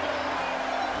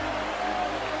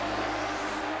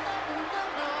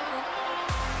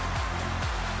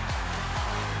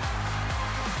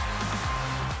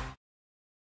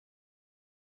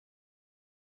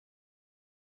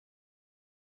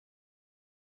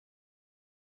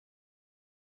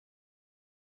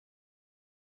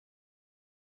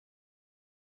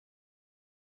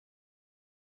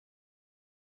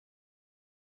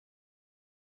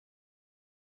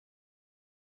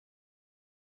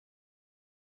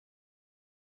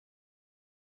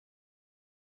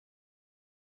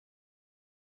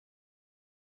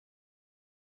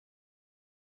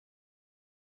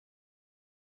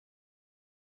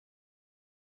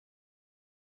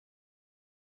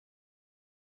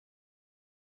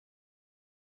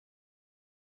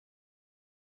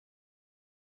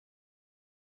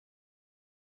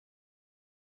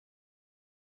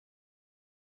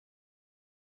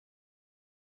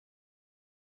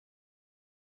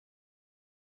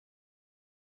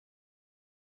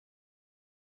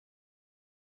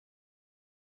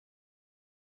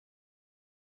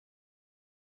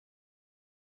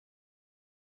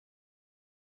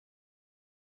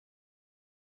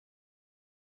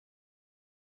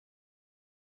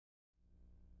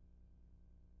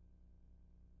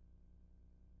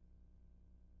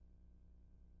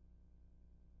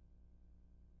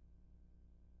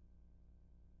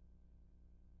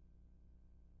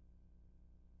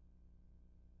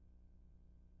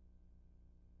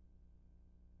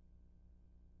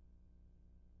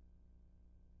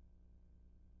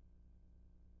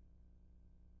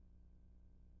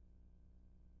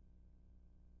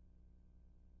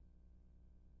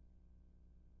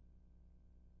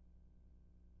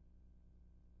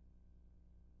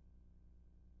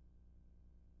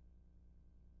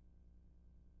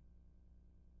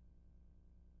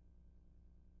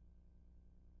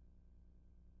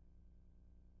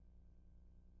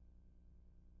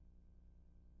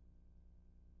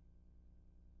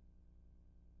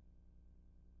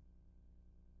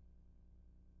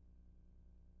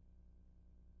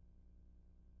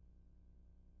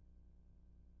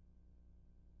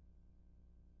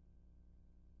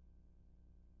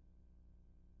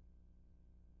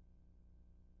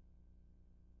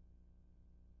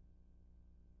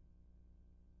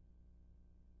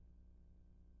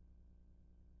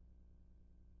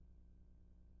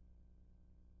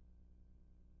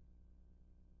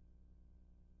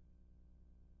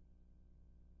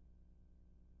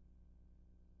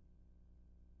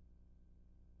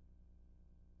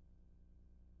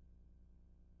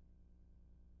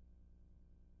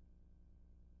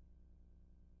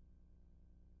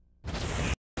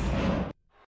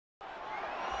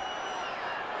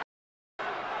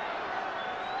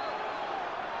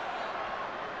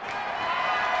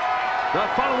 The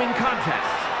following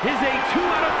contest is a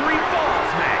 2-out-of-3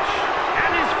 falls match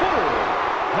and is for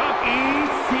the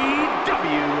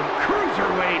ECW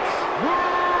Cruiserweight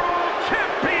World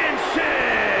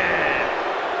Championship.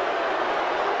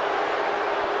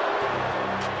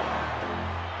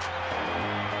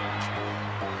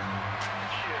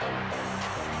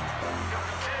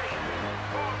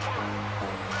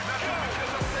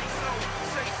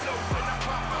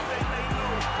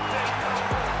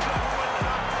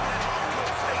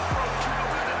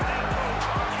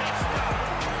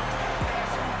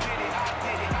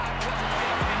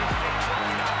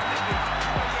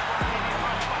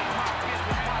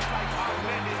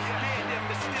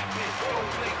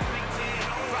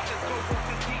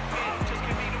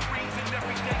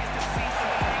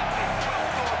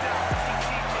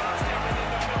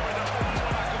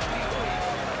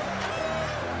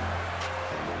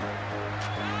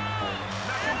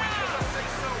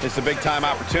 It's a big-time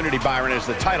opportunity, Byron, as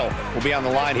the title will be on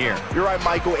the line here. You're right,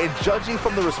 Michael, and judging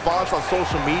from the response on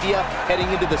social media heading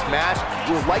into this match,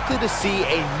 we're likely to see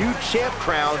a new champ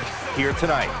crowned here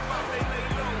tonight.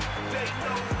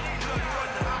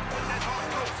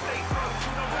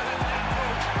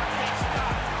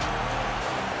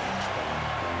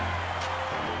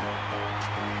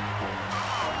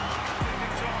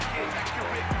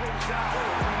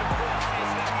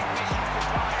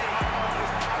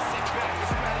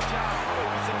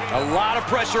 A lot of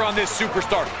pressure on this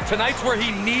superstar. Tonight's where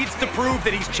he needs to prove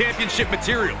that he's championship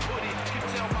material.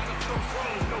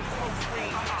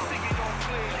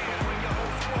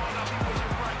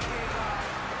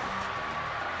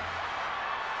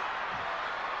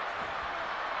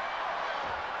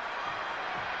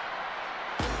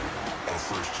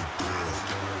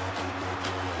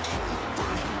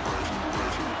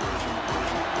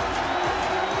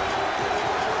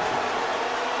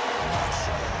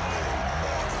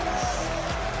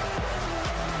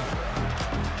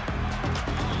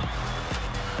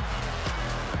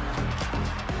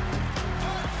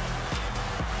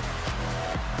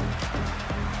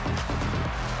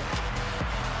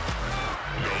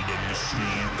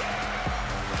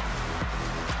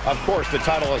 Of course, the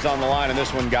title is on the line in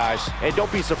this one, guys. And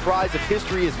don't be surprised if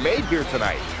history is made here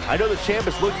tonight. I know the champ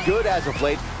has looked good as of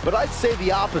late, but I'd say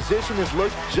the opposition has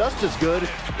looked just as good,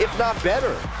 if not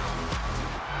better.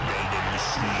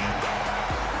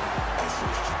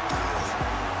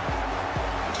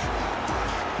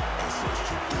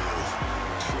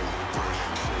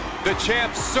 The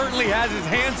champ certainly has his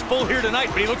hands full here tonight,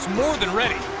 but he looks more than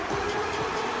ready.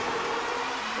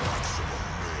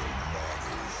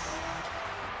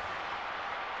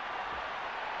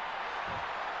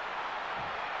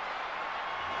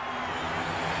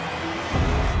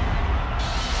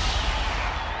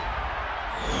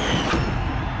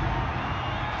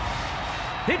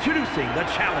 Introducing the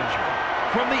challenger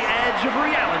from the edge of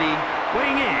reality,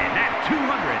 weighing in at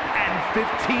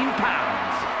 215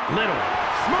 pounds, Little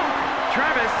Smoke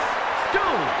Travis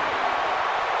Stone.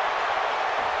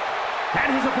 And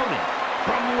his opponent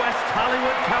from West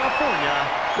Hollywood, California,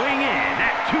 weighing in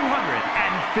at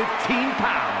 215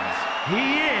 pounds,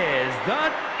 he is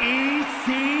the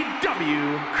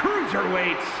ECW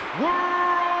Cruiserweight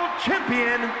World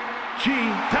Champion,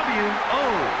 GWO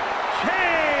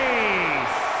CHAZ.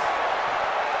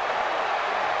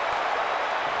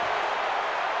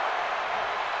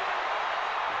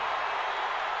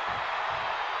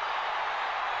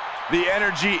 The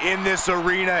energy in this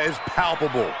arena is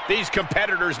palpable. These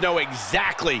competitors know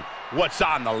exactly what's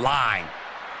on the line.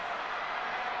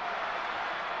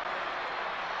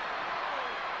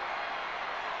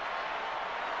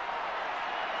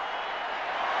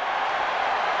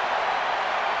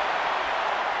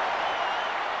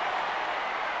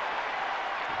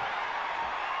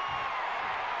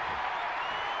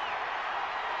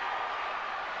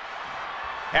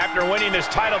 After winning this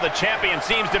title, the champion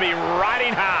seems to be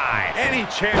riding high. Any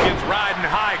champion's riding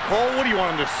high. Cole, what do you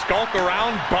want them to skulk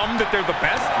around, bummed that they're the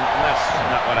best? That's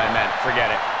not what I meant. Forget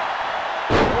it.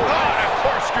 Oh, and a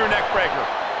corkscrew neck breaker.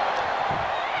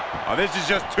 Oh, this is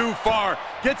just too far.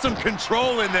 Get some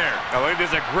control in there. Oh, look at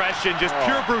this aggression, just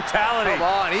pure brutality. Come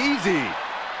on, easy.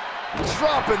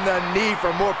 Dropping the knee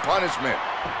for more punishment.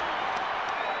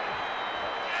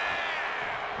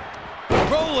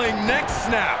 Rolling neck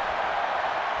snap.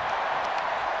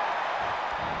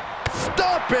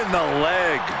 Stop in the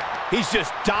leg. He's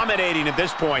just dominating at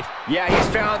this point. Yeah, he's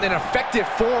found an effective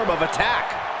form of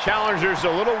attack. Challenger's a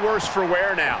little worse for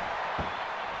wear now.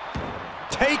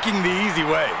 Taking the easy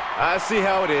way. I see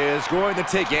how it is. Going to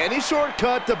take any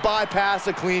shortcut to bypass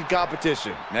a clean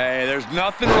competition. Hey, there's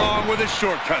nothing wrong with a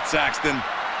shortcut, Saxton.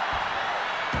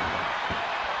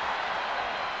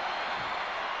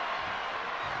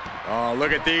 Oh,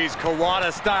 look at these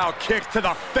Kawada-style kicks to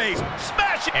the face.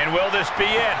 Smash it! And will this be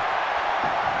it?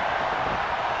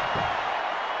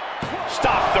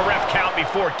 Stops the ref count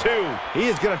before 2. He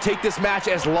is going to take this match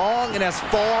as long and as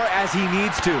far as he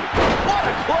needs to. What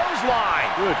a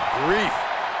clothesline! Good grief.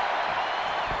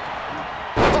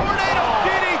 Tornado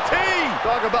DDT!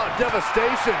 Talk about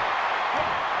devastation.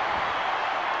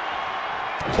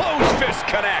 Closed fist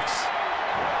connects.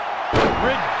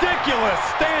 Ridiculous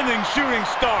standing shooting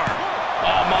star.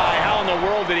 Oh my, how in the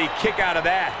world did he kick out of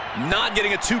that? Not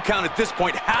getting a 2 count at this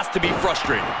point has to be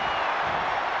frustrating.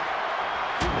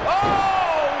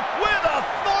 Oh, with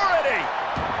authority!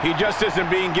 He just isn't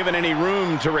being given any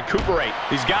room to recuperate.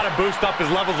 He's got to boost up his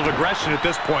levels of aggression at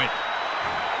this point.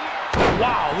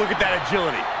 Wow, look at that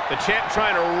agility. The champ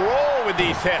trying to roll with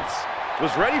these hits.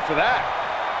 Was ready for that.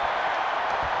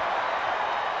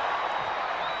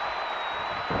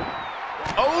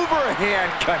 Overhand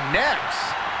connects.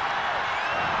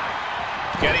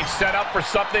 Getting set up for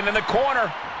something in the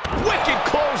corner. Wicked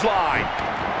clothesline.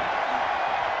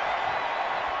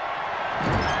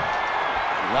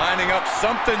 Lining up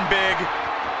something big.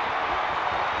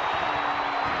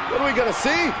 What are we gonna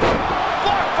see?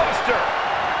 Blockbuster.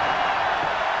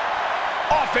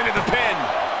 Off into the pin.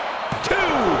 2,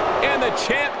 and the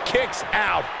champ kicks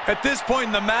out. At this point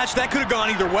in the match, that could have gone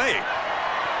either way.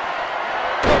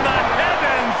 From the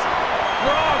heavens,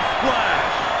 frog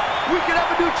splash. We could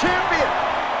have a new champion.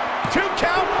 2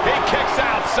 count, he kicks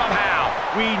out somehow.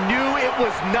 We knew it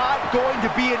was not going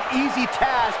to be an easy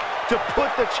task to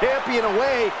put the champion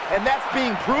away, and that's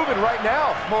being proven right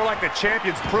now. More like the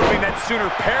champion's proving that sooner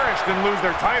perish than lose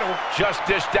their title. Just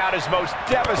dished out his most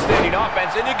devastating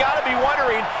offense, and you gotta be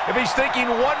wondering if he's thinking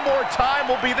one more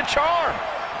time will be the charm.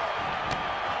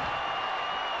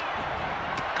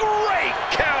 Great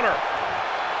counter.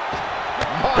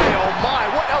 My, oh my,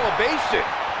 what elevation.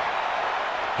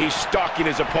 He's stalking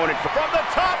his opponent from the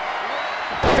top.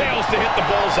 Fails to hit the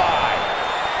bullseye.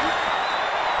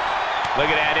 Look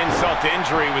at that insult to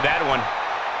injury with that one.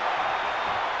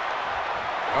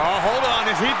 Oh, hold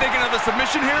on. Is he thinking of a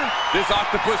submission here? This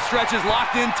octopus stretch is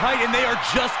locked in tight, and they are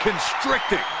just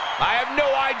constricting. I have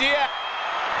no idea.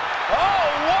 Oh,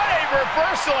 what a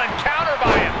reversal and counter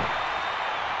by him.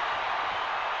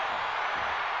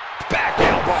 Back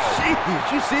elbow. Jeez,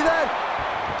 did you see that?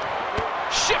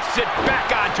 Shifts it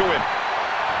back onto him.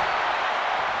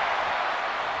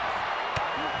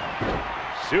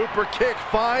 Super kick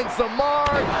finds the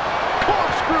mark.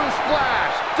 Corkscrew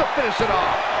splash to finish it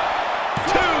off.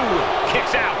 2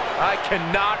 kicks out. I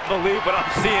cannot believe what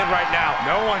I'm seeing right now.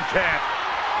 No one can.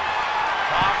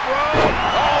 Top rope.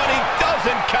 Oh, and he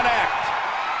doesn't connect.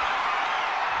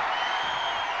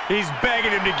 He's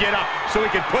begging him to get up so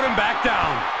he can put him back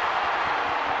down.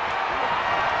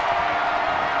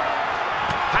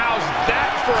 How's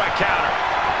that for a counter?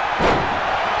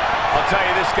 I'll tell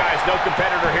you, this guy's no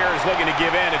competitor here is looking to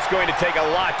give in. It's going to take a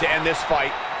lot to end this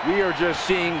fight. We are just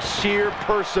seeing sheer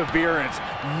perseverance.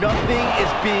 Nothing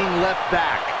is being left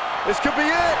back. This could be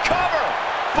it. Cover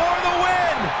for the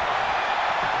win.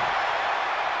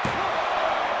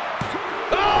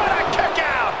 Oh, and a kick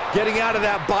out. Getting out of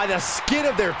that by the skin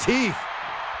of their teeth.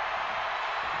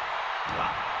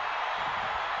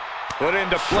 Put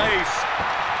into place.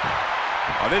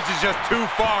 Oh, this is just too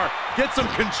far. Get some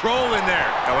control in there.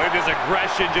 Oh, look at this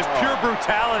aggression, just pure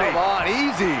brutality. Come on,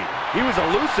 easy. He was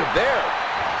elusive there.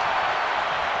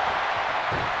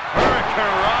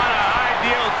 Hurricanrana,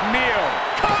 ideals meal.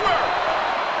 Cover.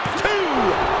 2.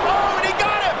 Oh, and he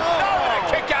got him. Oh, and a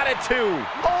kick out at 2.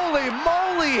 Holy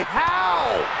moly, how?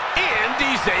 And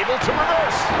he's able to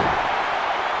reverse.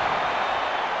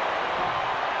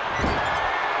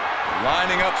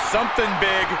 Lining up something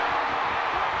big.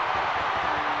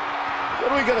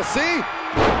 What are we gonna see?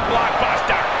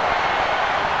 Blockbuster.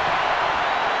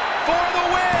 For the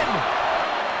win.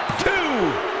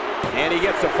 2. And he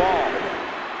gets a fall.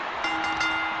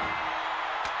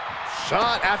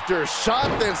 Shot after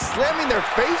shot, then slamming their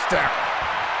face down.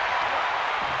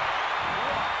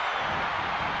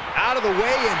 Out of the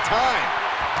way in time.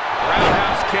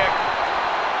 Roundhouse kick.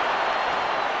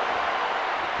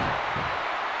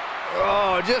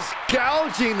 Oh, just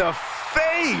gouging the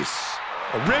face.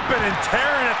 Ripping and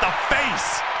tearing at the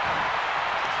face.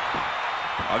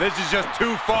 Oh, this is just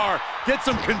too far. Get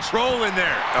some control in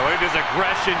there. Oh, look at this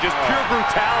aggression, just pure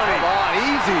brutality. Come on,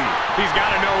 easy. He's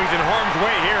got to know he's in harm's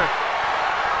way here.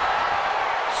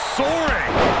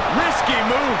 Soaring. Risky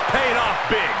move paid off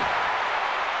big.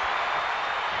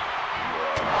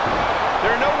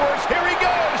 There are no words. Here he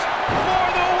goes for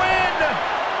the win.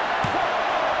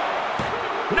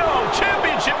 No,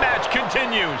 championship match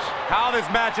continues. How this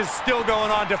match is still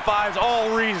going on defies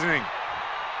all reasoning.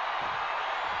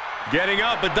 Getting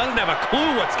up, but doesn't have a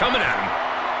clue what's coming at him.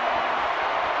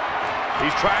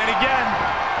 He's trying again.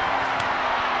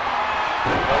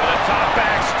 Over the top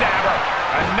backstabber.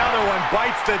 Another one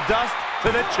bites the dust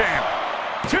to the champ.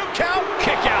 2 count,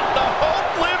 kick out. The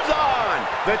hope lives on.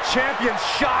 The champion's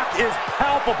shock is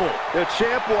palpable. The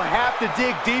champ will have to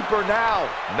dig deeper now.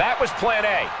 That was plan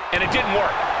A, and it didn't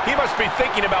work. He must be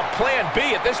thinking about plan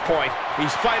B at this point.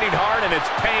 He's fighting hard, and it's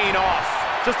paying off.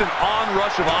 Just an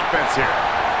onrush of offense here.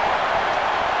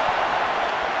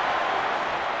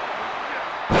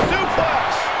 Suplex.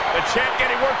 The champ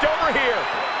getting worked over here.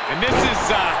 And this is,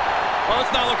 well,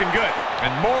 it's not looking good.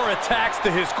 And more attacks to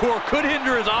his core could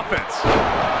hinder his offense.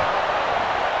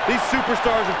 These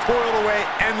superstars have toiled away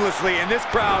endlessly, and this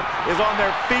crowd is on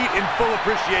their feet in full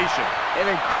appreciation. An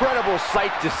incredible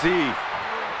sight to see.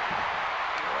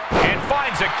 And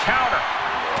finds a counter.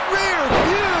 Rear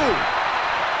view.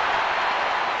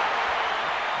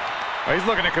 Oh, he's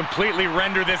looking to completely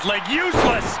render this leg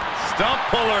useless. Stump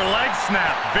puller leg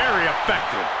snap, very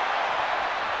effective.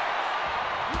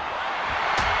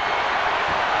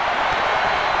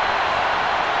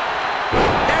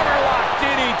 Hammerlock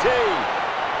DDT.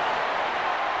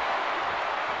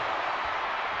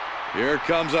 Here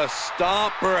comes a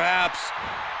stomp, perhaps.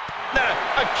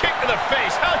 A kick to the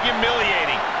face. How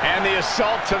humiliating. And the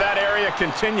assault to that area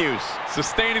continues.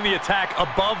 Sustaining the attack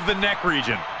above the neck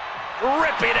region.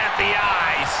 Ripping at the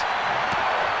eyes.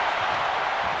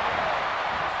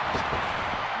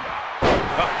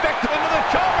 Effective into the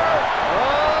cover.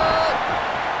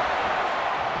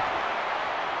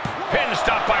 Pin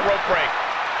stop by rope break.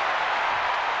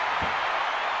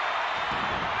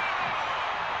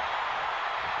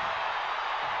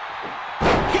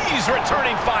 He's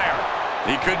returning fire.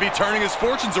 He could be turning his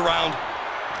fortunes around.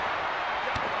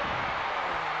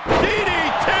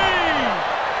 DDT!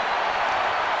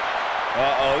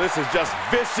 Uh-oh, this is just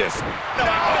vicious. No,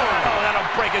 that'll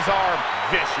break his arm.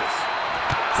 Vicious.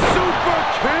 Super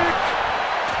kick.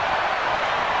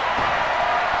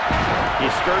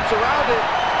 He's skirts around it.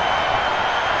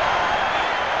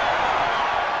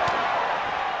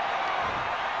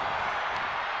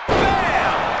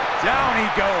 Bam! Down he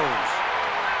goes.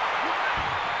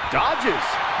 Dodges.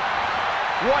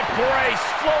 What grace!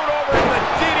 Float over to the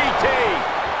DDT!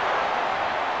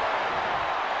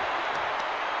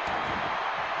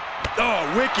 Oh,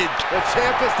 wicked. The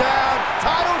champ is down.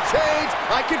 Title change.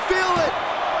 I can feel it.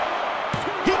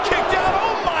 He kicked out!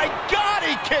 Oh my God,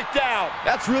 he kicked out!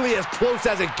 That's really as close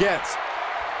as it gets.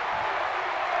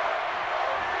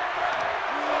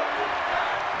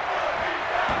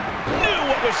 Knew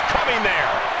what was coming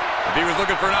there! If he was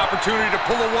looking for an opportunity to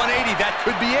pull a 180, that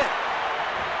could be it.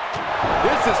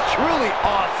 This is truly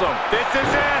awesome. This is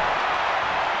it.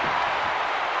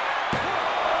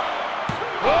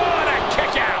 What a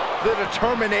kick out! The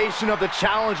determination of the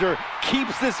challenger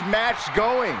keeps this match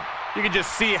going. You can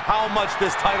just see how much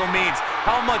this title means,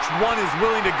 how much one is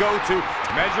willing to go to.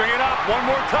 Measuring it up one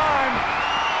more time.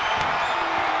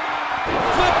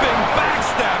 Flipping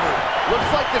backstabber.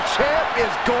 Looks like the champ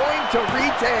is going to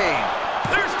retain.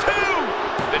 There's two!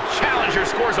 The challenger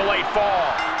scores a late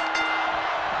fall.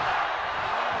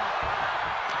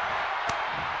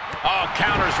 Oh,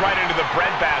 counters right into the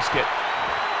breadbasket.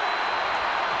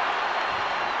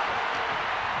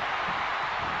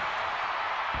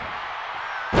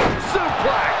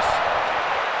 Suplex.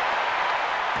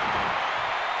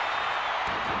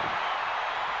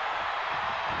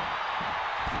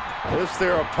 Lifts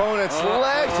their opponent's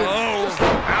legs and just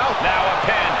out. Now a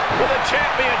pin for the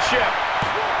championship.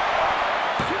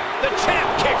 The champ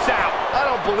kicks out. I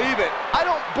don't believe it. I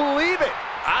don't believe it.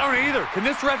 I don't either. Can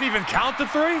this ref even count to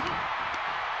three?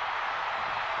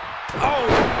 Oh,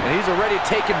 and he's already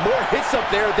taken more hits up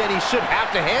there than he should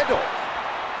have to handle.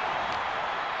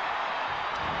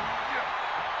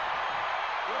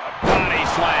 Body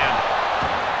slam.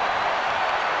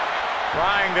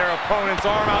 Prying their opponent's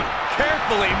arm out.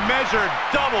 Carefully measured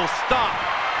double stop.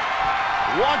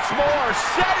 Once more,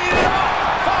 setting it up.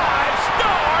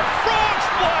 5-star frog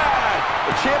splash.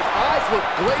 The champ's eyes look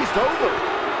glazed over.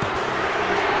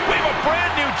 We have a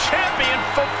brand new champion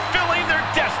fulfilling their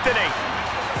destiny.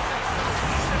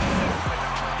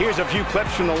 Here's a few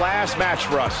clips from the last match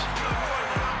for us.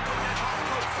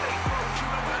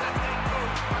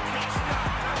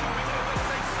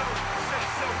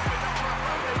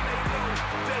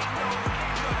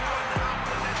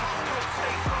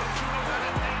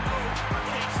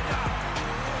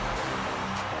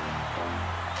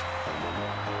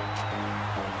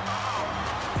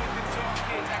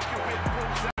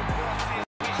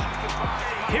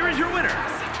 Here is your winner,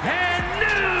 and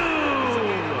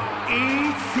new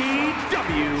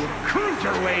ECW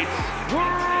Cruiserweight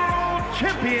World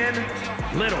Champion,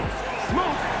 Little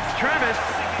Smoke Travis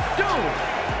Stone.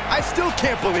 I still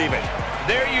can't believe it.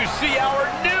 There you see our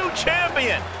new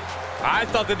champion. I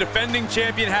thought the defending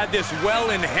champion had this well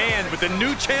in hand, but the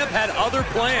new champ had other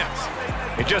plans.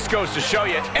 It just goes to show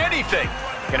you anything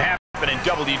can happen in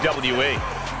WWE.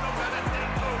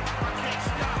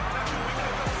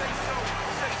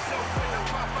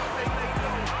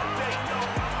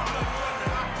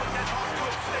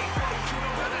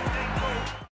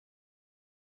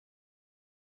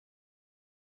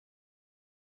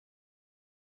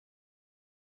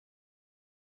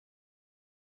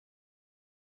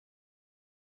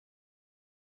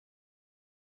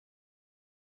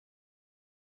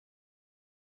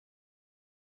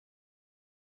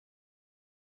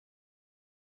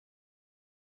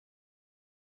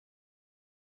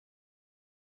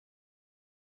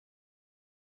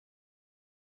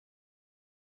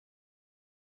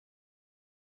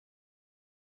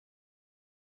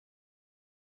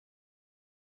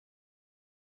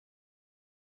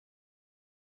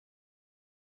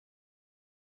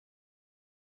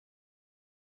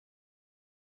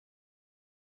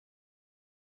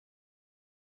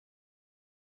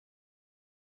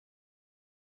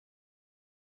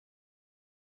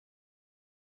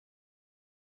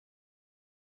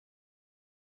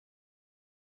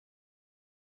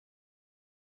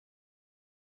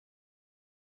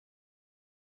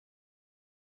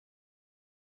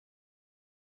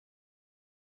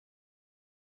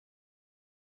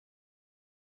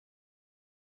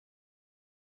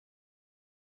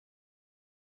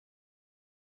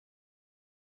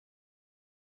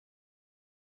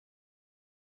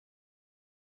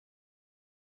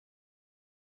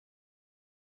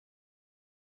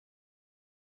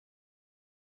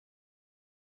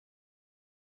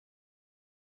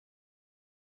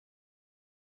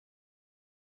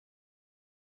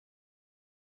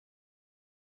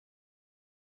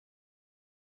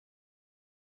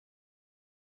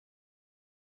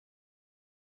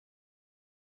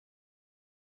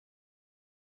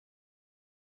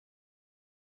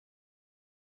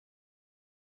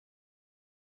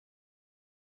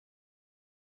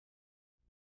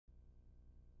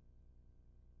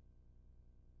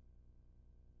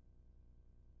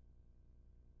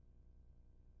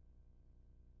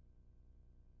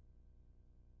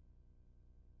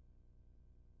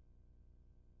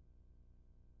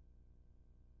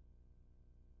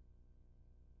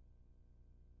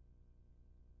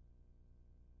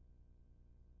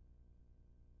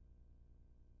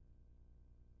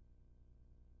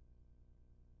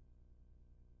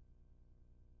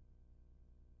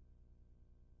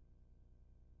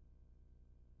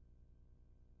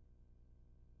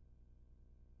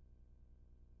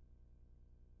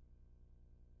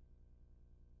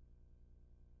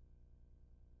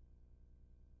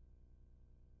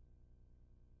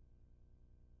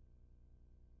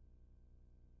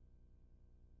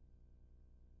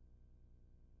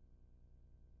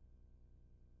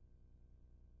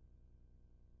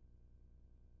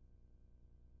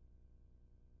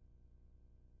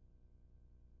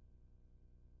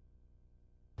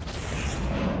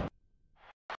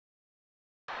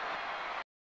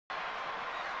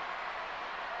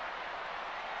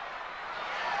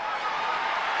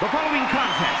 The following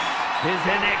contest is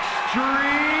an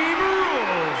Extreme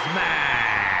Rules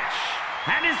match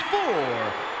and is for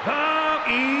the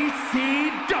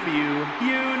ECW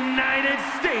United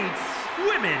States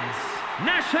Women's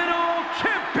National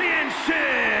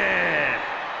Championship.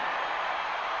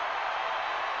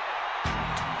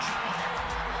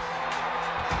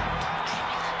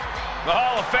 The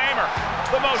Hall of Famer,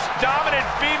 the most dominant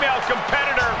female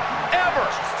competitor ever.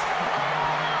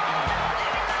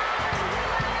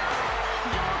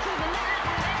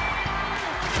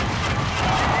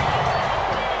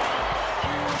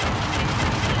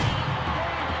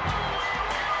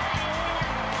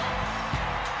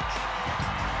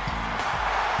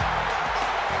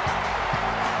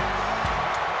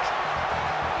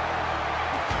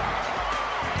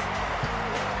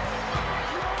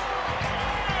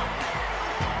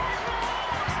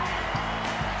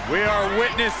 We are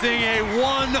witnessing a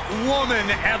one-woman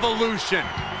evolution,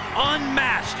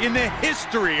 unmatched in the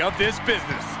history of this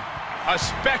business. A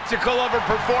spectacle of a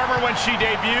performer when she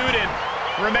debuted and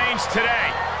remains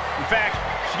today. In fact,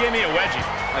 she gave me a wedgie.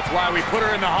 That's why we put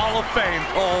her in the Hall of Fame,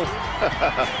 Cole.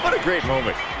 What a great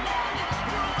moment.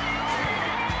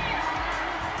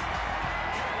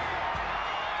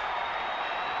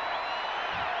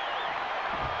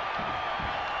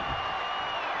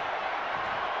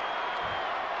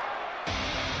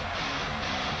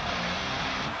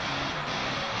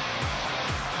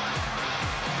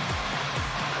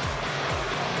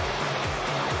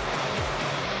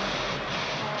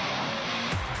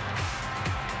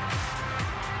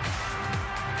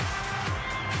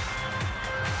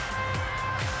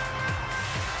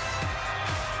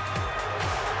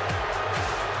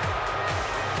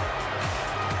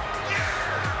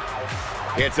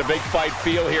 It's a big fight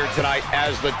feel here tonight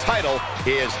as the title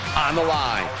is on the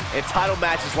line. And title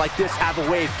matches like this have a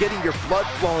way of getting your blood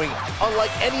flowing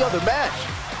unlike any other match.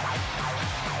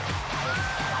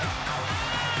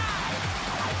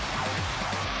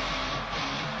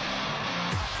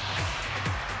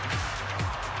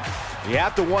 You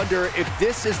have to wonder if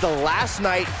this is the last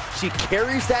night she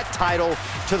carries that title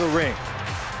to the ring.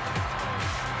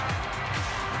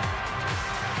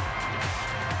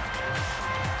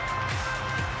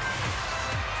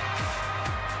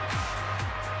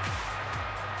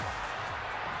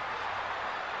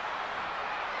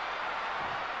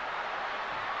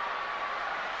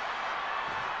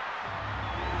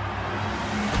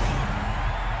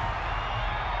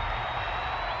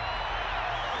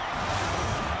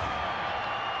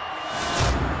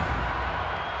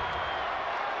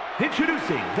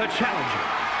 Introducing the challenger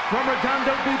from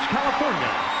Redondo Beach,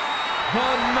 California, the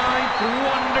ninth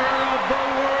wonder of the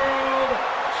world,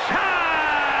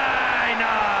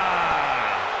 China!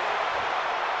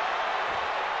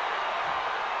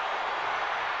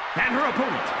 And her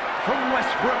opponent from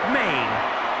Westbrook, Maine,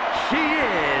 she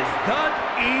is the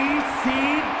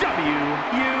ECW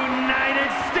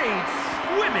United States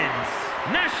Women's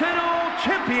National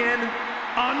Champion,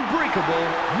 Unbreakable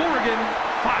Morrigan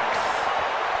FOXX.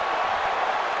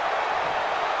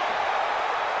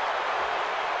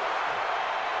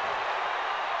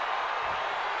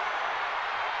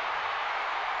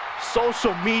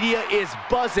 Social media is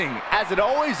buzzing, as it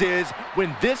always is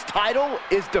when this title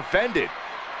is defended.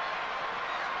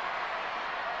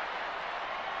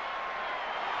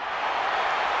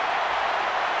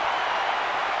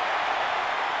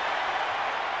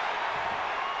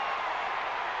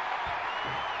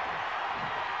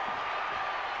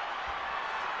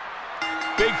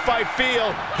 Big fight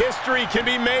feel. History can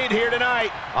be made here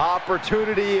tonight.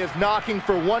 Opportunity is knocking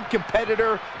for one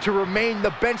competitor to remain the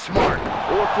benchmark,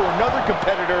 or for another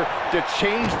competitor to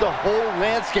change the whole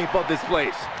landscape of this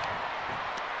place.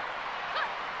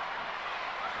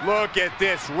 Look at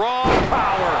this raw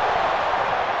power.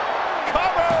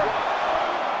 Cover!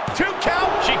 2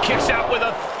 count. She kicks out with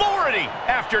authority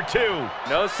after 2.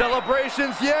 No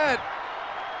celebrations yet.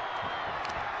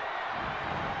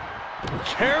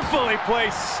 Carefully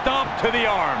placed stomp to the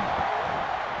arm.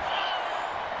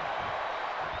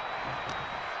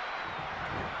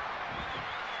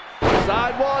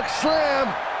 Sidewalk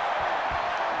slam.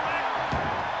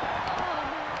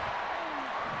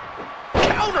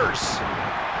 Counters.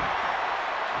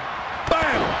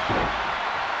 Bam!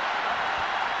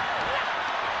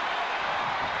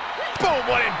 Boom,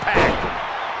 what impact.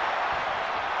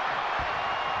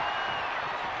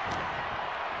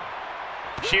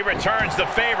 She returns the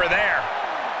favor there.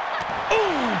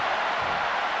 Ooh!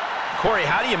 Corey,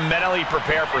 how do you mentally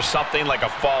prepare for something like a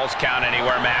Falls Count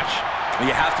Anywhere match?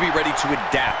 You have to be ready to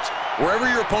adapt. Wherever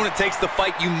your opponent takes the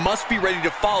fight, you must be ready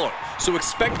to follow. So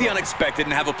expect the unexpected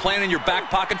and have a plan in your back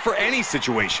pocket for any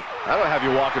situation. That'll have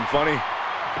you walking funny.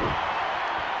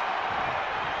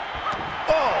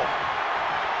 Oh!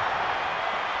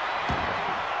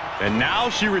 And now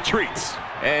she retreats.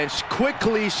 And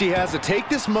quickly, she has to take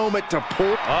this moment to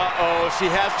pull. Uh-oh, she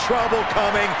has trouble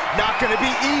coming. Not going to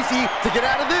be easy to get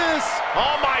out of this.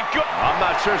 Oh, my God. I'm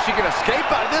not sure she can escape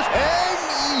out of this.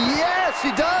 And yes,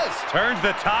 she does. Turns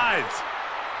the tides.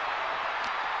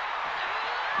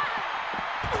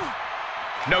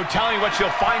 No telling what she'll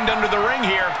find under the ring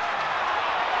here.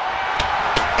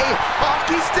 A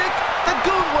hockey stick? The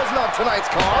Goon wasn't on tonight's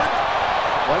card.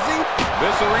 Was he?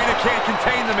 This arena can't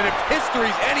contain them, and if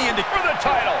history's any indicator For the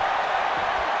title.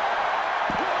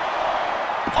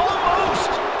 Almost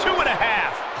 2.5.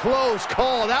 Close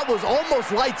call. That was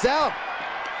almost lights out.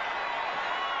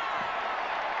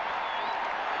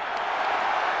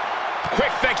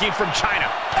 Quick thinking from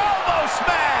China. Elbow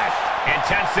smash!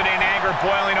 Intensity and anger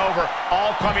boiling over,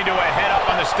 all coming to a head up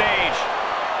on the stage.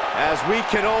 As we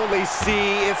can only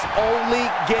see, it's only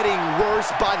getting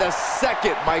worse by the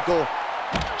second, Michael.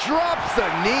 Drops the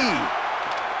knee.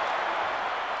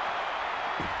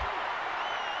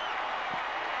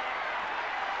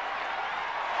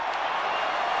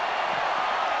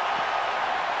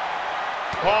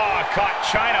 Oh, caught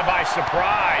China by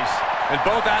surprise. And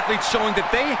both athletes showing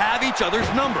that they have each other's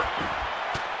number.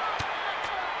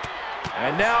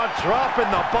 And now dropping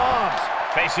the bombs.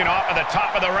 Facing off at the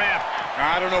top of the ramp.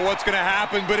 I don't know what's going to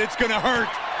happen, but it's going to hurt.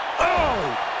 Oh!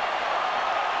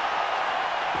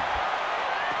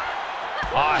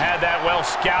 Oh, had that well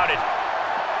scouted.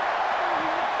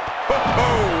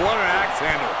 Oh, what an axe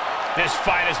handle. This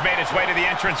fight has made its way to the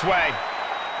entranceway.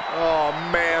 Oh,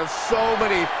 man, so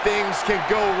many things can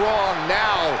go wrong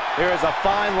now. There is a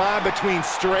fine line between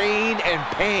strain and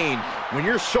pain when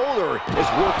your shoulder is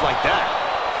worked like that.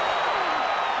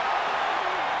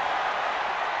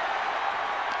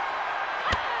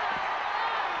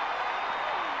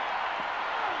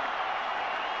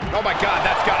 Oh, my God,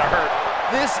 that's got to hurt.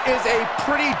 This is a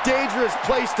pretty dangerous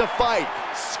place to fight.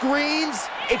 Screens,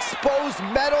 exposed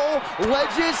metal,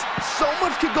 ledges, so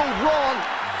much could go wrong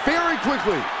very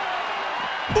quickly.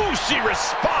 Ooh, she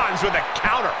responds with a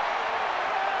counter.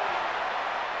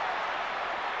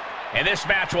 And this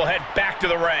match will head back to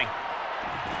the ring.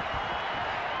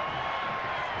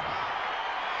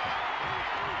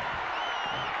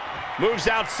 Moves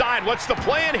outside. What's the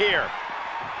plan here?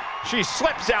 She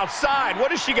slips outside.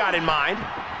 What has she got in mind?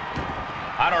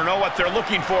 I don't know what they're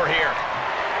looking for here.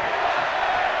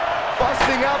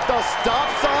 Busting out the stop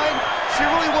sign. She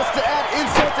really wants to add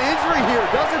insult to injury here,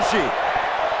 doesn't she?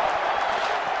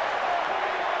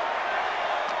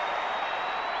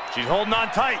 She's holding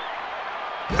on tight.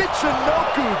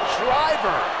 Michinoku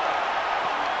driver.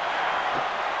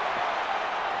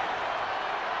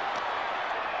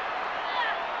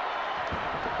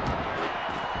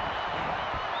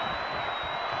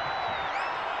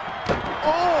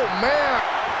 Oh, man.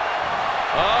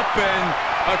 Up and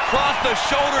across the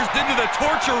shoulders into the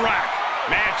torture rack.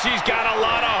 Man, she's got a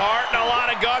lot of heart and a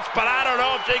lot of guts, but I don't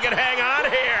know if she can hang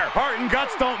on here. Heart and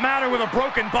guts don't matter with a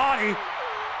broken body.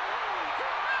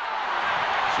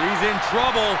 She's in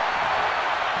trouble.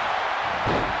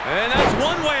 And that's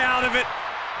one way out of it.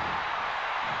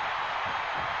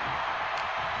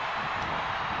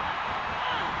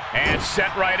 And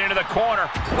sent right into the corner.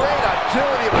 Great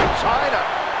agility by China.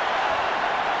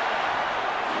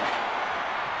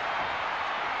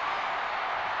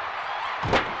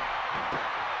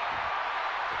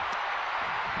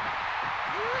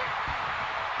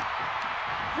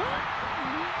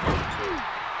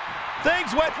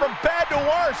 Things went from bad to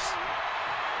worse.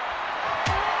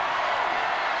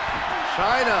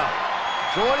 China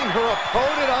joining her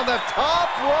opponent on the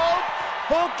top rope,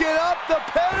 hooking up the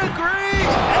pedigree,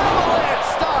 avalanche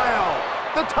style.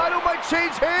 The title might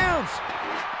change hands.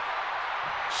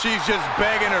 She's just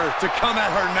begging her to come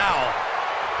at her now.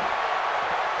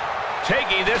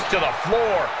 Taking this to the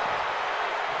floor.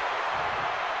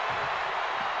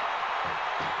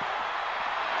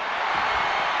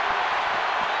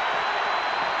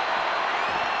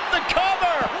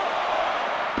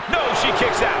 She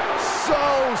kicks out.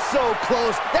 So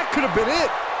close. That could have been it.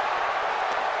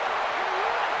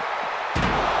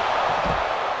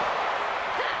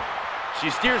 She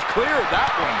steers clear of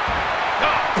that one.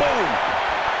 Oh, boom.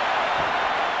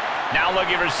 Now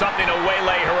looking for something to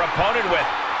waylay her opponent with.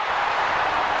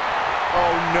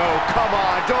 Oh, no. Come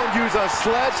on. Don't use a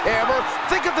sledgehammer.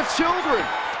 Think of the children.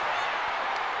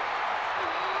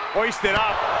 Hoisted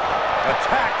up.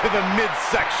 Attack to the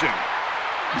midsection.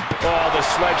 Oh, the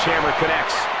sledgehammer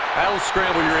connects. That'll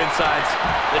scramble your insides.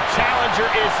 The challenger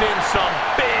is in some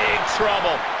big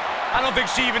trouble. I don't think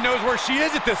she even knows where she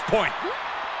is at this point.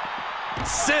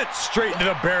 Sent straight into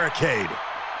the barricade.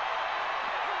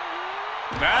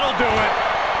 That'll do it.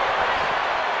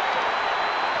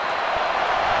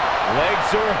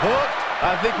 Legs are hooked.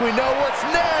 I think we know what's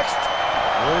next.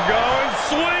 We're going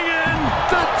swinging.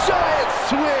 The giant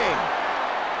swing.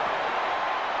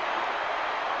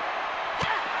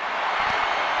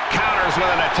 Counters with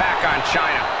an attack on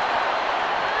China.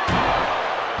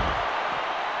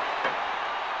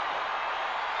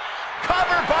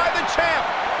 Covered by the champ.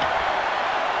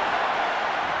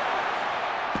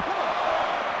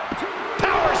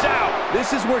 Powers out.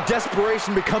 This is where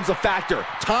desperation becomes a factor.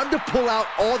 Time to pull out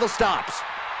all the stops.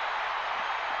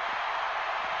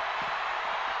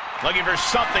 Looking for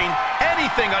something,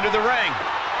 anything under the ring.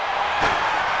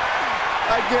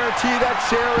 I guarantee that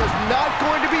chair is not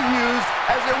going to be used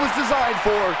as it was designed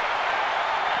for.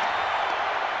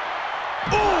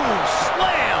 Ooh,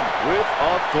 slam! With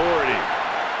authority.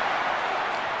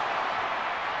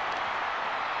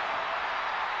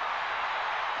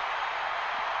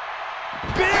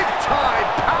 Big time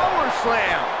power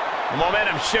slam. The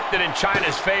momentum shifted in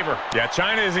China's favor. Yeah,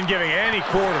 China isn't giving any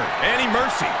quarter, any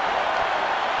mercy.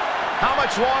 How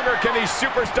much longer can these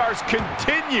superstars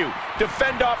continue to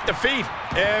fend off defeat?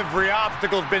 Every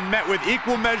obstacle's been met with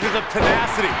equal measures of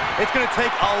tenacity. It's going to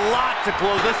take a lot to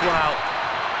close this one out.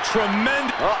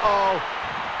 Tremendous. Uh-oh.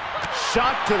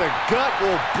 Shot to the gut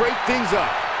will break things up.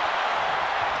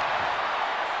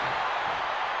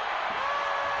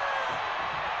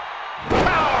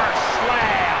 Power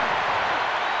slam!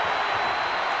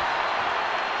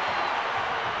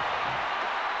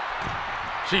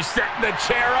 She's setting the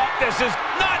chair up. This is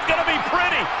not going to be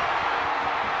pretty.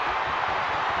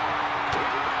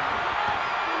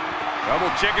 Double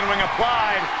chicken wing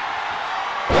applied.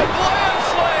 The glam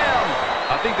slam!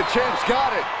 I think the champ's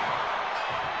got it.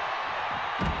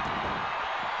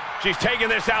 She's taking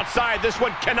this outside. This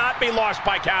one cannot be lost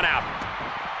by countout.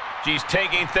 She's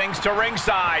taking things to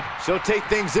ringside. She'll take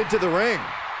things into the ring.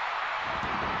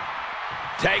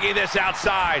 Taking this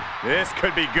outside. This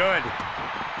could be good.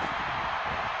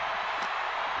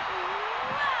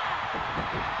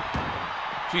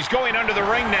 She's going under the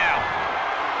ring now.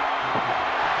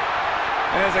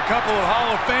 And as a couple of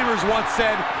Hall of Famers once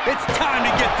said, it's time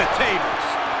to get the tables.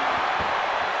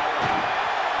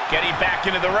 Getting back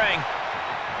into the ring.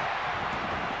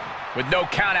 With no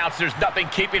countouts, there's nothing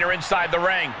keeping her inside the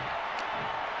ring.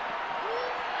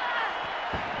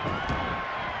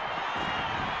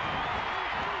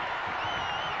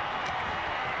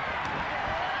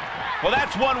 Well,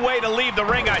 that's one way to leave the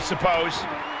ring, I suppose.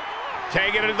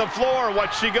 Taking it to the floor.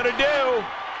 What's she gonna do?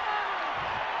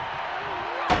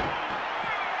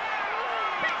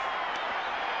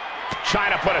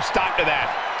 China put a stop to that.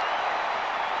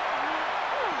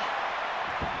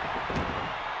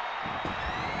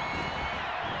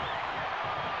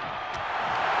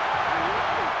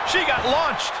 She got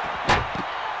launched.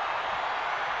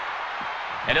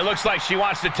 And it looks like she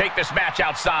wants to take this match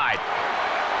outside.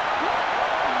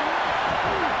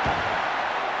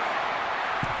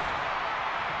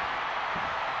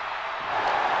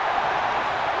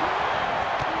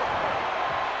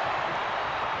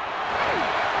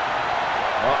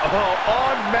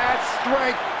 Unmatched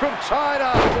strength from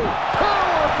China.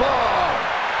 Powerbomb.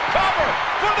 Cover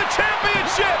for the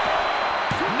championship.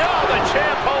 No, the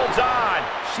champ holds on.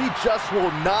 She just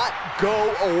will not go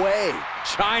away.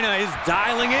 China is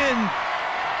dialing in.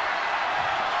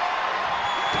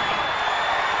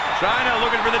 China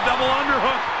looking for the double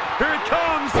underhook. Here it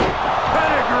comes.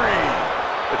 Pedigree.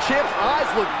 The champ's eyes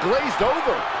look glazed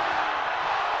over.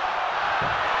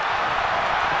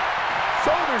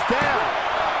 Shoulders down.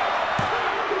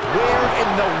 Where in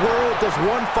the world does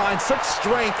one find such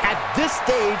strength at this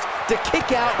stage to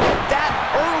kick out that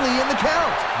early in the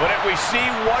count? But if we see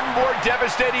one more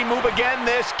devastating move again,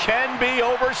 this can be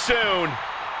over soon.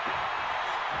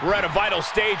 We're at a vital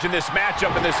stage in this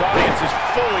matchup, and this audience is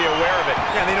fully aware of it.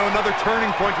 Yeah, they know another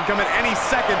turning point can come at any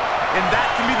second, and that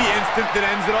can be the instant that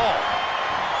ends it all.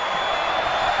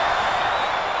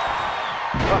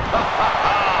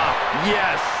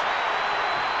 Yes.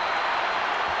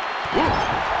 Ooh,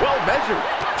 well measured.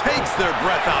 Takes their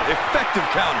breath out. Effective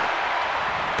counter.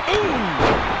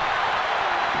 Ooh!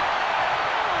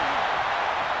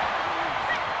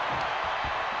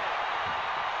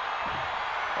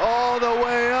 All the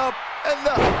way up, and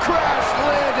the crash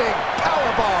landing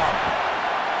powerbomb.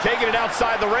 Taking it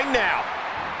outside the ring now.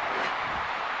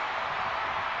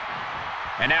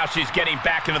 And now she's getting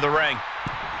back into the ring.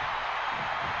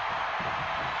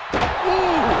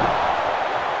 Ooh.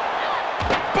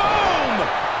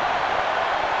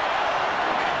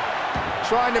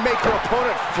 trying to make her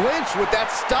opponent flinch with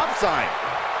that stop sign.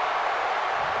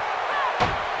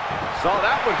 Saw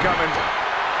that one coming.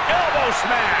 Elbow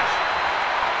smash.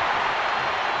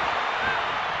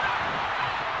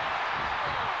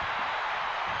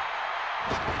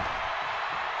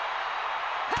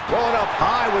 Rolling up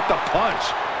high with the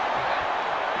punch.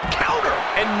 Counter.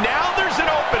 And now there's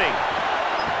an opening.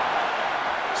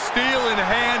 Steel in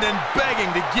hand and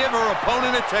begging to give her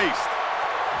opponent a taste.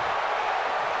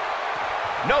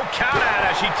 No count out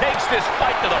as she takes this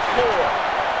fight to the floor.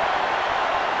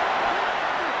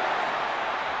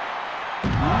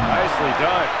 Nicely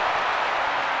done.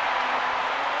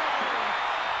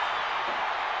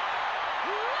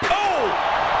 Oh!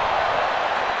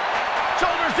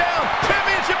 Shoulders down.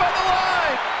 Championship on the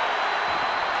line.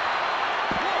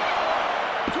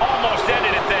 Almost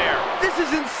ended it there. This is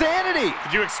insanity.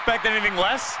 Did you expect anything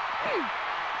less?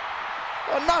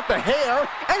 Well, not the hair.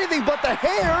 Anything but the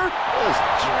hair. Just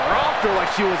dropped her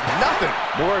like she was nothing.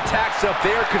 More attacks up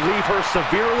there could leave her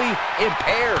severely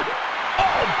impaired.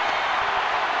 Oh!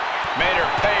 Made her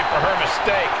pay for her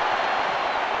mistake.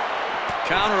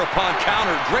 Counter upon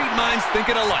counter. Great minds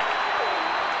thinking alike.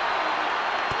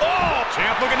 Oh!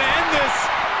 Champ looking to end this.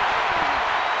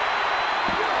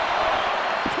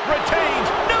 Retains.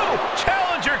 No!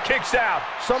 Challenger kicks out.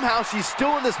 Somehow she's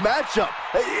still in this matchup.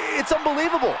 It's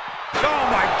unbelievable. Oh,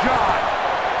 my God.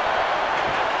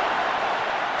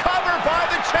 Cover by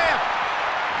the champ.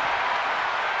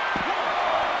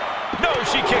 No,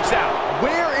 she kicks out.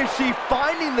 Where is she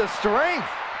finding the strength?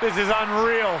 This is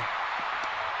unreal.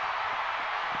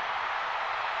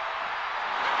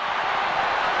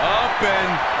 Up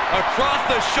and across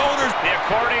the shoulders. The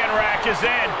accordion rack is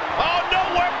in. Oh,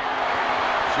 nowhere.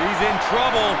 She's in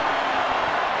trouble.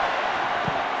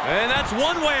 And that's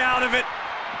one way out of it.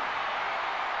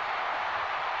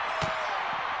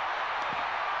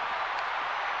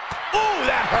 Ooh,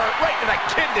 that hurt right to the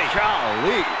kidney.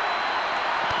 Golly.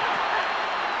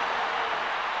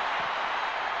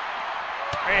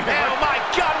 Oh, my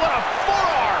God, what a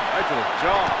forearm. Right to the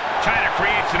jaw. China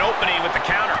creates an opening with the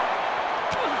counter.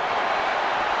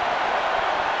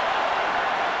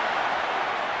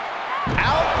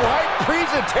 Outright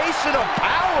presentation of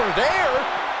power there.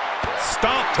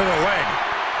 Stomp to the leg.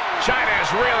 China is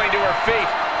reeling to her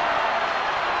feet.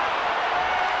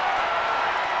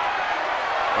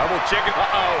 Double chicken.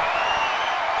 Uh-oh.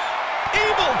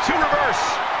 Able to reverse.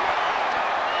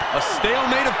 A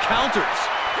stalemate of counters.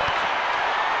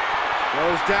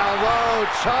 Goes down low.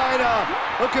 China.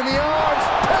 Look in the arms.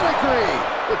 Pedigree.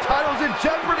 The title's in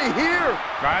jeopardy here.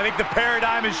 I think the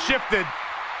paradigm has shifted.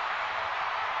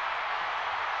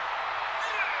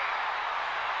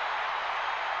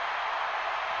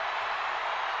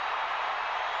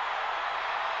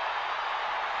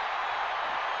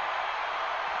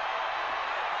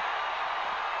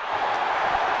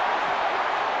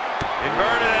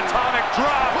 Inverted atomic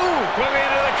drop. Ooh. Moving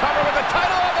into the cover with the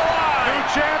title on the line. New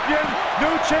champion.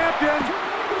 New champion.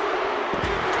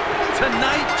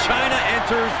 Tonight, China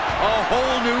enters a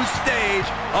whole new stage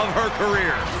of her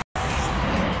career.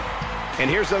 And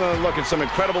here's another look at some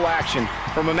incredible action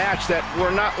from a match that we're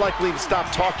not likely to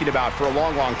stop talking about for a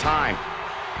long, long time.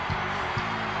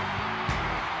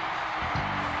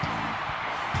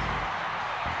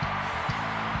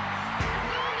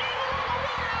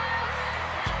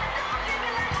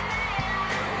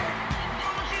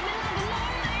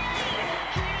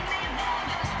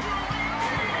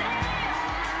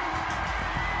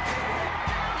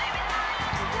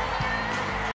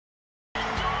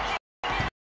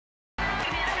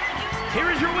 Here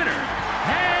is your winner,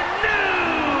 and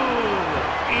new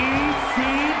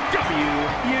ECW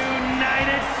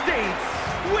United States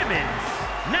Women's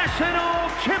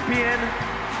National Champion,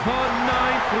 the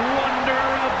ninth wonder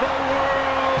of the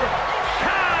world,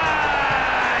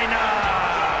 China!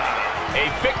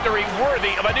 A victory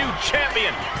worthy of a new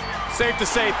champion. Safe to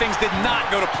say things did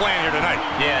not go to plan here tonight.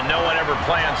 Yeah, no one ever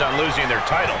plans on losing their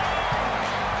title.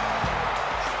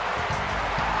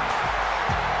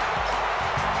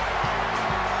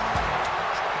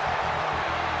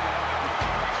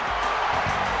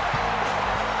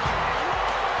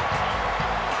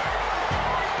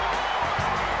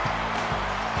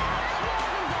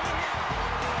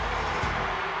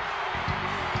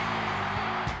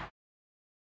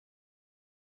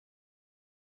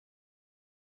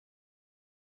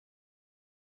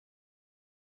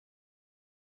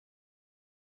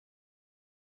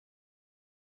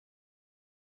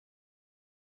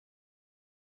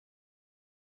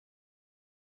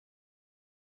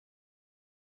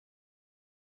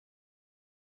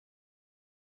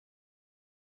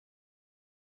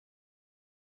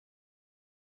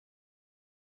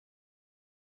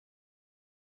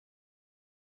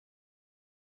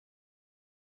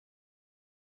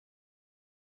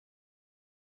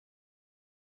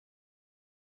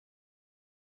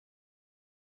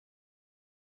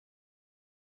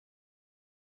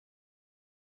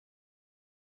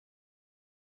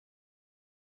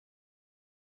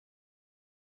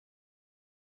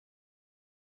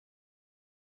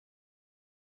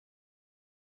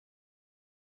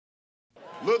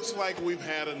 looks like we've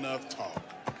had enough talk.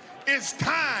 It's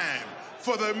time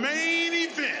for the main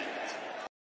event.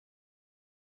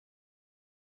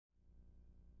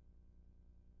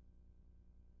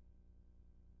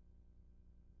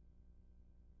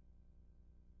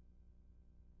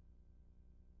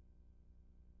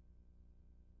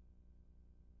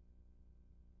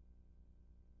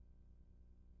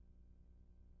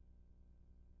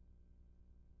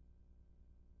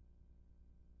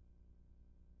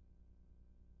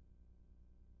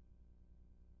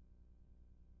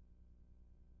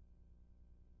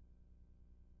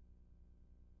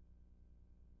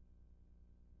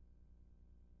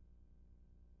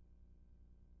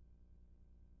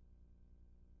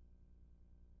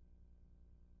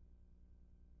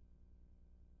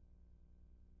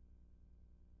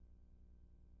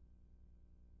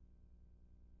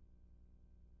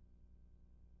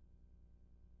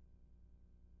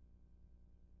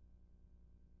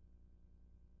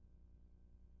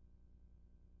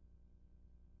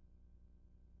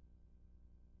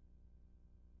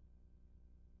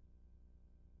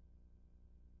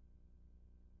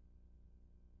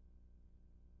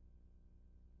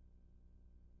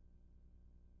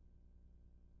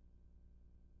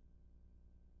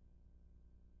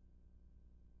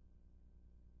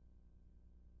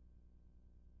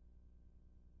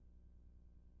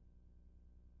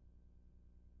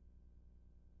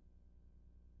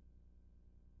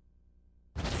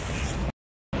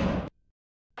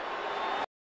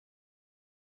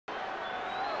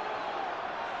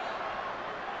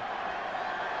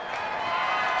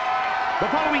 The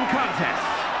following contest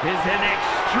is an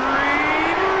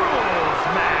Extreme Rules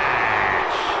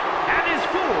match and is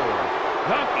for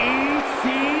the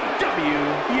ECW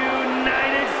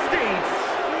United States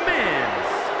Men's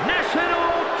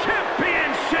National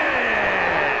Championship.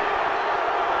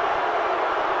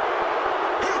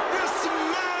 If you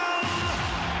smell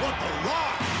what the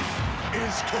Rock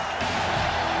is cooking.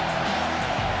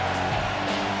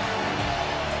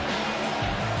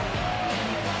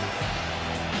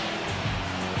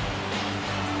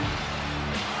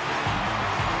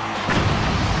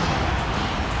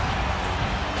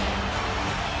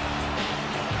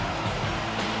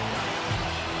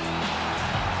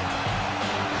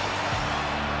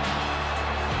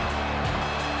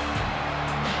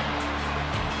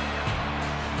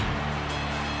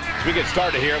 As we get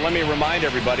started here, let me remind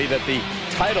everybody that the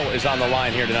title is on the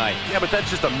line here tonight. Yeah, but that's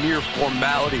just a mere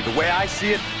formality. The way I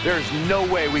see it, there is no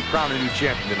way we crown a new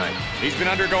champion tonight. He's been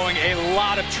undergoing a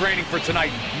lot of training for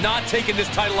tonight, not taking this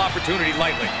title opportunity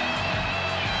lightly.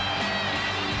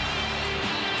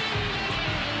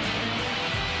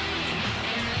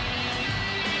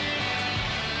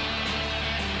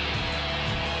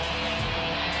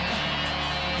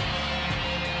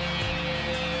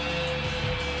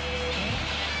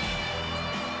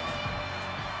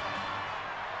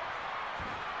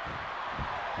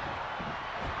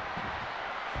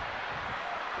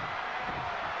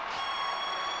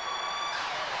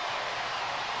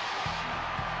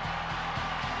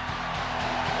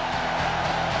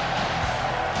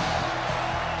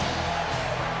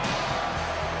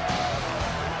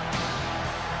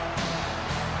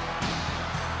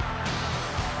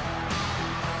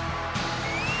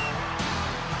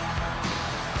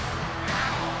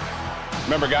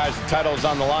 Remember, guys, the title is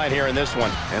on the line here in this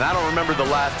one. And I don't remember the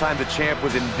last time the champ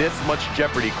was in this much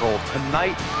jeopardy, Cole.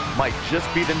 Tonight might just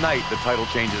be the night the title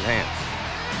changes hands.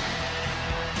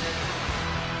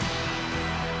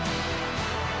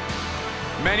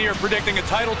 Many are predicting a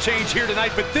title change here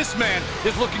tonight, but this man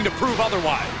is looking to prove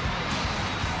otherwise.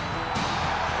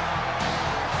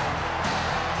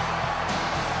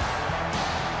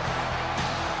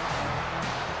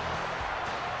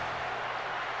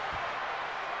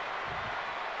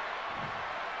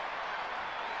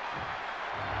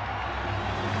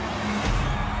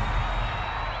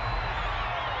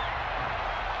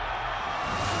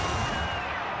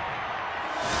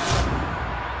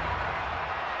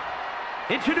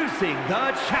 Introducing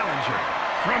the challenger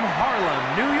from Harlem,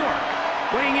 New York,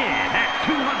 weighing in at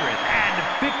 250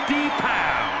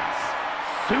 pounds,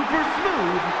 Super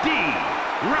Smooth D.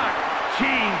 Rock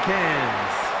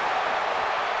Jenkins.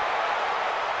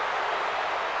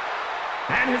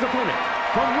 And his opponent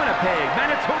from Winnipeg,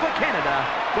 Manitoba, Canada,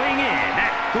 weighing in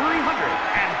at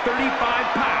 335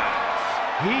 pounds.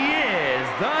 He is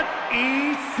the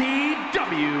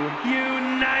ECW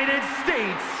United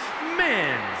States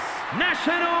Men's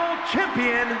National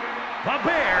Champion, the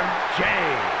Bear,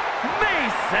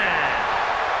 JAMESON.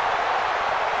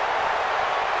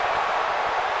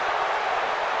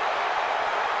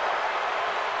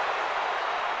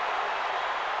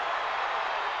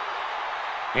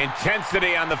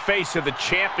 Intensity on the face of the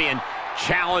champion.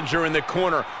 Challenger in the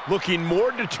corner, looking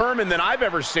more determined than I've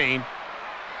ever seen.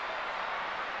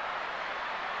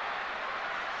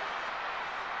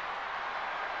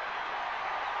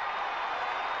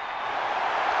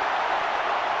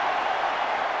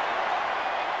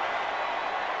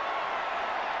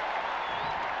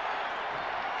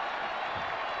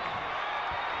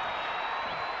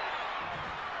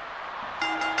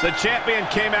 The champion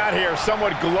came out here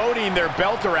somewhat gloating their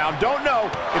belt around. Don't know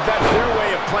if that's their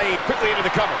way of playing. Quickly into the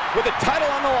cover with the title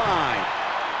on the line.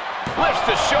 Lifts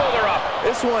the shoulder up.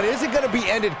 This one isn't going to be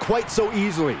ended quite so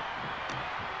easily.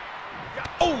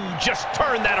 Oh, just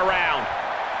turned that around.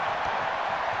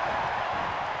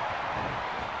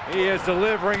 He is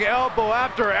delivering elbow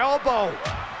after elbow.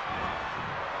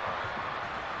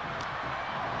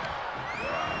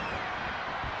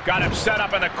 Got him set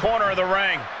up in the corner of the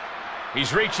ring.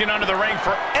 He's reaching under the ring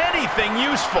for anything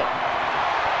useful.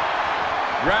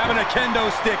 Grabbing a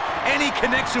kendo stick. Any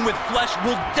connection with flesh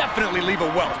will definitely leave a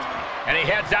welt. And he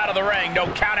heads out of the ring. No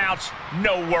countouts,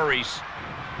 no worries.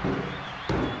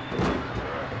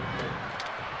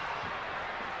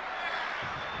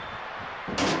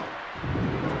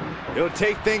 He'll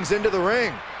take things into the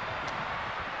ring.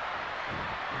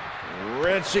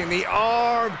 Wrenching the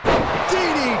arm.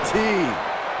 DDT.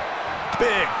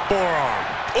 Big forearm.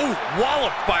 Ooh,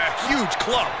 walloped by a huge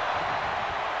club.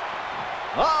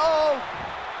 Uh-oh.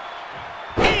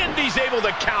 And he's able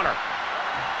to counter.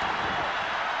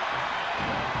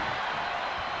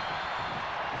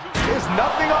 Is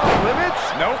nothing off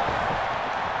limits? Nope.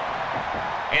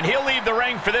 And he'll leave the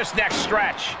ring for this next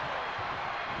stretch.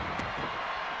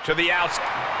 To the outside.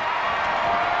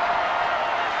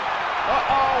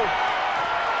 Uh-oh.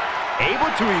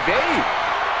 Able to evade.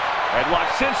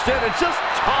 Headlock cinched in and just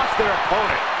tossed their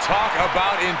opponent. Talk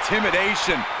about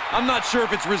intimidation. I'm not sure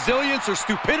if it's resilience or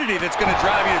stupidity that's going to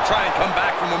drive you to try and come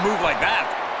back from a move like that.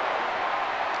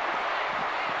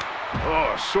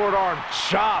 Oh, short arm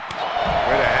chop.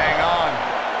 Way to hang on.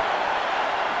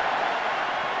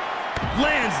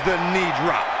 Lands the knee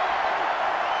drop.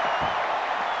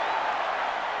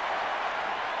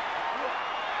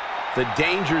 The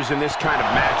dangers in this kind of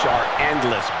match are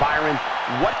endless. Byron,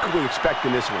 what could we expect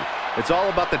in this one? It's all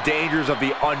about the dangers of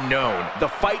the unknown. The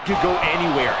fight could go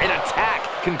anywhere. An attack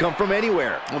can come from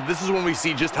anywhere. Well, this is when we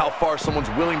see just how far someone's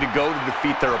willing to go to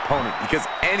defeat their opponent, because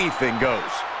anything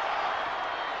goes.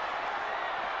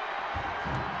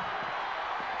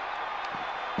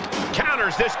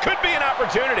 Counters. This could be an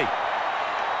opportunity.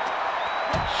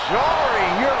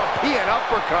 Jarring European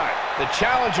uppercut. The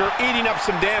challenger eating up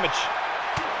some damage.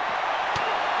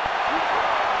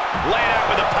 Laid out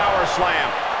with a power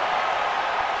slam.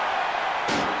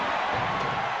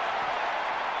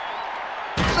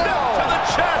 Step to the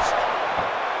chest.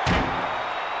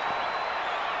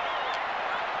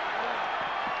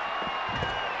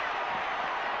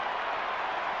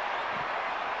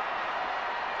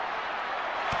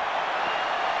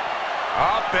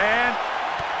 Up and...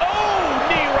 Oh,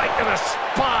 knee right to the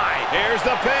spine. Here's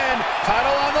the pin.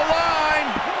 Title on the line.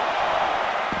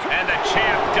 And the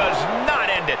champ does not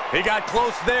end it. He got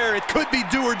close there. It could be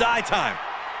do or die time.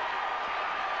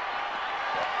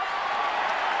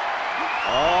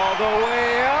 All the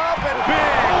way up and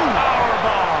big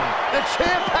powerbomb. The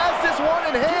champ has this one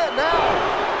in hand now.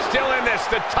 Still in this.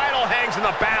 The title hangs in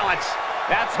the balance.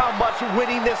 That's how much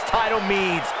winning this title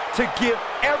means. To give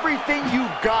everything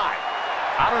you've got.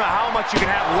 I don't know how much you can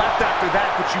have left after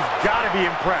that, but you've got to be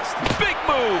impressed. Big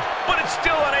move, but it's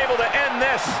still unable to end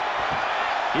this.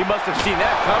 He must have seen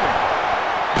that coming.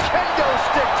 Kendo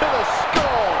stick to the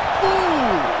skull.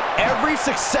 Ooh! Every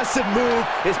successive move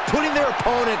is putting their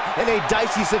opponent in a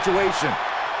dicey situation.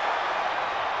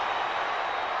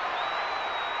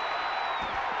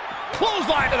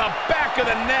 Clothesline to the back of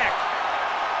the neck.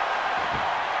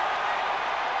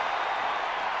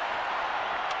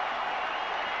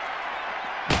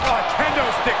 Kendo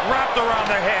stick wrapped around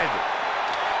the head.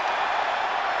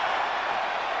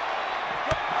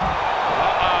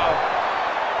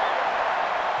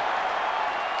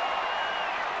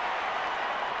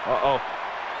 Uh-oh.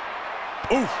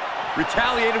 Oof.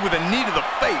 Retaliated with a knee to the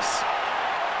face.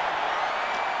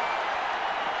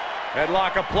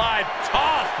 Headlock applied,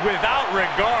 tossed without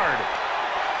regard.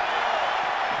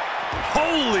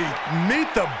 Holy,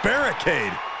 meet the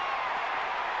barricade.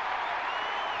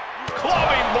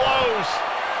 Clubbing blows.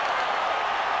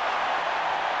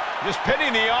 Just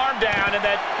pinning the arm down and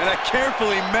a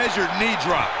carefully measured knee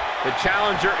drop. The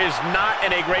challenger is not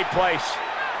in a great place.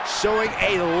 Showing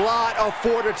a lot of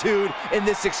fortitude in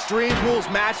this Extreme Rules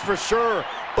match for sure,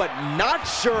 but not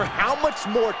sure how much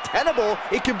more tenable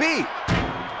it can be.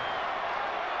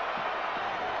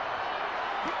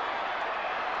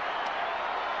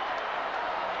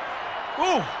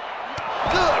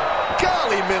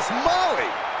 Jesus, Molly!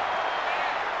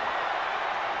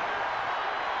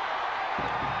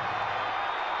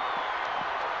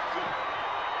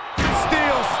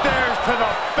 Steel stares to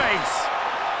the face.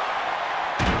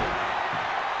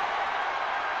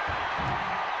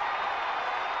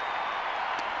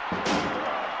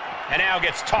 And now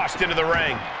gets tossed into the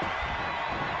ring.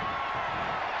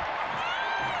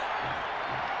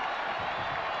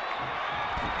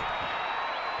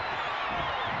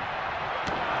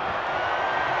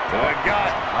 Good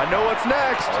God. I know what's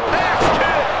next. Axe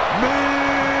kick!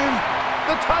 Man!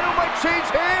 The title might change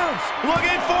hands!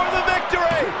 Looking for the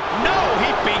victory! No, he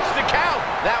beats the count.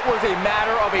 That was a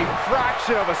matter of a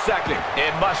fraction of a second.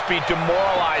 It must be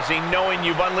demoralizing knowing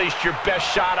you've unleashed your best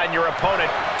shot on your opponent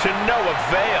to no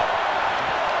avail.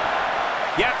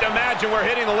 You have to imagine we're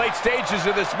hitting the late stages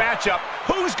of this matchup.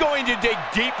 Who's going to dig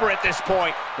deeper at this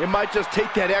point? It might just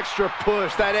take that extra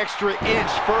push, that extra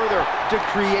inch further to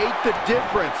create the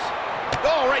difference.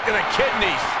 Oh, right to the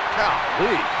kidneys.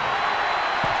 Golly.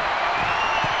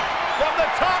 From the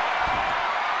top.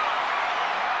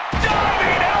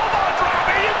 Diving elbow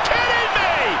drop. Are you kidding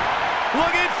me?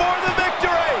 Looking for the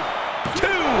victory.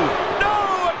 2.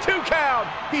 No, a 2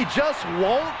 count. He just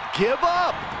won't give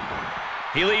up.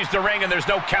 He leaves the ring, and there's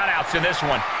no countouts in this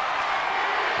one.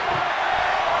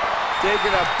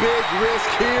 Taking a big risk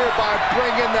here by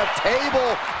bringing the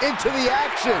table into the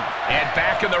action. And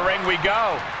back in the ring we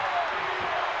go.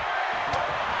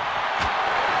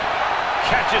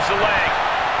 Catches the leg.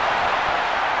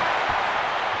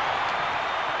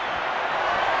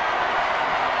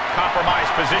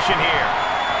 Compromised position here.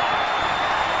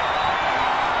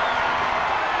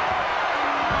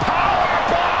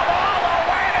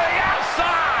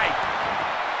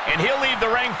 And he'll leave the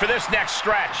ring for this next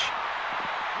stretch.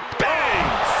 Bang!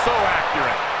 So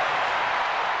accurate.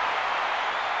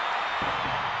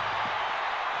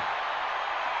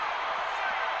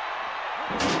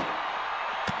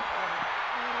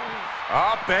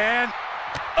 Up and...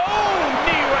 Oh!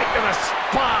 Knee right to the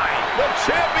spine. The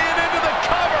champion into the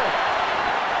cover.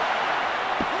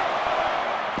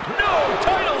 No!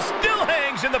 Title still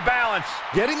hangs in the balance.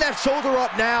 Getting that shoulder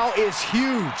up now is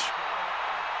huge.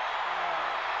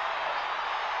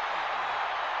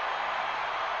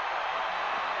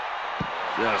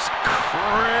 Just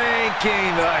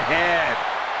cranking the head.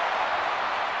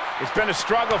 It's been a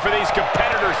struggle for these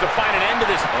competitors to find an end to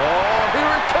this. Oh, here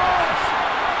it comes!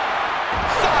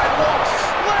 Sidewalk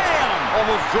slam!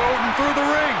 Almost drove him through the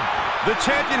ring. The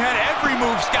champion had every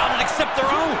move scouted except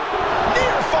their own.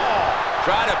 Near fall.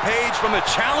 Tried a page from the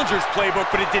challenger's playbook,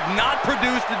 but it did not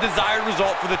produce the desired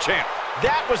result for the champ.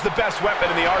 That was the best weapon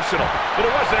in the arsenal, but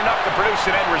it wasn't enough to produce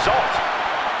an end result.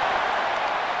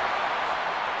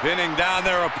 Pinning down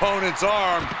their opponent's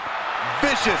arm.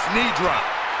 Vicious knee drop.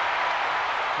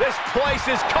 This place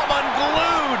has come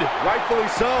unglued. Rightfully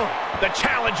so. The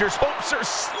challenger's hopes are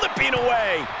slipping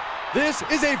away. This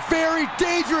is a very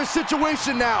dangerous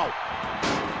situation now.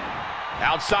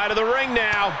 Outside of the ring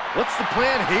now. What's the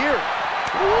plan here?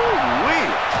 Ooh-wee.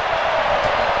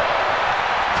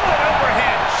 An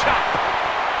overhand chop.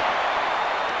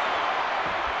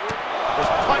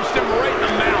 Just punched him right in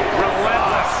the mouth.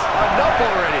 Relentless. Enough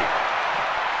already.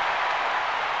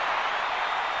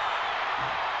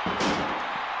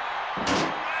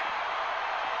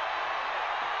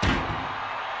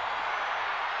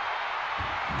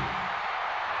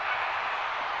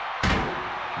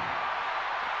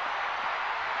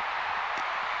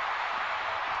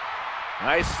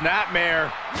 Nice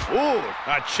snapmare. Ooh,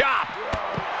 a chop.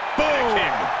 Boom.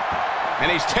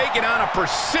 And he's taking on a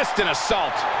persistent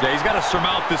assault. Yeah, he's got to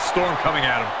surmount this storm coming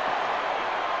at him.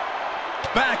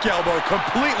 Back elbow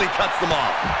completely cuts them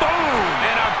off. Boom!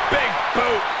 And a big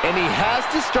boot. And he has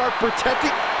to start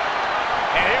protecting.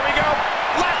 And here we go.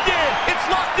 Locked in. It's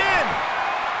locked in.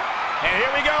 And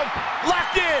here we go.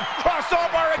 Locked in.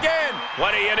 Crossover again.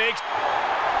 What a unique.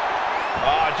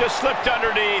 Oh, just slipped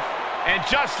underneath. And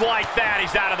just like that,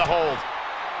 he's out of the hold.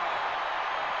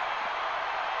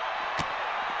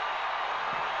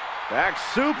 Back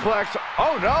suplex.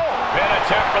 Oh, no. Pin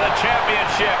attempt for the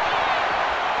championship.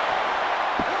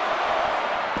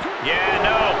 Yeah,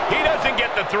 no, he doesn't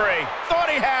get the 3. Thought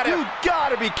he had it. You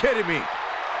gotta be kidding me.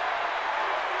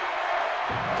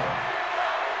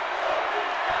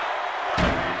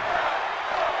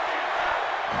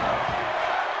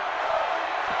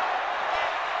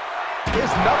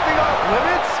 Is nothing off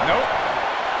limits? Nope.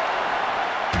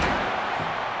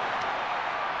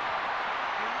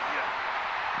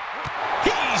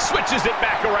 He switches it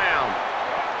back around.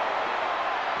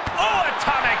 Oh,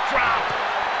 atomic drop.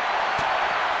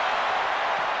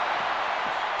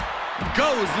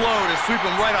 Goes low to sweep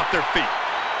them right off their feet.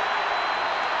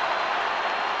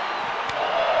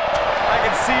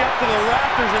 to the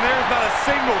rafters, and there's not a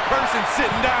single person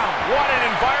sitting down. What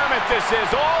an environment this is.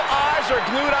 All eyes are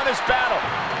glued on this battle.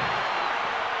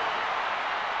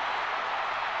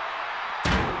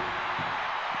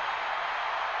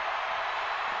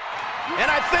 And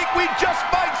I think we just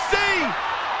might see.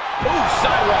 Ooh,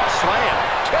 sidewalk slam.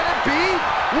 Can it be?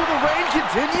 Will the reign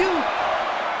continue?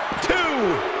 2.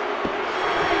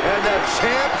 And the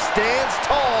champ stands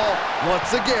tall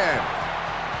once again.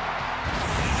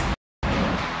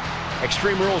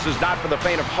 Extreme Rules is not for the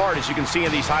faint of heart, as you can see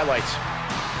in these highlights.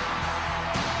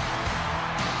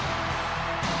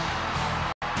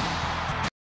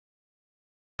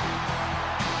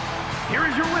 Here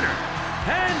is your winner,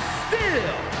 and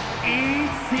still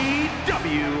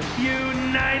ECW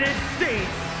United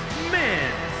States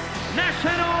Men's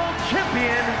National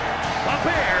Champion, the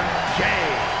Bear,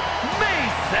 JAMESON.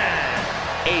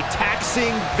 A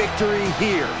taxing victory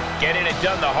here. Getting it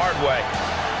done the hard way.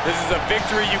 This is a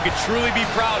victory you can truly be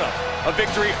proud of. A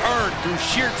victory earned through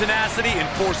sheer tenacity and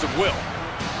force of will.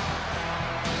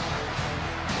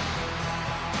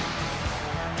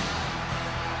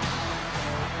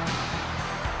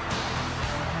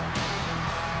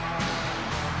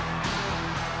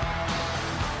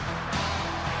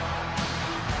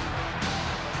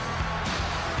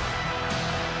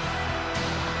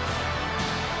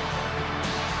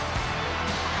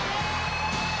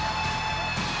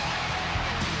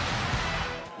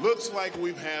 Looks like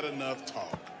we've had enough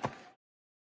talk.